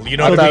pervy uncle. You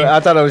know what I mean? I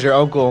thought it was your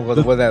uncle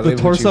the one that The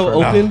lived with you torso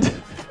for- opened.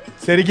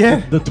 Say it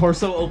again. The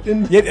torso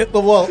opened. Yeah, it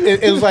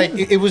was like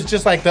it was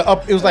just like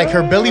it was like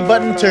her belly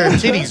button to her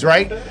titties,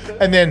 right?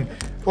 And then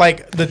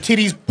like the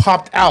titties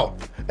popped out,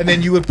 and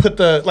then you would put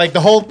the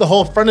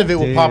whole front of it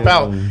would pop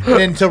out, and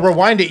then to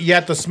rewind it, you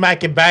have to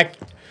smack it back,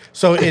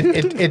 so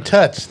it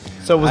touched.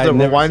 So was I've the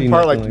never rewind seen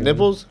part nothing like like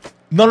nipples?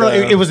 No,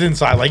 it was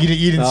inside. Like you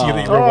didn't see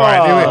the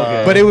rewind,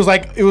 okay. but it was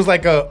like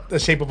the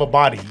shape of a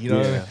body. You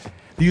know, Yeah.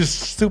 he was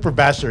super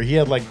bachelor. He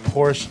had like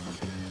Porsche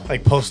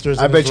like posters.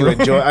 I in bet his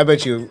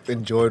you room.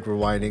 enjoyed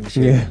rewinding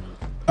shit. Yeah.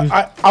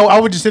 I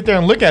would just sit there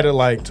and look at it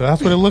like, so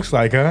that's what it looks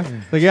like, huh?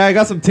 Like yeah, I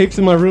got some tapes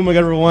in my room. I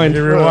got to rewind.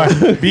 You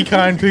rewind. Be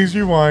kind, please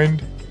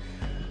rewind.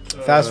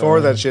 Fast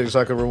forward that shit so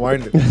I could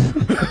rewind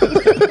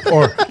it.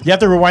 Or you have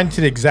to rewind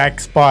to the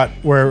exact spot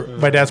where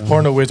my dad's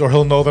porno is, or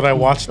he'll know that I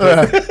watched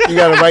it. You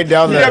gotta write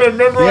down You that. gotta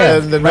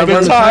memorize Yeah, the right number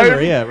down the time.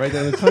 timer. Yeah, right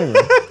down the timer.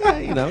 Yeah,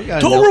 you know, we got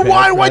a Don't notepad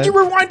rewind. for Why'd you that.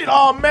 rewind it?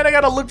 Oh man, I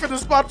gotta look for the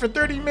spot for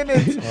 30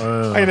 minutes.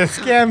 I gotta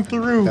scan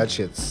through That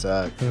shit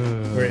sucked.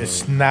 where it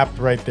snapped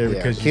right there Yeah,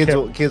 because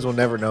you kids will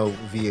never know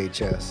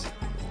VHS.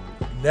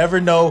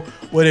 never know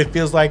what it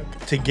feels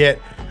like to get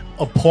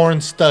a porn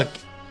stuck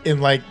in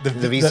like the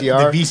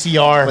VCR? the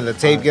VCR, When the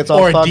tape gets all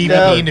or a fucked DVD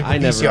up. in the I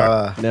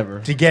VCR never.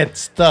 to get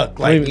stuck.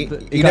 Like Wait,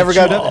 You it never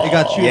got got chewed up? It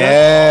got chewed up.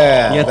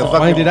 Yeah. You had the to fucking-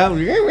 find it out.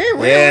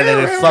 Yeah,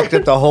 then it fucked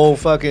up the whole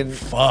fucking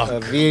Fuck.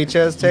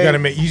 VHS tape.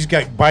 you just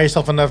got to buy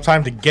yourself enough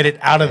time to get it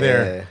out of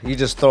there. Yeah, you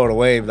just throw it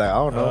away. Like I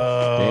don't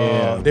know.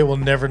 Damn. They will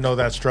never know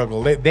that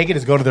struggle. They can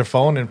just go to their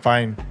phone and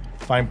find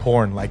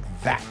porn like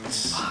that.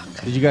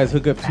 Did you guys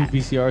hook up two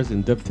VCRs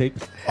and dub tape?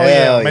 Oh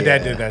yeah, Hell my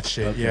dad yeah. did that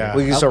shit. Okay. Yeah,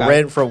 We used to Okay.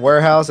 rent from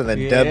warehouse and then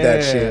dub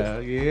that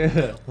shit.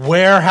 Yeah.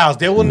 warehouse.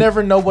 They will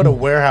never know what a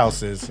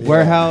warehouse is.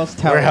 Warehouse,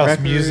 Tower Warehouse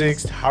Records, Music,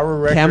 Tower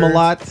Records,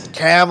 Camelot.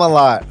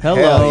 Camelot. Hello.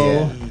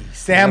 Hell yeah.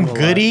 Sam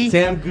Goody,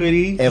 Sam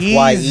Goody.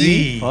 FYE.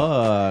 Easy.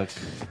 Fuck.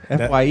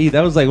 FYE.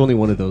 That was like only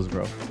one of those,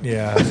 bro.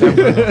 Yeah, Sam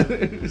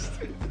Goody.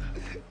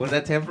 Was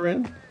that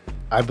Tamperin?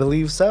 I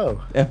believe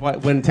so. FY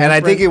when Tamperin, And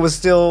I think it was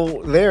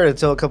still there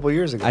until a couple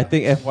years ago. I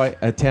think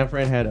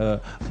Tamperin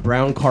had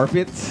brown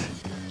carpets.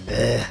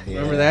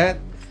 Remember that?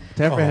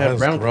 Tetra had that's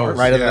brown gross. cars.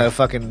 Right Yeah. on the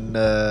fucking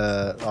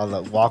on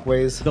the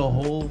walkways. The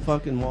whole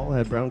fucking mall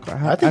had brown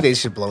cars. I think they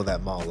should blow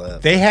that mall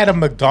up. They had a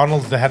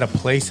McDonald's that had a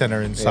play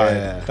center inside.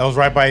 Yeah. That was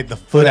right by the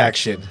Foot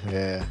Action.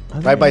 Yeah.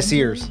 Are Right by there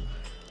Sears. Are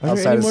there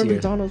Outside any of more Sears.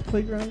 McDonald's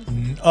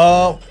playgrounds?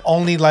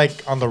 Only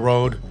like on the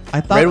road.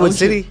 I thought Redwood Ocean-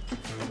 City.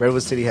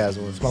 Redwood City has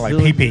one. Smell like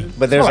Still pee pee.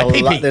 But there's Smell like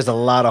a lot. pee-pee. There's a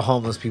lot of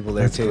homeless people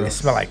there too. It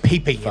smell like pee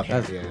pee. Fuck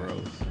That's Yeah. gross.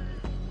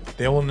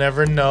 They will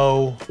never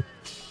know.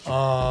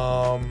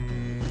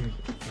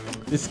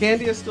 Is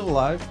Scandia still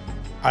alive?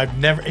 I've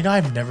never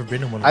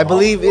been in one. Of I those.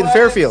 believe in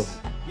Fairfield.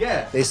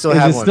 Yeah. They still Is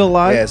have it one. still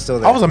live? Yeah, it's still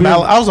there. I was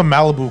a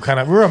Malibu kind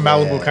of. We were a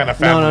Malibu Yeah. kind of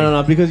No, family.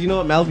 no, because you know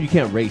what, Malibu, you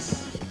can't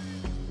race.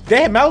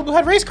 Malibu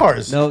had race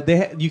cars. No,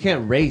 you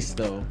can't race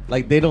though.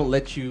 Like they don't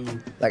let you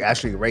like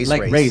actually race.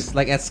 Like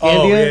at Scandia,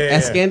 Oh, yeah,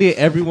 at Scandia,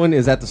 everyone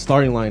is at the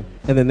starting line,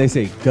 and then they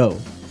say go.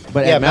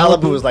 But Yeah, at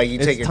Malibu is like you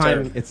it's take your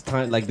time. turn. It's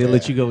time. Like they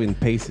let you go in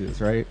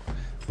paces, right?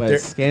 But There-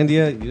 at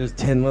Scandia, you just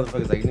 10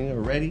 motherfuckers like,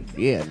 nigga, ready?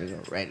 Yeah,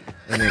 nigga, ready.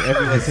 And then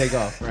everyone take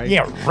off, right?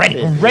 Yeah,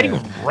 ready.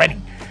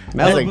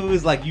 Malibu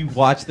is like you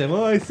watch them.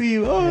 Oh, I see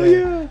you. Oh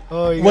yeah.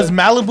 Oh, you Was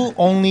got- Malibu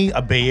only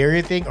a Bay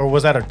Area thing, or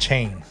was that a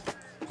chain?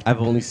 I've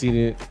only seen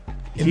it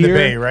In the here,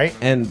 Bay, right?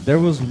 And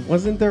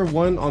wasn't there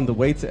one on the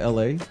way to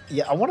LA?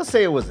 Yeah, I want to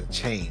say it was a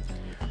chain.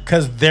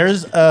 Because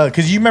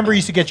because you remember you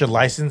used to get your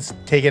license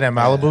taken at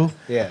Malibu.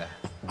 Yeah.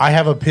 I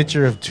have a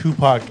picture of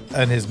Tupac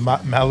and his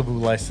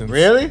Malibu license.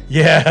 Really?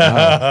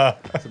 Yeah.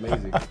 That's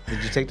amazing.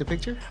 Did you take the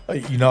picture?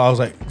 You know, I was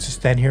like, just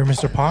stand here,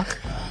 Mr. Pac.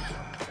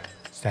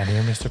 Stand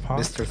here, Mr. Pac.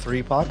 Mr.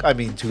 3 Pac? I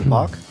mean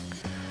Tupac.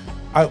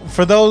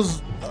 For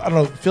those, I don't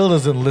know, Phil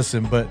doesn't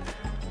listen, but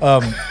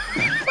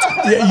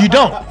yeah,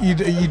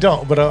 you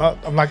don't. But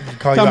I'm not gonna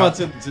call you Talking out.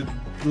 about to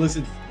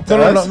listen.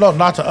 No,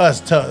 not to us.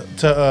 To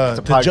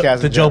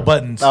podcast in Joe general.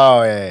 Buttons.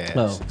 Oh yeah.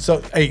 Oh.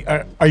 So, hey,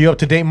 are you up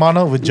to date,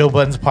 Mono, with Joe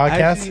Budden's podcast?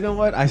 Actually, you know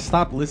what? I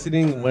stopped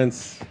listening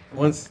once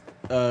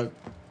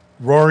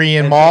Rory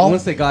and Maul,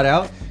 once they got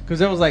out,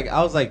 because I was like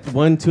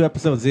 1-2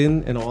 episodes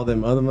in, and all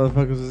them other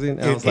motherfuckers was in.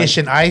 And I was like, Ish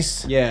and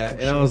Ice. yeah,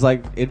 and I was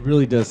like, it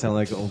really does sound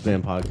like an old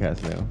man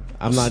podcast now.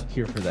 I'm not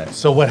here for that.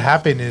 So what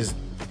happened is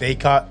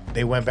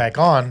they went back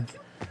on.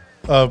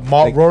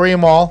 Like- Rory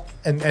and Maul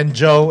and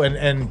Joe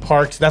and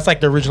Parks. That's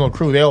like the original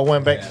crew. They all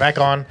went back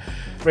on.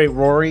 Wait,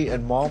 Rory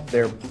and Mom,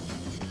 they're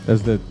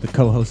As the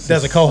co-host.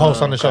 There's a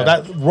co-host on the show.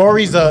 okay. That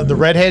Rory's the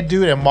redhead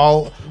dude, and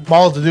Maul's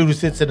the dude who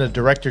sits in a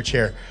director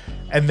chair.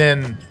 And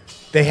then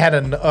they had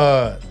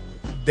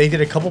they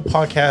did a couple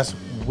podcasts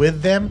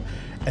with them,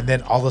 and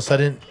then all of a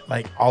sudden,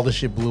 like all the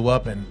shit blew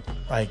up, and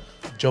like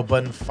Joe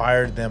Budden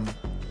fired them.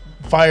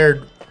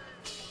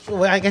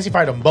 Well, I guess he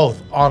fired them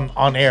both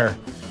on air.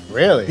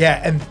 really?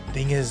 Yeah, and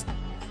thing is,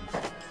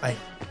 like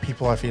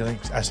people are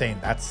saying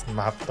that's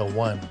not the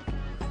one.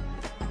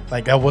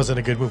 Like that wasn't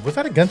a good move. Was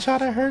that a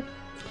gunshot I heard?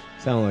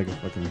 Sound like a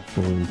fucking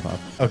balloon pop.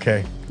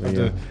 Okay.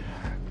 Yeah.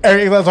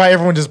 That's why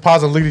everyone just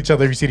paused and looked at each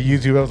other. If you see the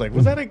YouTube, I was like,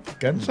 was that a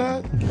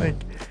gunshot? Like,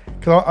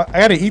 cause I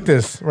gotta eat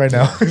this right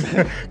now.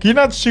 Can you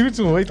not shoot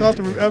and wait till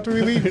after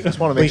we leave? Just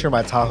want to make sure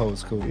my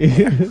Tahoe's cool.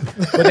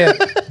 But then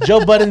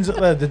Joe Budden's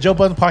the Joe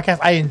Budden podcast,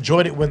 I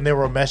enjoyed it when they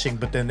were meshing,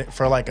 but then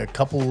for like a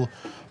couple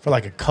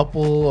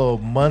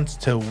of months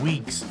to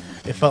weeks,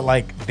 it felt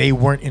like they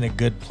weren't in a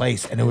good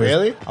place, and it was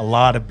Really? a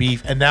lot of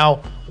beef. And now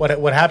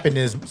what happened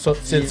is, so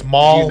since Do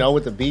Maul, you know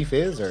what the beef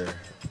is, or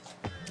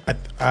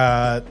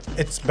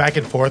it's back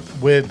and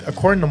forth with,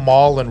 according to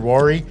Maul and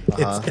Rory,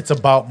 it's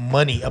about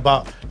money,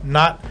 about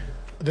not.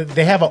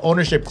 They have an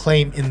ownership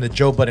claim in the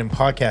Joe Budden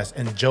podcast,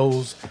 and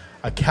Joe's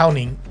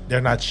accounting,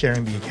 they're not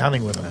sharing the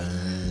accounting with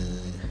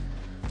him.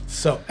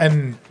 So,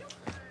 and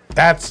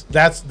that's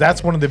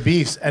one of the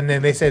beefs. And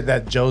then they said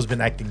that Joe's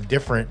been acting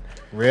different.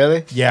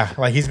 really? Yeah,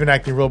 like he's been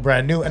acting real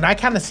brand new, and I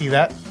kind of see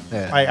that.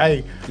 Yeah.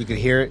 I You could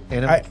hear it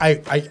in him.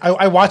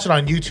 I watch it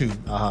on YouTube.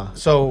 Uh-huh.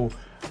 So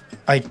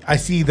I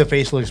see the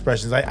facial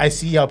expressions. I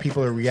see how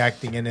people are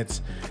reacting, and it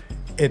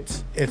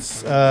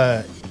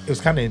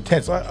was kind of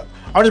intense.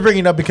 I'm just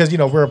bringing it up because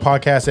we're a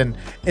podcast, and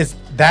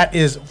that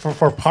is for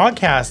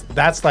podcasts.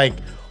 That's like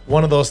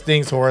one of those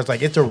things where it's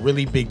like it's a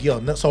really big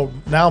deal. So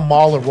now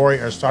Maul and Rory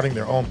are starting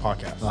their own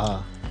podcast,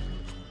 Uh-huh.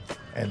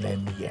 and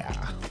then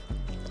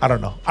I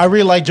don't know. I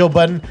really like Joe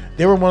Budden.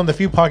 They were one of the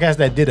few podcasts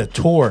that did a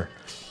tour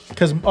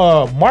because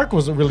Mark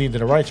was really into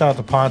it, right? Shout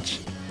out to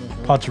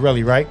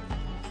Poncherelli, right?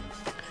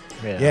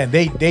 Yeah, and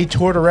they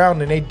toured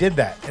around and they did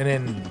that, and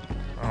then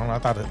I don't know. I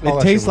thought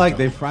It tastes like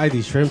they fry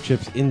these shrimp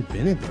chips in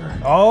vinegar.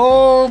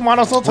 Oh,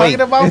 Mono's still talking Wait,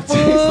 about it food.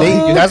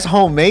 tastes That's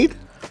homemade.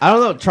 I don't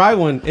know. Try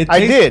one. I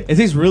did. It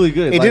tastes really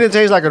good. It Like- didn't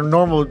taste like a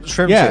normal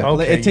shrimp Yeah, chip.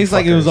 Okay, it tastes you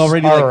like it was fuckers.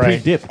 already All like right.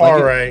 pre-dipped. All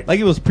Like right. like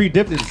it was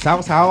pre-dipped in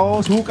sauce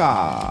house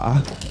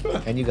hookah.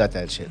 And you got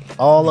that shit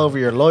all over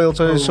your Loyal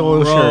to the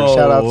Soil Bro. shirt.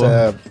 Shout out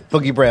to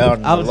Boogie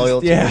Brown. I was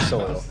Loyal just- yeah. to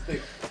the Soil.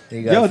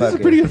 You got Yo, this is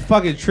fucking- pretty good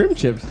fucking shrimp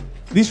chips.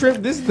 These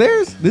shrimp, this is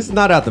theirs. This is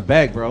not out the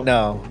bag, bro.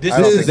 No, This I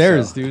don't is think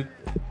theirs, so. dude.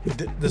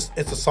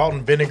 It's a salt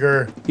and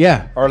vinegar.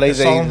 Yeah. Or The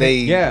salt-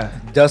 Yeah.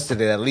 dusted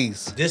it at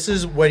least. This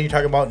is when you're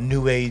talking about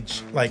new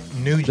age, like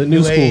new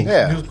new school. age,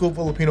 Yeah. new school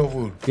Filipino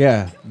food.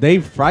 Yeah. They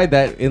fried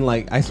that in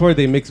like, I swear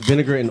they mix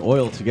vinegar and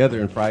oil together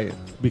and fry it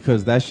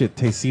because that shit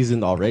tastes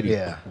seasoned already.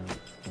 Yeah.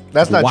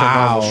 That's not your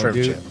normal shrimp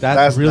dude. chip.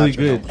 That's really not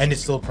your good. normal- And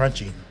it's still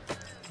crunchy.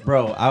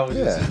 Bro, I was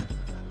Yeah.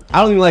 I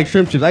don't even like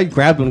shrimp chips. I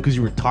grabbed them because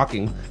you were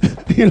talking.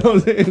 You know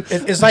what I'm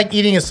saying? It's like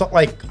eating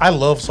like I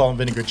love salt and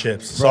vinegar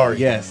chips. Sorry.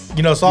 yes.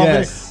 You know, salt and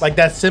Yes. vinegar, like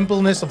that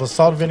simpleness of a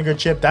salt and vinegar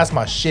chip, that's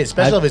my shit.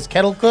 Especially if it's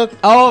kettle cooked.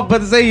 Oh, but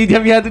to say,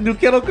 have you had the new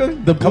kettle cook?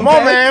 The blue Come on,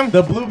 bag? man.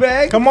 The blue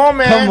bag? Come on,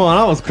 man. Come on.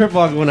 I was crip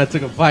walking when I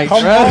took a bite.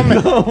 Come bro. on,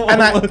 man. Come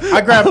And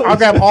I'll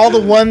grab all the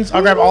ones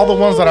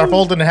that are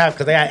folded in half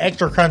because they got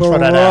extra crunch for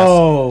that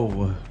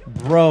ass.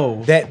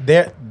 Bro.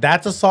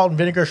 That's a salt and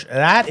vinegar.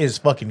 That is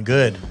fucking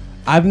good.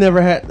 I've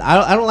never had.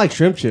 I don't like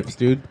shrimp chips,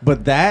 dude.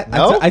 But that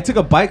No? I took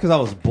a bite because I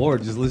was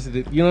bored. Just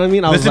listening to, you know what I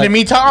mean? I was Listen to like,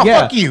 me talk? Yeah,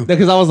 Fuck you.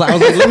 Because I was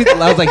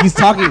like,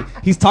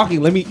 he's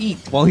talking. Let me eat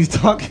while he's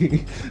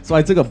talking. So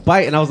I took a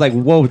bite and I was like,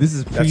 whoa, this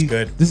is That's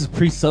good. This is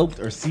pre-soaked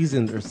or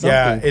seasoned or something.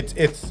 Yeah,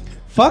 it's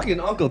fucking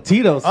Uncle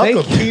Tito's.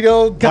 Uncle Thank you.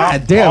 Tito.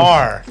 God damn.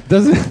 Bar.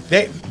 Doesn't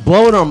They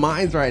blowing our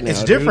minds right now. it's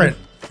dude. different.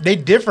 They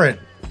different.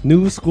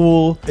 New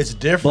school. It's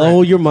different.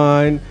 Blow your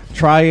mind.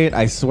 Try it.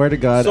 I swear to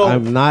God, So-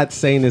 I'm not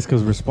saying this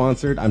because we're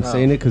sponsored. I'm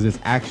saying it because it's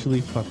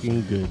actually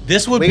fucking good.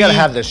 This would We be. gotta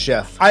have the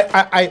chef.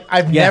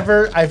 I've Yeah.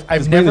 never I've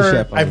Let's bring the never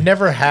chef on. I've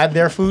never had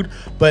their food,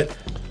 but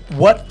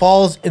what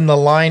falls in the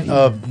line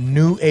of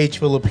new age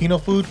Filipino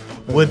food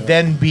would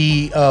then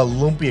be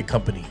Lumpia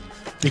Company,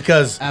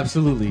 because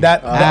Absolutely.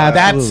 that's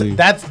Absolutely.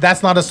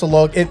 that's not a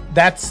salog.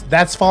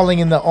 That's falling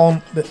in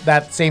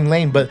that same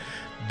lane, but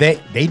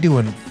they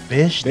doing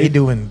fish, they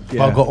doing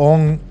yeah.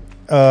 bagoong,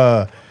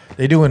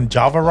 they doing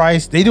Java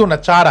rice, they doing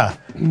achara.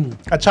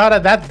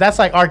 Achara, that's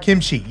like our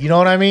kimchi. You know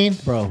what I mean?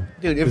 Bro.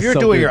 Dude, if it's you're so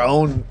doing good. your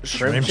own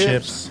shrimp Shrimp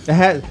chips, chips. It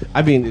had,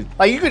 I mean,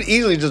 like you could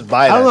easily just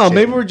buy I don't that know. shit.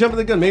 Maybe we're jumping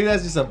the gun. Maybe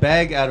that's just a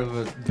bag out of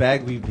a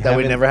bag we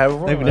never had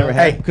before? That we never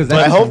Hey, had. Because but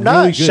that's I hope not.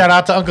 really good. Shout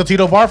out to Uncle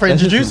Tito Bar for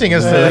That's just introducing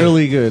us to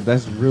really good.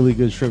 That's really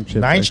good shrimp chips.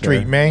 9th right Street,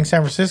 there. man,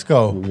 San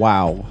Francisco.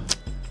 Wow.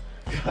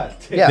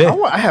 Yeah, They-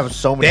 I have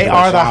so many. They more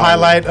are the salads.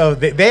 highlight of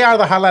they are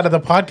the highlight of the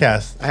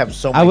podcast. I have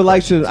so many. I would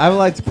like questions. to. I would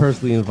like to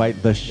personally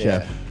invite the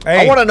chef.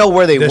 Hey, I want to know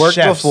where they the worked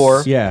chefs.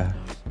 before, Yeah.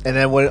 and then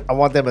I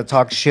want them to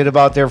talk shit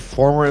about their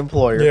former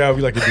employer. Yeah,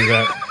 we like to do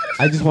that.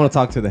 I just want to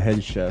talk to the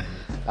head chef.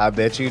 I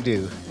bet you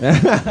do.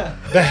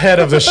 The head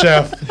of the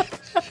chef.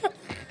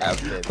 I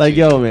bet Like,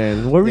 you. yo,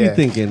 man, what were you Yeah.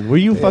 thinking? Were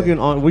you fucking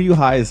on? Were you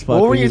high as fuck?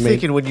 What were when you made-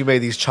 thinking when you made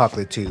these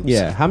chocolate tubes?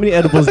 Yeah. How many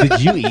edibles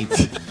did you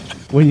eat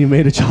when you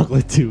made a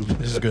chocolate tube?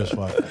 This is good as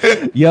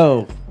fuck.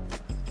 Yo,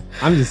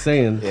 I'm just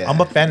saying. Yeah.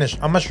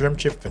 I'm a shrimp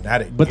chip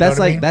fanatic. But you know that's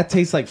what I like mean? that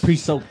tastes like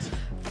pre-soaked,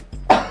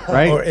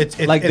 right? Or it's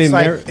like it's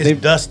they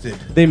dusted.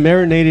 they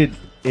marinated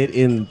it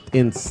in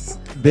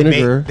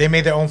vinegar. They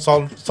made their own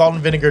salt and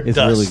vinegar It's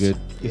dust. really good.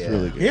 It's Yeah.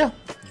 really good. Yeah.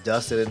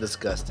 Dusted and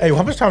disgusted. Hey,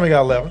 how much time we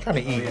got left? I'm trying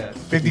to eat. yeah.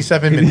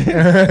 57 minutes.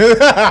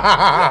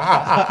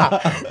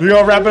 We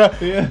gonna wrap it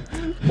up. Yeah.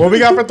 What we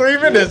got for 3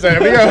 minutes?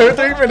 Then? We got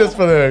 3 minutes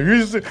for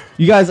that.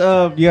 You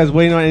guys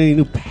waiting on any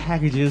new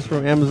packages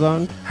from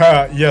Amazon?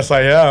 Yes,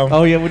 I am.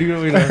 Oh yeah, what are you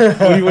waiting on?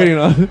 What are you waiting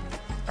on?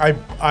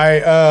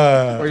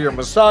 Or your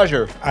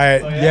massager.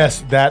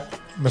 Yes, that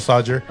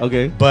massager.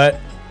 Okay. But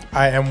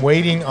I am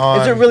waiting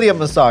on. Is it really a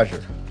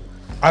massager?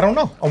 I don't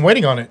know. I'm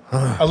waiting on it.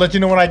 I'll let you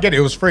know when I get it.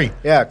 It was free.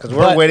 Yeah, because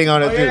we're But- waiting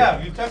on it too.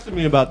 you texted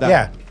me about that.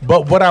 Yeah,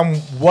 but what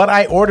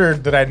I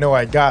ordered that I know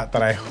I got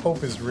that I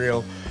hope is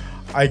real,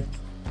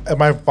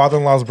 my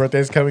father-in-law's birthday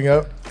is coming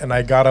up, and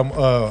I got him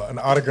an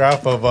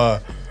autograph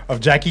of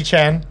Jackie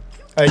Chan.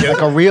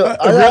 Like a real.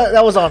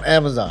 That was on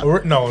Amazon.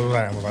 No, it was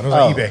on Amazon. It was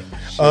on Oh, eBay.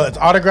 It's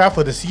autographed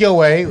with a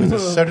COA, with a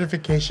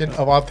certification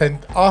of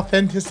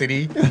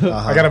authenticity.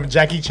 I got him a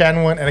Jackie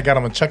Chan one, and I got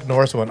him a Chuck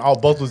Norris one, all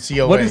both with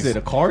COAs. What is it?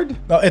 A card?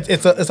 No,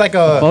 it's like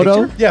a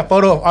photo? picture? Yeah,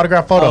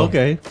 autograph photo. Oh,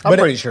 okay. I'm But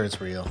pretty sure it's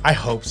real. I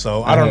hope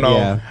so. I don't know.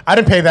 Yeah. I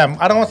didn't pay that.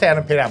 I don't want to say I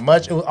didn't pay that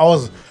much.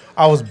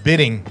 I was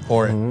bidding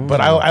for it, but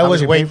I How was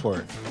much you waiting paid for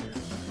it.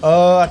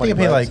 I think I 20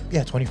 paid like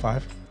bucks?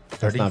 25, 30.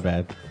 That's not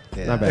bad.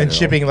 Yeah. Not bad. And at all.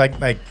 shipping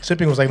like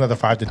shipping was like another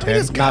 5 to 10.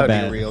 It's gotta Not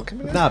be bad. real.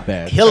 Come on. Not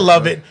bad. He'll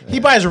love it.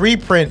 He buys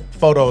reprint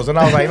photos, and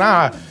I was like,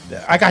 nah,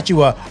 I got you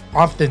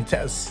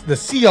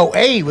the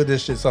COA with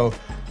this shit. So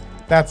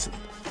that's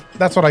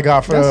what I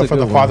got That's a for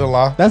the good one.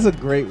 father-in-law. That's a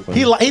great one.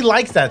 He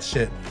likes that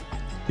shit.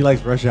 He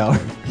likes Rush Hour.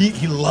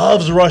 He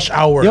loves Rush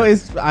Hour. Yo, He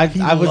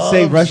I would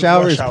say loves Rush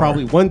Hour Rush is Hour.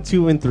 probably 1,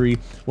 2, and 3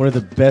 one of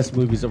the best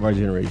movies of our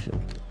generation.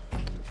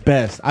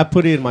 Best. I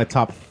put it in my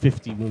top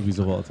 50 movies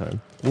of all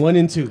time. 1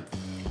 and 2.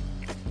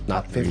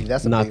 Not 50, 3.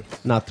 that's a not big-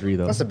 not 3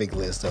 though. That's a big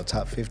list though.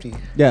 Top 50.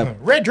 Yeah.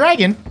 Red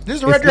Dragon. This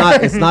is the Red It's not.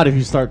 Dragon. It's not if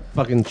you start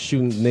fucking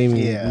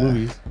naming Yeah.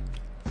 movies.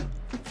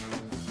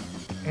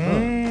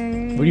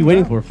 What are you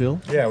waiting for, Phil?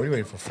 Yeah, what are you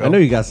waiting for, Phil? I know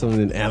you got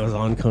something in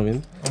Amazon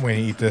coming. I'm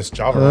waiting to eat this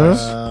Java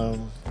rice.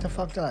 What the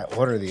fuck did I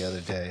order the other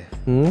day?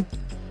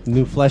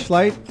 New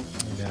fleshlight.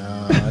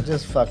 No,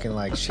 just fucking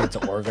like shit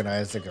to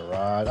organize the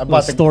garage. I What,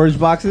 bought the storage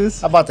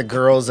boxes. I bought the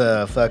girls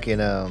a fucking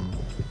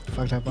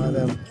fuck did I buy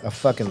them? A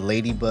fucking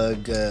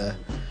ladybug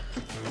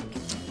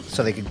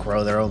so they could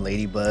grow their own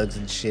ladybugs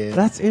and shit.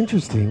 That's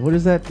interesting. What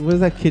is that? What does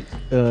that kit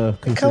It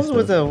consist comes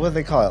with of? a what do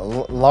they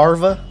call it?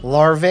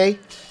 Larvae.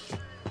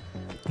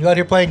 You out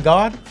here playing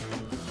God?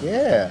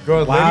 Yeah.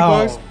 Growing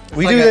Wow. ladybugs?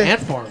 We Like do an that.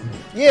 ant farm.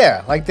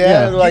 Yeah, like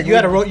that. Yeah. Like you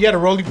had a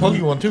roly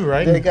poly one too,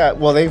 right?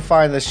 they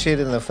find the shit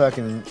in the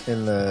fucking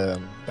in the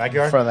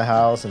Backyard? front of the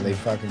house, and they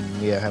fucking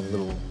have a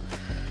little.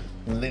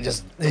 They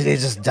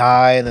just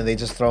die, and then they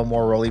just throw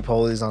more roly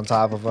polies on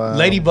top of them.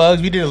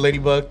 Ladybugs. We did a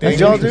ladybug thing. Did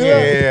y'all do yeah,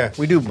 that? yeah,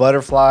 We do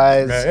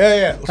butterflies.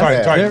 yeah. Sorry,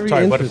 That's sorry, very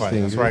sorry. Butterfly.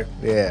 interesting, That's dude. right.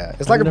 Yeah,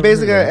 it's I've like a never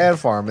basically heard an of that. ant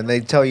farm, and they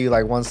tell you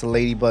like once the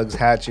ladybugs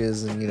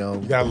hatches, and You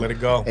gotta let it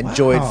go.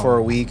 enjoy Wow. it for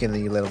a week, and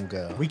then you let them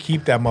go. We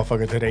keep that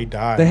motherfucker till they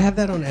die. They have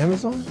that on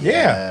Amazon.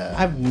 yeah.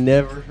 I've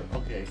never.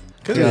 Okay.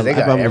 Dude, Yeah, they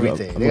got I'm gonna-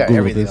 everything. I'm They gonna got Google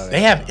everything this. on it.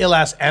 They have ill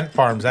ass ant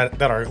farms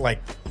that are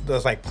like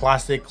those like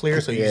plastic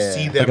clear, so you Yeah.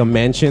 see Like a them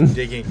mansion,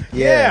 digging.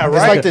 Yeah, right.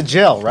 it's like the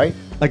gel, right?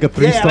 like a yeah,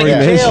 three-story like a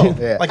mansion. jail.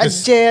 Yeah, Like a a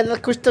gel, a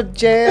crystal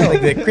gel.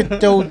 like the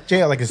crypto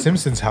jail, like a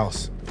Simpsons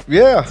house.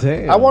 Yeah,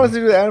 Damn. I wanted to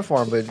do the ant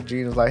farm, but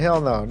Gene was like,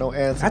 "Hell no, no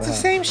ants." in That's the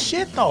house." same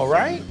shit though,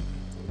 right?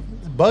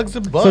 Bugs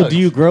are bugs. So, do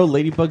you grow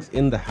ladybugs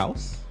in the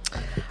house?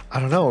 I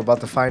don't know. We're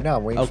about to find out.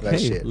 I'm waiting for that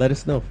Okay, shit. let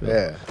us know. Phil.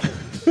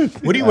 Yeah,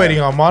 What are you waiting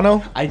on,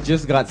 Mono? I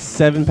just got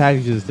 7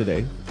 packages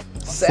today.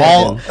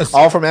 All,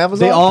 all from Amazon.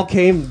 They all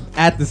came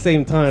at the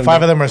same time.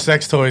 5 of them are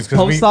sex toys because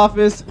Post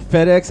office,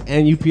 FedEx,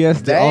 and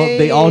UPS.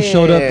 They all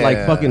showed up like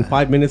Damn. fucking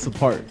 5 minutes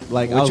apart.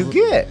 Like, What'd you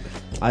get?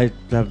 I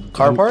have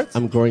Car I'm- parts?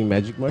 I'm growing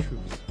magic mushrooms.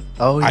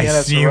 Oh yeah, I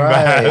that's see, right.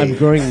 man. I'm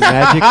growing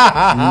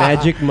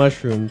magic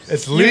mushrooms.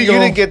 it's You legal.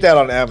 didn't get that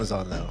on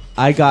Amazon though.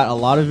 I got a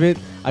lot of it.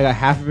 I got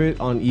half of it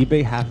on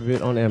eBay, half of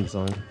it on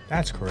Amazon.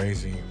 That's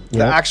crazy. The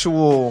Yep.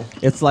 actual.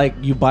 It's like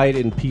you buy it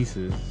in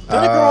pieces.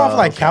 Don't it grow off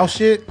like cow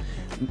shit?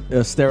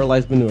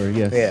 Sterilized manure,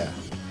 yes. Yeah.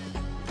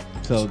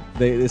 So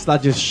it's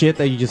not just shit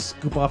that you just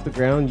scoop off the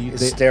ground.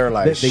 It's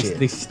sterilized they, shit.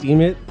 They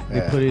steam it. They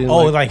Yeah. put it in.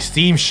 Oh, like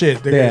steam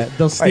shit. yeah,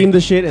 they'll steam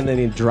the shit and then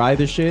they dry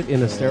the shit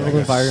in a sterile like a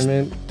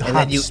environment. And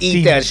then you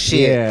eat that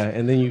shit. Yeah,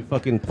 and then you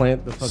fucking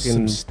plant the fucking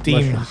Some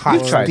steam, mushrooms. hot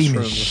You've tried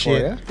steaming shrooms before,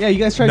 shit. yeah? Yeah, you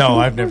guys tried. No, shrooms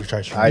I've before? never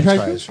tried shrooms. I You tried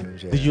tried shrooms?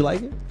 shrooms. Yeah. Did you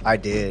like it? I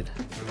did.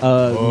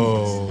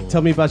 Whoa.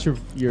 Tell me about your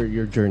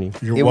journey.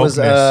 Your It was.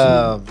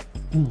 wokeness.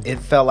 It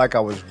felt like I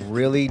was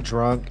really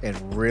drunk and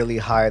really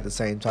high at the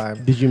same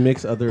time. Did you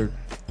mix other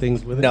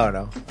things with it?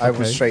 No. I was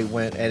Okay. straight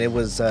went, and it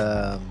was.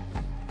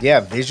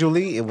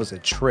 Visually, it was a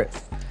trip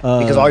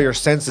because all your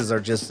senses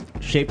are just.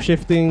 Shape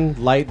shifting,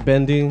 light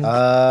bending.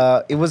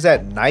 It was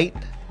at night,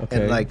 Okay.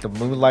 and like the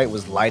moonlight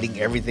was lighting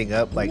everything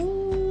up like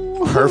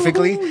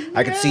perfectly.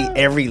 I could see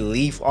every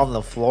leaf on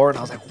the floor, and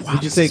I was like, "Wow,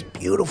 Did you this say is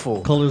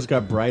beautiful." Colors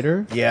got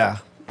brighter. Yeah.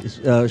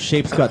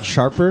 Shapes got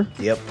sharper.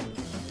 Yep.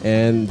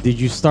 And did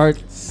you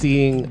start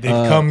seeing? They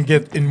come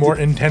get in more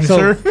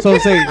intenser. So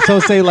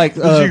say like.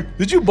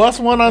 Did you bust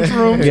one on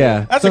Shroom?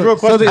 Yeah. That's So- a real so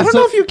question. they- I don't so-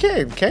 know if you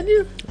can. Can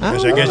you? I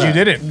Yes, don't I guess know. you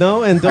didn't.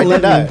 No, and I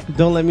did not.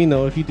 don't let me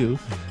know if you do.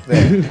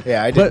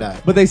 Yeah, I did But not.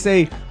 but they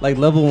say like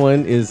level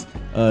 1 is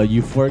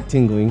euphoric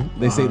tingling.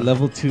 They say Uh-huh.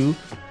 level 2,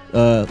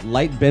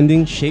 light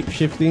bending, shape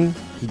shifting.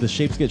 The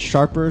shapes get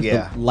sharper.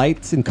 Yeah. The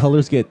lights and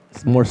colors get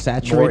more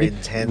saturated.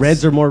 intense.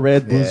 Reds are more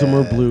red. Blues are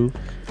more Yeah. blue.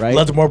 Right.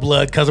 Bloods are more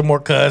blood, cuz are more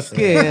cuss.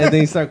 Yeah, and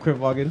then you start crip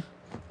walking.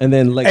 And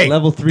then like Hey,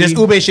 level 3. This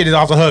Ube shit is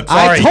off the hook.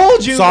 I Sorry.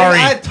 told you. Sorry.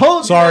 Man, I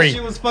told you. Sorry. That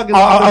shit was fucking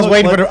I was look,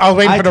 waiting for but the I was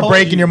waiting for the told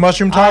break you. in your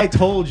mushroom talk. I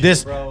told you,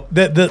 this bro.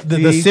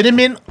 the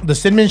See?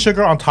 cinnamon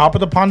sugar on top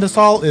of the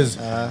Pondasol is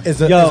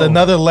Yo.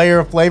 another layer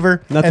of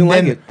flavor. Nothing and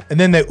like then, it. And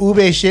then the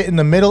ube shit in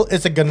the middle,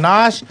 it's a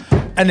ganache,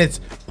 and it's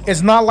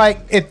not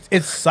like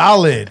it's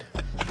solid.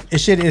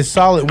 This shit is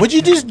solid. What'd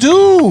you just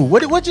do?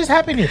 What just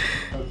happened here?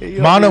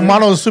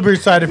 Mono is super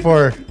excited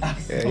for.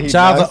 he Shout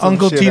out knocked to some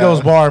Uncle shit Tito's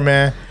out. bar,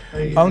 man.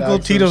 Uncle knocked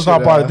some Tito's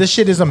shit bar. out. This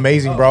shit is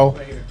amazing, bro.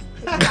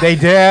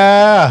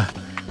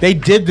 They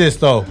did this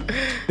though.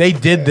 They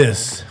did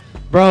this.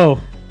 Bro,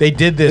 They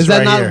did this. is that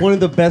right not here. one of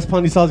the best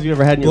Pondisaws you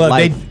ever had in your Look,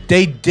 life?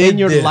 they did in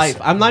your this. life.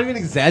 I'm not even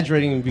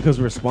exaggerating because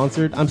we're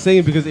sponsored. I'm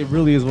saying because it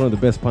really is one of the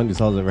best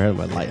Pondisaws I've ever had in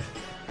my life.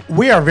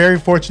 We are very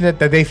fortunate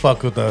that they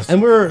fuck with us,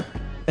 And we're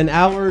an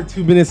hour,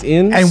 2 minutes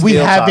in. and we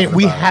Still haven't talking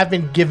we about it.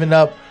 haven't given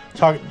up.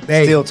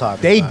 Still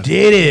talking They about it.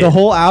 did it. the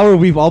whole hour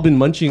we've all been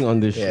munching on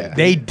this Yeah. shit.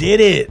 They did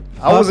it.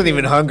 I wasn't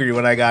even hungry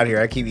when I got here.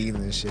 I keep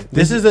eating this shit.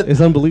 This is a It's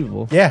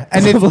unbelievable. yeah,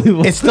 and It's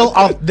unbelievable. it's still.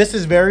 This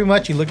is very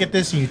much. You look at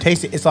this and you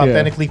taste it. It's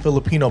authentically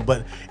Filipino,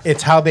 but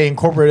it's how they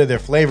incorporated their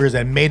flavors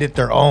and made it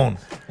their own.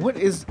 What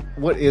is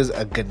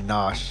a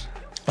ganache?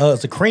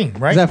 It's a cream,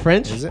 right? Is that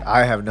French? Is it?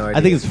 I have no idea.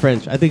 I think it's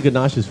French. I think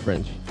ganache is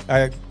French.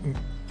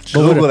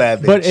 Google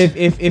that bitch. But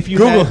if you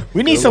Google. had-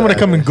 We need Google someone to that,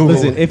 come and man. Google.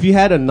 Listen, if you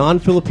had a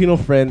non-Filipino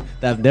friend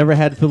that have never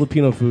had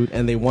Filipino food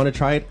and they want to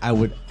try it, I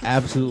would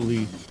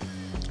absolutely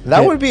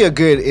that would be a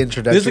good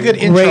introduction. This is a good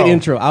great Intro.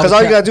 intro. I Because would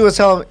all you try- gotta do is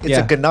tell them it's Yeah.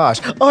 a ganache.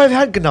 Oh, I've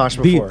had ganache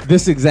before.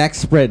 this exact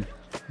spread,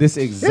 this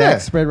exact Yeah.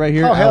 spread right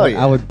here. Oh, hell I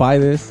yeah. would buy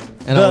this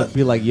and I would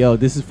be like, "Yo,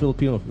 this is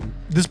Filipino food."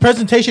 This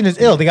presentation is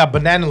ill. They got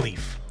banana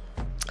leaf.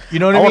 You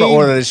know what I I want to mean?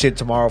 order this shit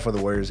tomorrow for the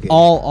Warriors game.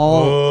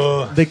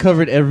 All they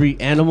covered every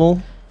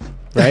animal,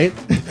 right?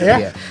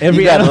 Yeah.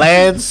 Every you got animal,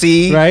 land,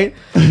 sea, right?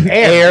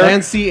 air.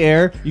 Land, sea,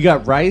 air. You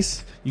got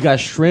rice. You got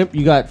shrimp.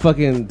 You got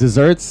fucking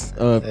desserts,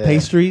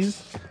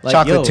 pastries,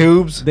 chocolate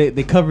tubes. They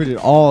covered it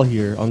all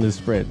here on this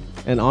spread.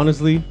 And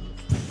honestly,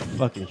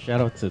 fucking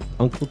shout out to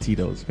Uncle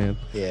Tito's, man.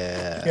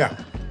 Yeah. Yeah.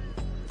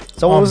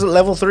 So what was it?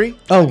 Level 3?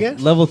 Oh, again?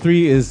 level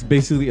 3 is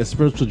basically a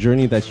spiritual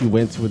journey that you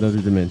went to another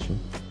dimension.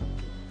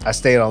 I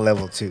stayed on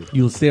level 2.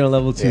 You'll stay on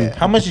level 2. Yeah.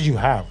 How much did you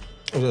have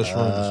of those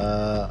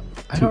shrooms?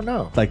 I don't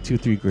know. Like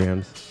 2-3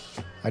 grams.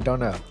 I don't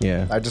know.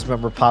 Yeah. I just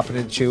remember popping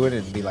and chewing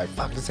and be like,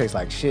 "Fuck, this tastes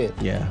like shit."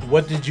 Yeah.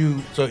 What did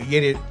you? So you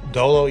ate it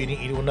dolo? You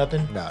didn't eat it with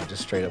nothing? No,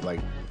 just straight up like,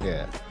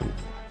 yeah.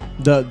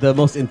 The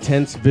most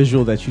intense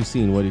visual that you've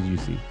seen, what did you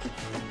see?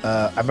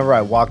 I remember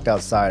I walked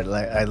outside,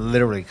 like I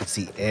literally could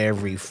see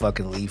every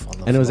fucking leaf on the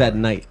floor. And it was at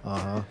night.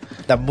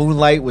 That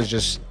moonlight was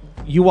just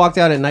You walked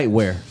out at night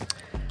where?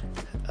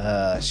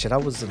 shit. I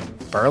was in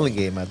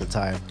Burlingame at the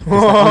time. On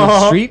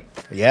the street?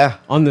 Yeah.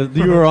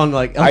 You were on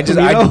like El I just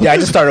Camino?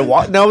 started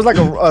walking. No, it was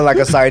like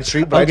a side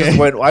street, but Okay.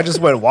 I just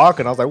went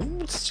walking. I was like, "Ooh,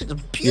 this shit is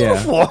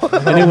beautiful."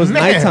 And it was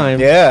Man. nighttime.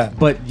 Yeah.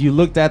 But you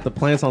looked at the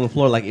plants on the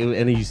floor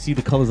and you see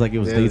the colors like it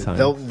was daytime.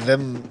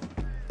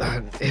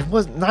 It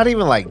was not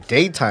even like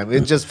daytime.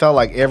 It just felt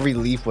like every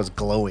leaf was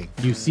glowing.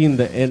 You've seen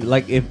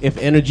like if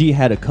energy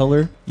had a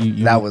color,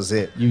 you That was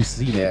it. You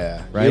see Yeah,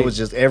 it, right? It was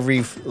just every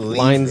leaf,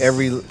 Lines.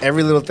 every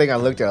little thing I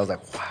looked at. I was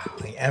like, wow.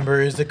 The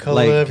ember is the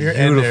color Like, of your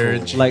beautiful.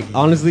 energy. like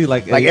honestly,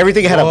 like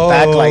Everything had a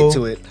backlight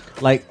to it.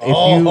 Like if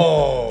you,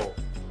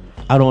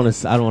 I don't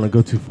want to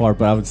go too far,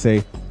 but I would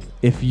say,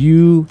 if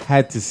you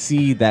had to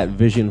see that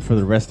vision for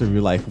the rest of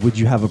your life, would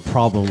you have a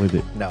problem with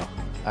it? No,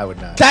 I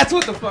would not. That's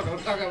what the fuck I'm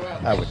talking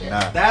about. I would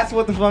not. That's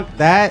what the fuck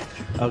that.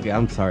 Okay,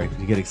 I'm sorry if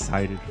you get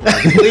excited.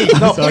 Please,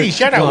 no, I'm sorry. please,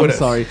 shout out No, with I'm us.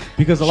 sorry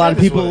because a lot Share of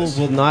this people with us.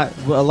 will not.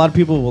 A lot of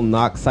people will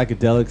knock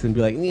psychedelics and be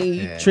like, you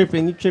Yeah.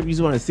 tripping, you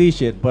just want to see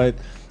shit. But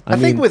I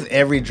mean, think with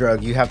every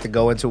drug, you have to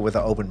go into it with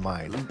an open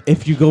mind.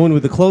 if you go in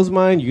with a closed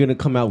mind, you're gonna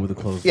come out with a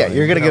closed Yeah, mind.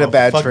 you're gonna get a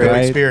bad fucked up trip.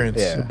 Right. experience.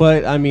 Yeah.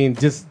 But I mean,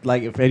 just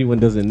like if anyone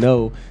doesn't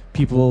know,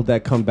 people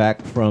that come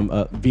back from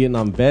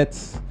Vietnam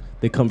vets,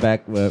 they come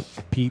back with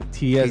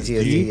PTSD,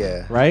 PTSD,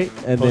 yeah. right?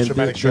 And then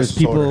Post-traumatic stress there's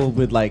people disorder.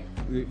 with like,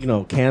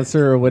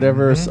 cancer or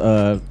whatever,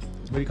 what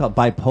do you call it,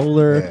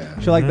 bipolar, Yeah.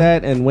 shit like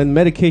that. And when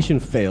medication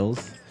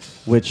fails,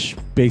 which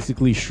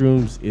basically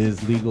shrooms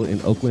is legal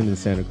in Oakland and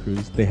Santa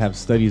Cruz, they have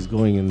studies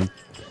going in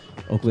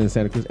Oakland and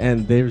Santa Cruz,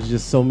 and there's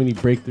just so many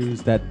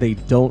breakthroughs that they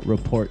don't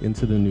report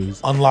into the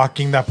news.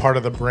 Unlocking that part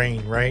of the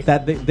brain, right?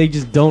 That they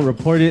just don't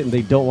report it and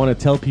they don't want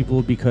to tell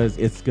people because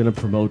it's going to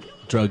promote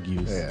drug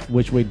use, Yeah.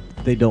 which way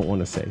they don't want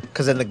to say.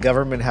 Because then the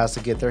government has to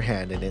get their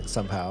hand in it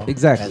somehow.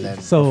 Exactly. And then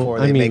So, before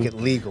I they mean, make it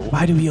legal,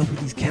 Why do we open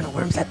these can of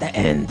worms at the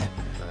end?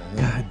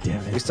 God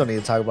damn we it. still need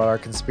to talk about our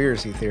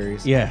conspiracy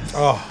theories. Yes,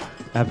 Oh,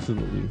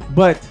 absolutely.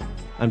 But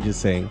I'm just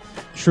saying,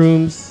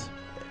 shrooms,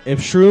 if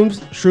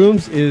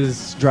shrooms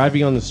is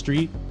driving on the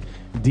street,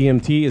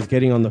 DMT is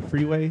getting on the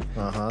freeway,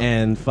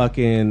 and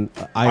fucking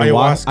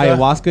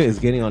ayahuasca is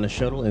getting on a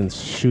shuttle and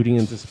shooting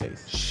into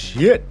space.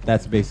 Shit.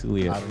 That's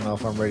basically it. I don't know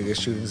if I'm ready to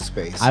shoot into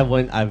space. I'm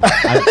on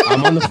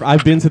the.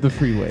 I've been to the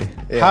freeway.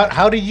 Yeah.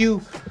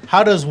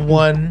 how does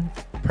one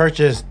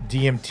purchase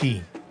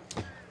DMT?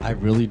 I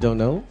really don't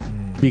know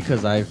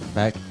because I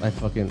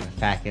fucking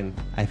got it.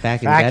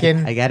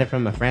 Fackin'. I got it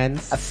from my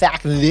friends. a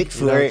fact lick You know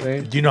for what I'm it.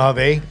 saying? Do you know how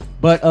they?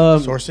 But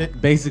Source it?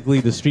 Basically,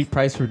 the street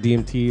price for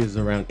DMT is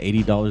around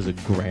 $80 a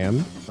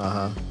gram.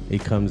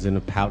 It comes in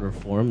a powder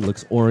form.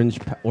 Looks orange.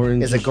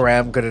 Orange. Is a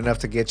gram good enough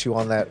to get you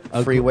on that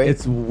a- freeway?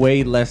 It's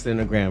way less than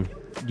a gram.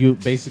 You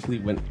basically,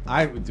 when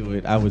I would do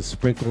it, I would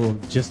sprinkle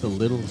just a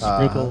little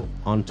sprinkle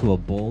onto a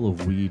bowl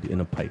of weed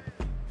in a pipe.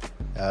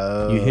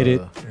 Oh. You hit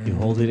it, you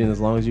hold it in as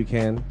long as you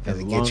can. Does as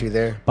it get you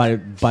there? By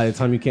the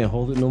time you can't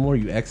hold it no more,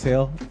 you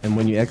exhale, and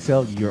when you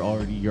exhale, you're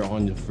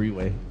on the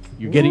freeway.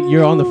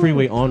 You're on the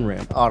freeway on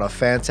ramp. On a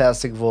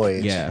fantastic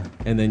voyage. Yeah,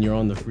 and then you're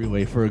on the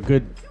freeway for a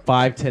good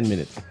 5-10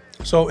 minutes.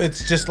 So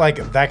it's just like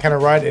that kind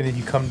of ride, and then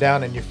you come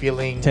down and you're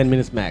feeling. 10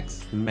 minutes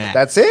max.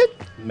 That's it?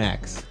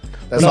 Max.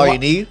 That's But all a you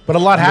need? But a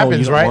lot No, happens,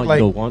 you don't right? want- Like,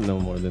 you don't want no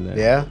more than that.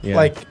 Yeah?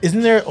 like,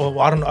 isn't there? Oh,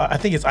 I don't know. I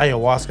think it's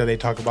ayahuasca. They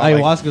talk about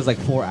Ayahuasca is like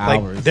 4 Like,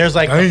 hours. there's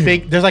like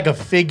there's like a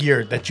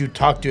figure that you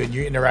talk to and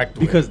you interact with.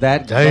 Because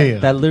that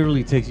Damn. that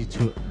literally takes you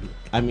to.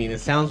 I mean, it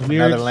sounds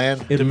weird. Another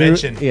land? It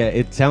Dimension. Yeah,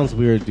 it sounds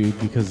weird, dude.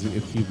 Because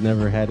if you've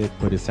never had it,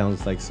 but it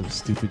sounds like some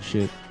stupid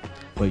shit.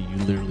 But you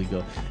literally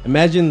go.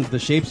 Imagine the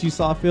shapes you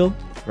saw, Phil,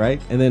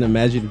 right? And then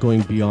imagine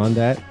going beyond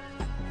that,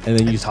 and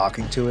then you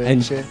Talking to it and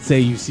and shit? say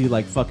you see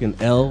like fucking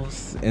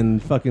elves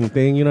and fucking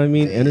thing. You know what I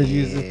mean?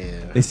 Energies.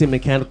 Damn. They say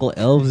mechanical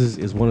elves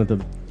is one of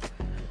the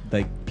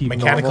like people.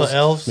 Mechanical normals.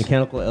 elves.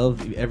 Mechanical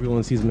elves.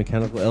 Everyone sees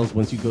mechanical elves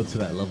once you go to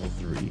that level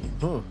 3.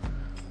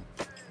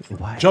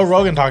 Why? Joe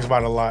Rogan talks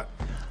about it a lot.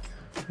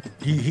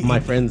 My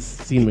friend's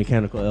seen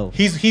mechanical elves.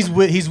 He's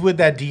with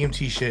that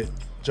DMT shit.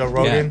 Joe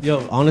Rogan.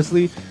 Yo,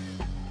 honestly,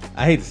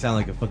 I hate to sound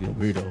like a fucking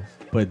weirdo,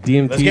 but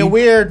DMT. Let's get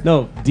weird.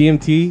 No,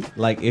 DMT.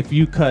 Like if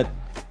you cut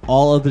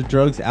all other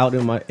drugs out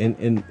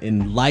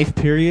in life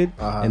period,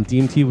 and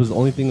DMT was the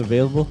only thing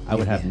available, I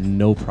would have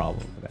no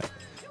problem with that.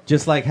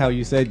 Just like how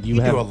you said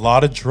you have do a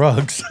lot of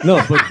drugs.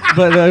 no, but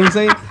I'm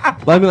saying,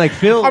 but I mean like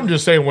Phil. I'm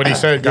just saying what he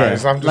said,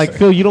 guys. Yeah. I'm just like saying.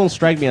 Phil, you don't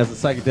strike me as a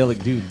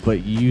psychedelic dude,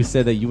 but you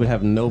said that you would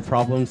have no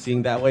problem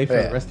seeing that way for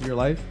the rest of your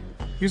life.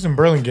 He was in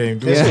Burlingame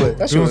doing, Yeah. some, That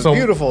shit doing was some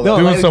beautiful. No,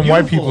 though. doing like, some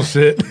white beautiful. people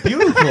shit.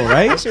 Beautiful,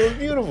 right? That shit was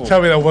beautiful.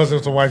 Tell me that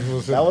wasn't some white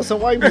people shit. That was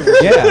some white people.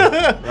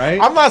 Yeah, right.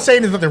 I'm not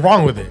saying there's nothing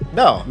wrong with it.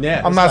 No.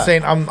 Yeah. I'm It's not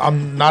saying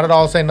I'm not at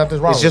all saying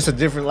nothing's wrong. It's with just a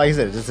different, like I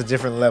said, it's just a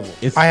different level.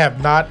 It's, I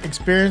have not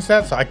experienced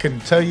that, so I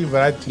couldn't tell you.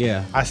 But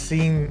Yeah. I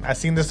seen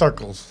the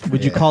circles.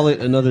 would you Yeah. call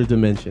it another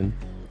dimension?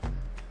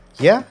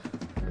 Yeah.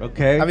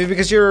 Okay. I mean,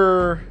 because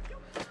you're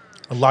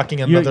Locking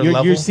you're, another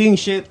level. you're seeing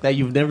shit that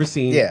you've never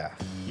seen. Yeah.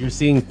 You're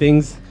seeing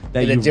things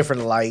that in you a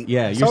different light.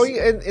 Yeah, So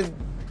you're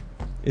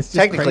it's just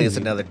technically, it's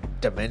crazy. another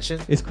dimension.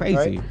 It's crazy.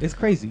 right? It's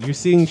crazy. You're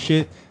seeing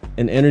shit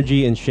and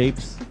energy and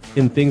shapes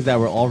in things that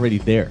were already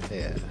there.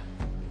 Yeah.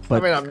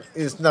 But I mean,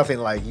 it's nothing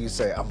like you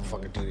say, I'm gonna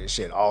fucking do this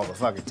shit all the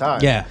fucking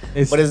time. Yeah,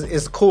 But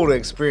it's cool to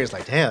experience,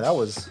 like, damn, that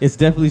was. it's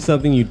definitely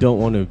something you don't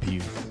want to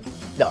abuse.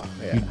 No.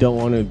 Yeah. You don't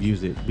want to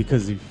abuse it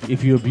because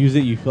if you abuse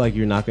it, you feel like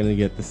you're not going to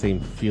get the same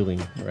feeling,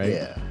 right?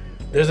 Yeah.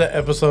 There's an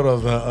episode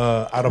of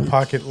the Out of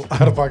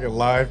Pocket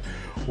Live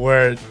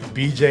where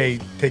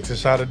BJ takes a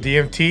shot of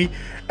DMT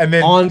and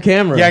then On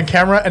camera. Yeah, on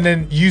camera, and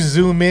then you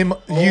zoom in, my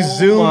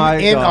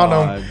on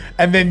God. him,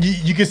 and then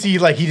you can see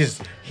like he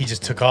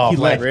just took off. He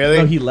like, left. really?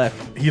 No, he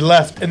left. He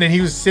left, and then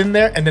he was sitting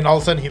there, and then all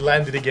of a sudden he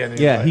landed again. And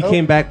Yeah, was he like, oh.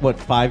 came back. What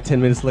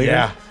 5-10 minutes later?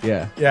 Yeah.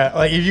 Yeah. Yeah,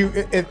 like if you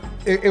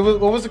it was,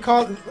 what was it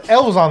called?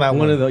 L was on that One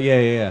one. of the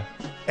yeah.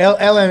 L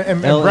and L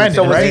and Brandon,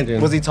 So was right? Brandon.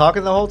 was he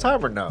talking the whole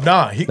time or no?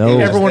 Nah, No.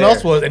 everyone Just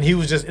else there. was, and he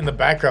was just in the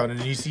background, and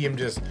you see him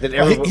just. Did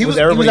well, everybody, he was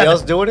everybody at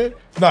else the, doing it?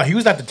 No, he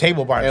was at the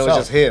table by And it himself.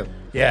 was just him.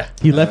 Yeah,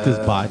 He left his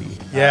body,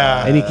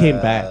 yeah, and he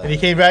came back. and he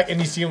came back, and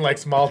you see him like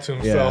smile to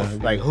himself.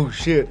 Yeah. Like, oh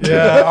shit.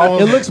 Yeah, I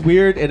was, It looks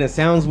weird and it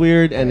sounds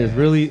weird and it's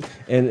really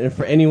and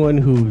for anyone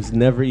who's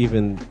never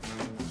even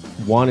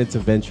wanted to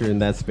venture in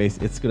that space,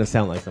 it's gonna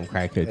sound like some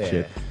crackhead Yeah.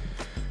 shit.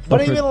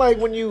 But for- even like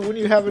when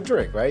you have a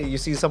drink, right? You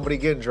see somebody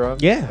getting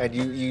drunk, Yeah. and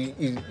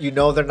you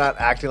know they're not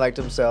acting like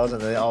themselves,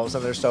 and then all of a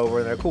sudden they're sober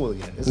and they're cool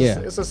again. It's Yeah.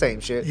 it's the same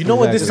shit. You know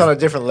what this Just is? on a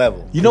different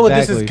level. You know what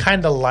this Exactly. is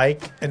kind of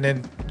like, and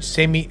then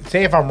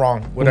say if I'm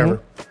wrong, whatever.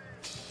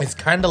 Mm-hmm. It's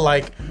kind of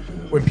like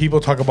when people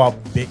talk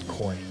about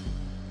Bitcoin.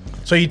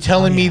 So you're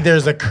telling me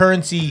there's a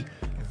currency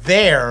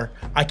there,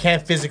 I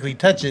can't physically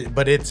touch it,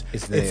 but it's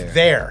there.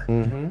 there,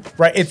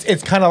 right?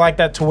 It's kind of like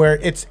that to where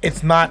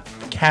it's not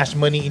cash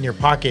money in your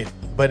pocket,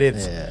 but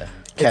it's Yeah.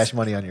 Cash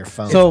money on your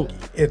phone. So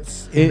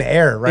it's in It- the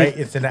air, right? it-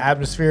 It's in the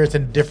atmosphere. It's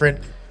in a different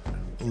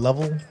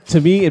level.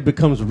 to me, it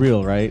becomes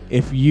real, right?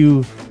 If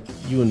you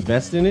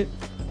invest in it,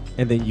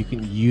 and then you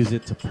can use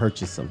it to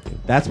purchase something.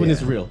 That's when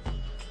it's real,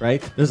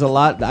 right? There's a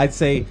lot. I'd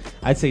say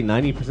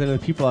 90% of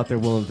the people out there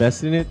will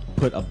invest in it,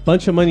 put a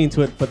bunch of money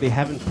into it, but they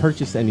haven't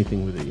purchased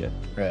anything with it yet,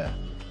 yeah.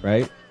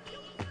 right?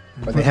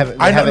 But they haven't.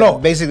 I They don't haven't know.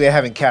 Basically, they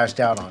haven't cashed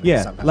out on it.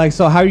 Yeah. Somehow. Like,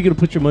 so how are you gonna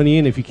put your money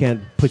in if you can't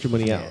put your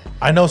money out? Yeah.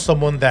 I know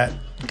someone that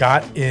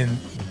got in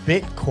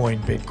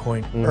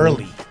Bitcoin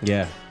early,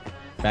 Yeah.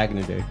 Back in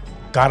the day,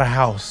 got a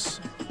house,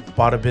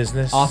 bought a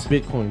business. off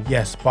Bitcoin.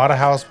 Yes, bought a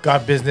house,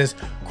 got business,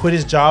 quit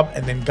his job,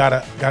 and then got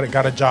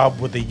a job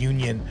with a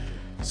union.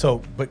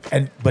 So,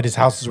 but his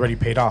house is already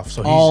paid off.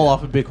 So he's, All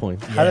off of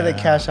Bitcoin. How did they Yeah.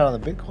 cash out on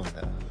the Bitcoin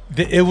then?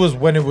 It was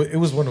when it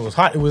was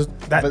hot. It was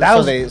that But that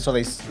was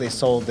they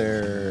sold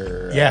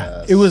their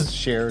yeah. It was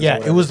shares. Yeah,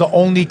 or it was the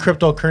only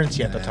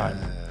cryptocurrency at the time.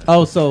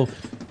 Oh, so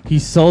he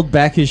sold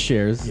back his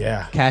shares.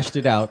 Yeah. Cashed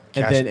it out,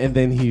 Cashed- and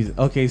then he's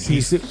okay.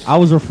 So I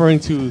was referring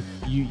to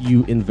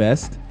you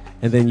invest,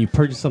 and then you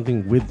purchase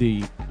something with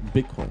the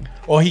Bitcoin.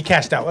 Well, he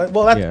cashed out.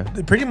 Well, Yeah.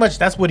 pretty much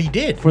that's what he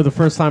did. For the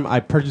first time, I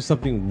purchased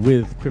something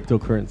with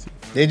cryptocurrency.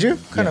 Did you?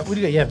 Kind of. What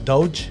do you got? You have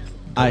Doge.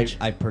 I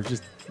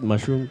purchased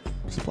mushroom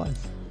supplies.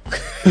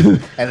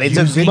 And they took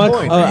Using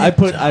Bitcoin.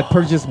 I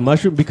purchased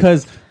mushroom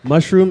because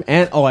mushroom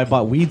and I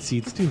bought weed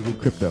seeds too with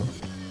crypto.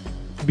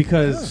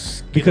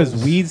 Because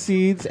weed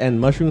seeds and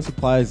mushroom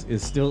supplies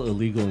is still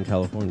illegal in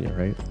California,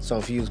 right? So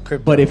if you use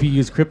crypto, But if you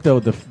use crypto,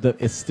 the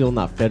it's still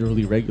not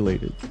federally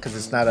regulated. because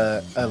it's not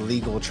a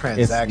legal It's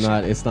transaction.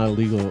 not a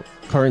legal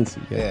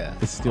currency. Yet. Yeah.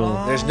 It's still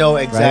There's no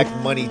exact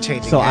Right? money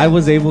changing. So I hands.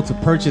 was able to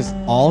purchase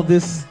all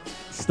this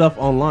stuff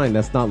online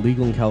that's not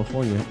legal in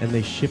California, and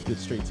they shipped it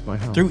straight to my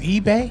house Through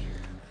eBay.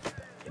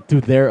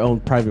 through their own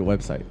private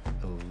website.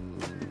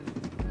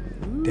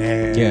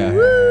 Damn.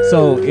 Yeah.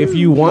 So if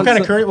you want,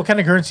 What kind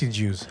of currency did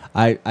you use?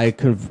 I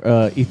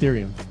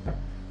Ethereum,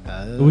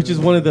 which is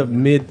one of the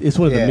It's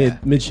one of Yeah. the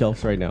mid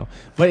shelves right now.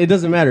 But it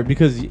doesn't matter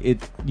because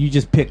you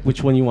just pick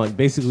which one you want.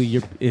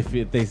 Basically,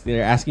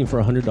 they're asking for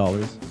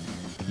 $100,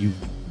 you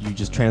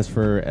just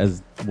transfer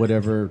as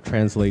whatever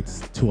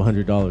translates to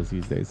 $100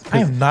 these days. I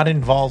am not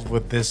involved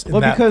with this in,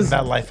 Well, that, because in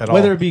that life at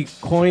whether all. it be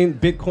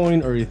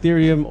Bitcoin or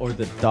Ethereum or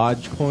the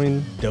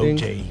Dogecoin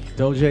Doge. thing,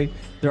 Doge,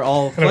 they're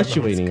all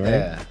fluctuating, right?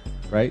 Yeah.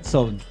 Right.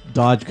 So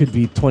Dodge could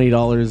be $20,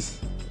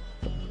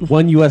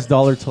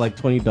 $1 to like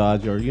 20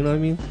 Dodge, or you know what I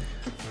mean,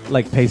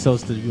 like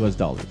pesos to US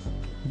dollars.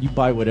 You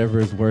buy whatever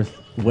is worth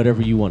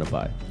whatever you want to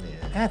buy.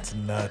 That's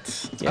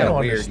nuts. It's I kind of don't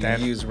weird.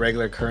 understand. You use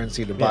regular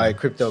currency to buy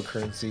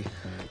cryptocurrency,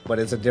 but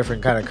it's a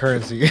different kind of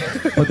currency.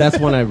 But that's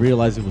when I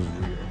realized it was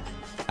real.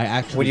 I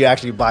actually when you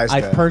actually buy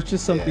I stuff.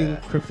 purchased something Yeah.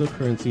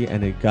 cryptocurrency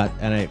and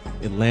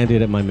it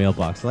landed at my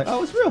mailbox. Like,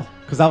 oh, it's real.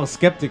 Because I was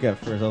skeptic at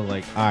first. I was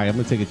like, all right, I'm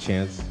gonna take a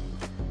chance.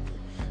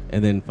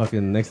 And then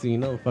fucking next thing you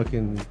know,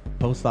 fucking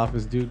post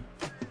office dude,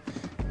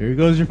 here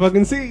goes your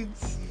fucking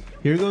seeds.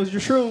 Here goes your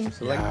shrooms.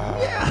 So like,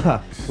 yeah.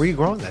 Where you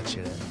growing that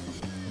shit at?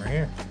 Right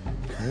here.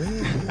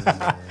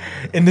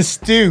 In the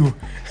stew.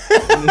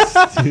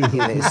 Shout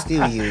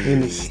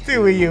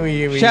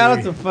Shout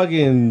out to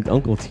fucking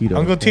Uncle Tito.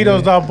 Uncle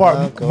Tito's bar.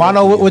 Uncle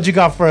Mono, Tito. what you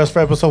got for us for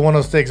episode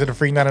 106 of the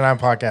Free 99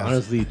 podcast?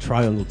 Honestly,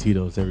 try Uncle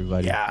Tito's,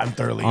 everybody. Yeah, I'm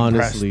thoroughly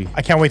Honestly. impressed.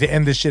 I can't wait to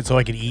end this shit so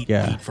I can eat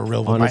for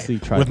real with, Honestly,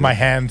 try with my this.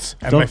 hands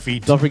and my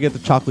feet. Don't forget the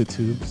chocolate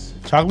tubes.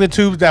 Chocolate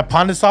tubes, that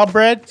pandesal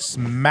bread,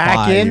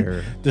 smacking.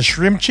 Fire. The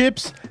shrimp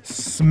chips,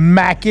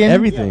 smacking.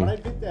 Everything.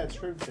 bit that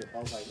shrimp chip, I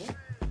was like,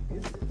 what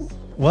is this?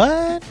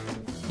 What?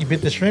 You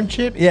bit the shrimp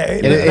chip? Yeah.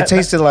 It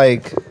tasted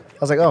like, I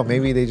was like, oh,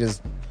 maybe they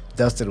just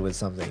dusted with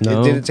something.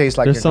 No, It didn't taste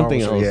like there's your something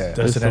normal. else. Yeah.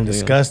 There's Dusted and something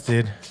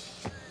disgusted.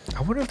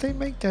 I wonder if they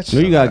make that shit.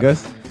 What you got,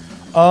 Gus?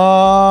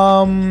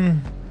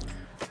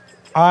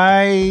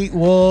 I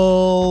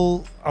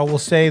will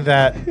say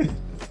that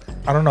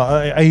I don't know.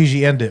 I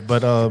usually end it,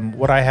 but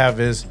what I have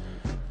is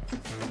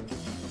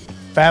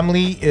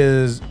family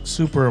is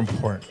super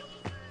important,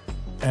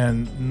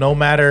 and no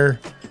matter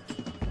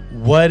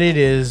what it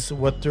is,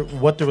 what the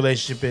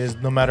relationship is,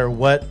 no matter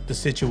what the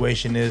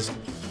situation is,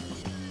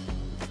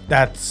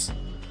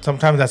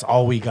 sometimes that's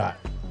all we got.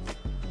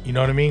 You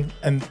know what I mean?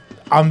 And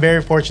I'm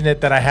very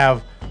fortunate that I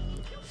have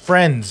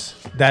friends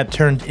that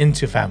turned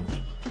into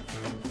family.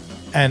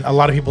 And a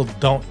lot of people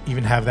don't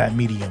even have that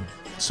medium.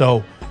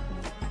 So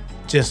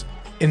just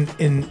in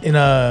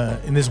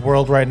this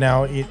world right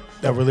now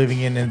that we're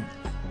living in, and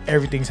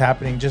everything's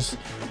happening, just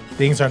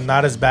things are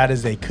not as bad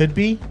as they could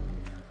be.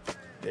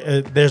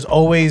 There's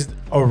always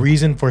a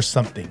reason for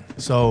something.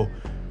 So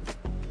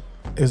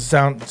it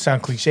sound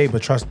cliche,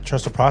 but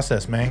trust the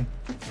process, man.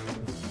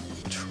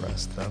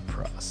 Trust the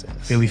process.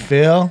 Philly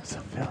Phil.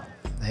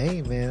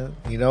 Hey, man.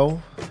 You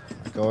know,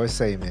 like I always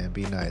say, man,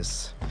 be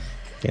nice.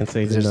 Can't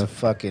say There's a enough.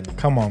 fucking.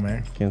 Come on,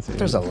 man. Can't say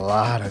There's a enough.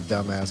 lot of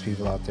dumbass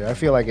people out there. I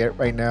feel like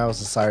right now,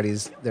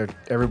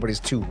 everybody's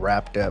too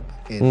wrapped up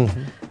in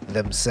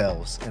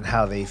themselves and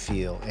how they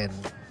feel and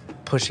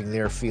pushing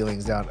their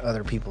feelings down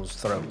other people's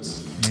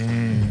throats.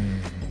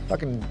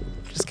 Fucking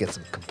just get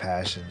some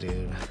compassion,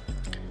 dude.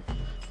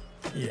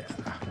 Yeah,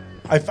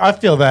 I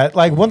feel that.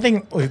 Like one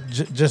thing,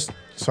 just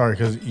sorry,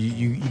 because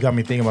you got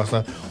me thinking about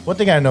stuff. One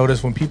thing I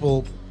noticed when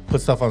people put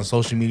stuff on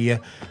social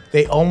media,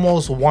 they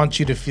almost want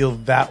you to feel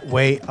that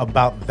way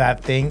about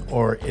that thing,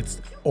 or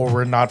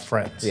we're not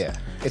friends. Yeah,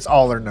 it's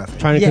all or nothing.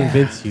 Trying to Yeah.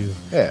 convince you.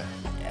 Yeah,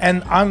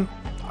 And I'm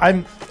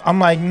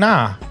like,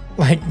 nah.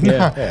 Like, nah.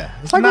 Yeah. yeah.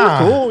 It's like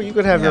Nah. we're cool. You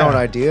could have your Yeah. own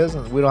ideas,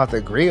 and we don't have to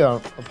agree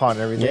upon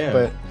everything. Yeah.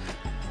 But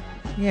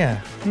Yeah.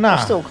 Nah.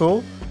 we're still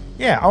cool.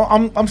 Yeah,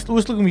 I'm still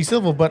gonna be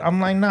civil, but I'm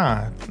like,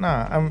 nah.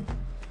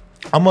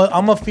 I'm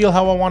gonna feel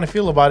how I want to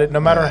feel about it, no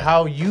matter Right.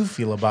 how you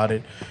feel about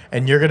it,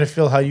 and you're gonna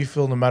feel how you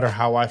feel, no matter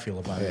how I feel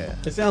about it. Yeah.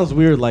 It sounds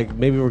weird, like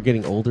maybe we're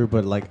getting older,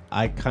 but like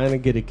I kind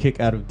of get a kick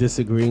out of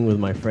disagreeing with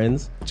my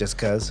friends. Just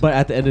cause. But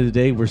at the end of the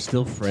day, we're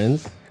still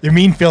friends. You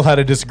mean Phil had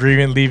a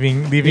disagreement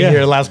leaving Yeah.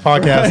 here last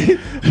podcast,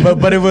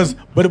 but it was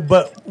but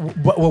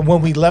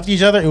when we left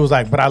each other, it was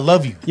like, but I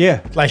love you. Yeah.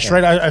 Like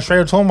straight, I straight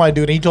up told my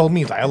dude, and he told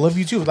me like, I love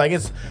you too. Like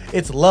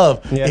it's love.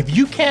 Yeah. If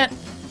you can't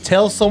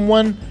tell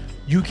someone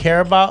you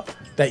care about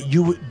that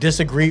you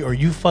disagree or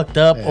you fucked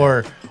up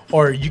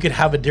or you could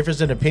have a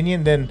difference in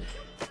opinion, then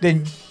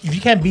if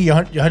you can't be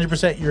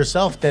 100%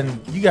 yourself,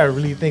 then you gotta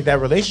really think that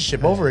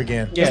relationship over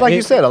again. Yeah. It's like you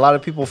it- said, a lot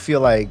of people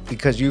feel like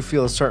because you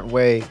feel a certain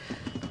way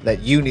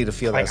that you need to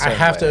feel Like that I certain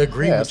have way. to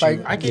agree Yeah, with it's you.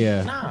 like, I can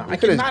Yeah. I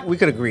cannot. we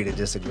could agree to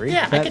disagree.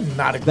 Yeah, I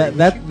cannot agree.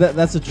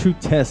 That's a true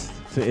test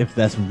to if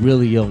that's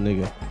really your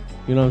nigga.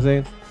 You know what I'm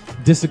saying?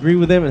 Disagree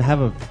with them and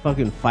have a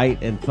fucking fight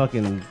and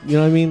fucking, you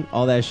know what I mean?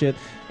 All that shit.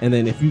 And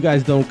then if you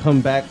guys don't come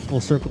back full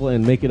circle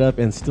and make it up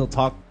and still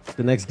talk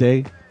the next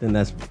day, then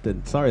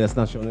sorry, that's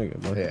not your nigga,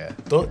 bro. Yeah.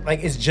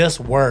 Like it's just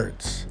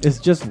words. It's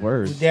just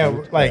words. Yeah,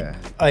 dude. like Yeah.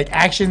 like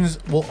actions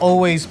will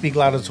always speak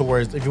louder to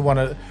words. If you want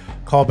to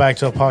call back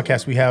to a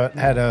podcast we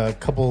had a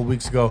couple of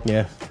weeks ago,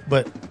 Yeah.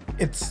 but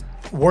it's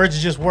words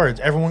are just words.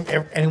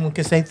 Anyone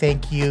can say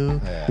thank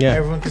you. Yeah.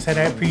 Everyone can say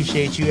I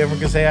appreciate you. Everyone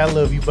can say I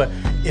love you. But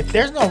if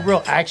there's no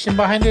real action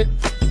behind it,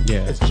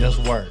 Yeah. it's just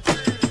words.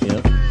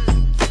 Yep.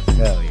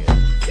 Hell yeah.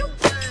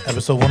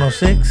 Episode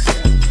 106,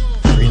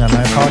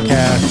 399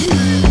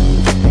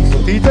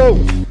 podcast. Tito.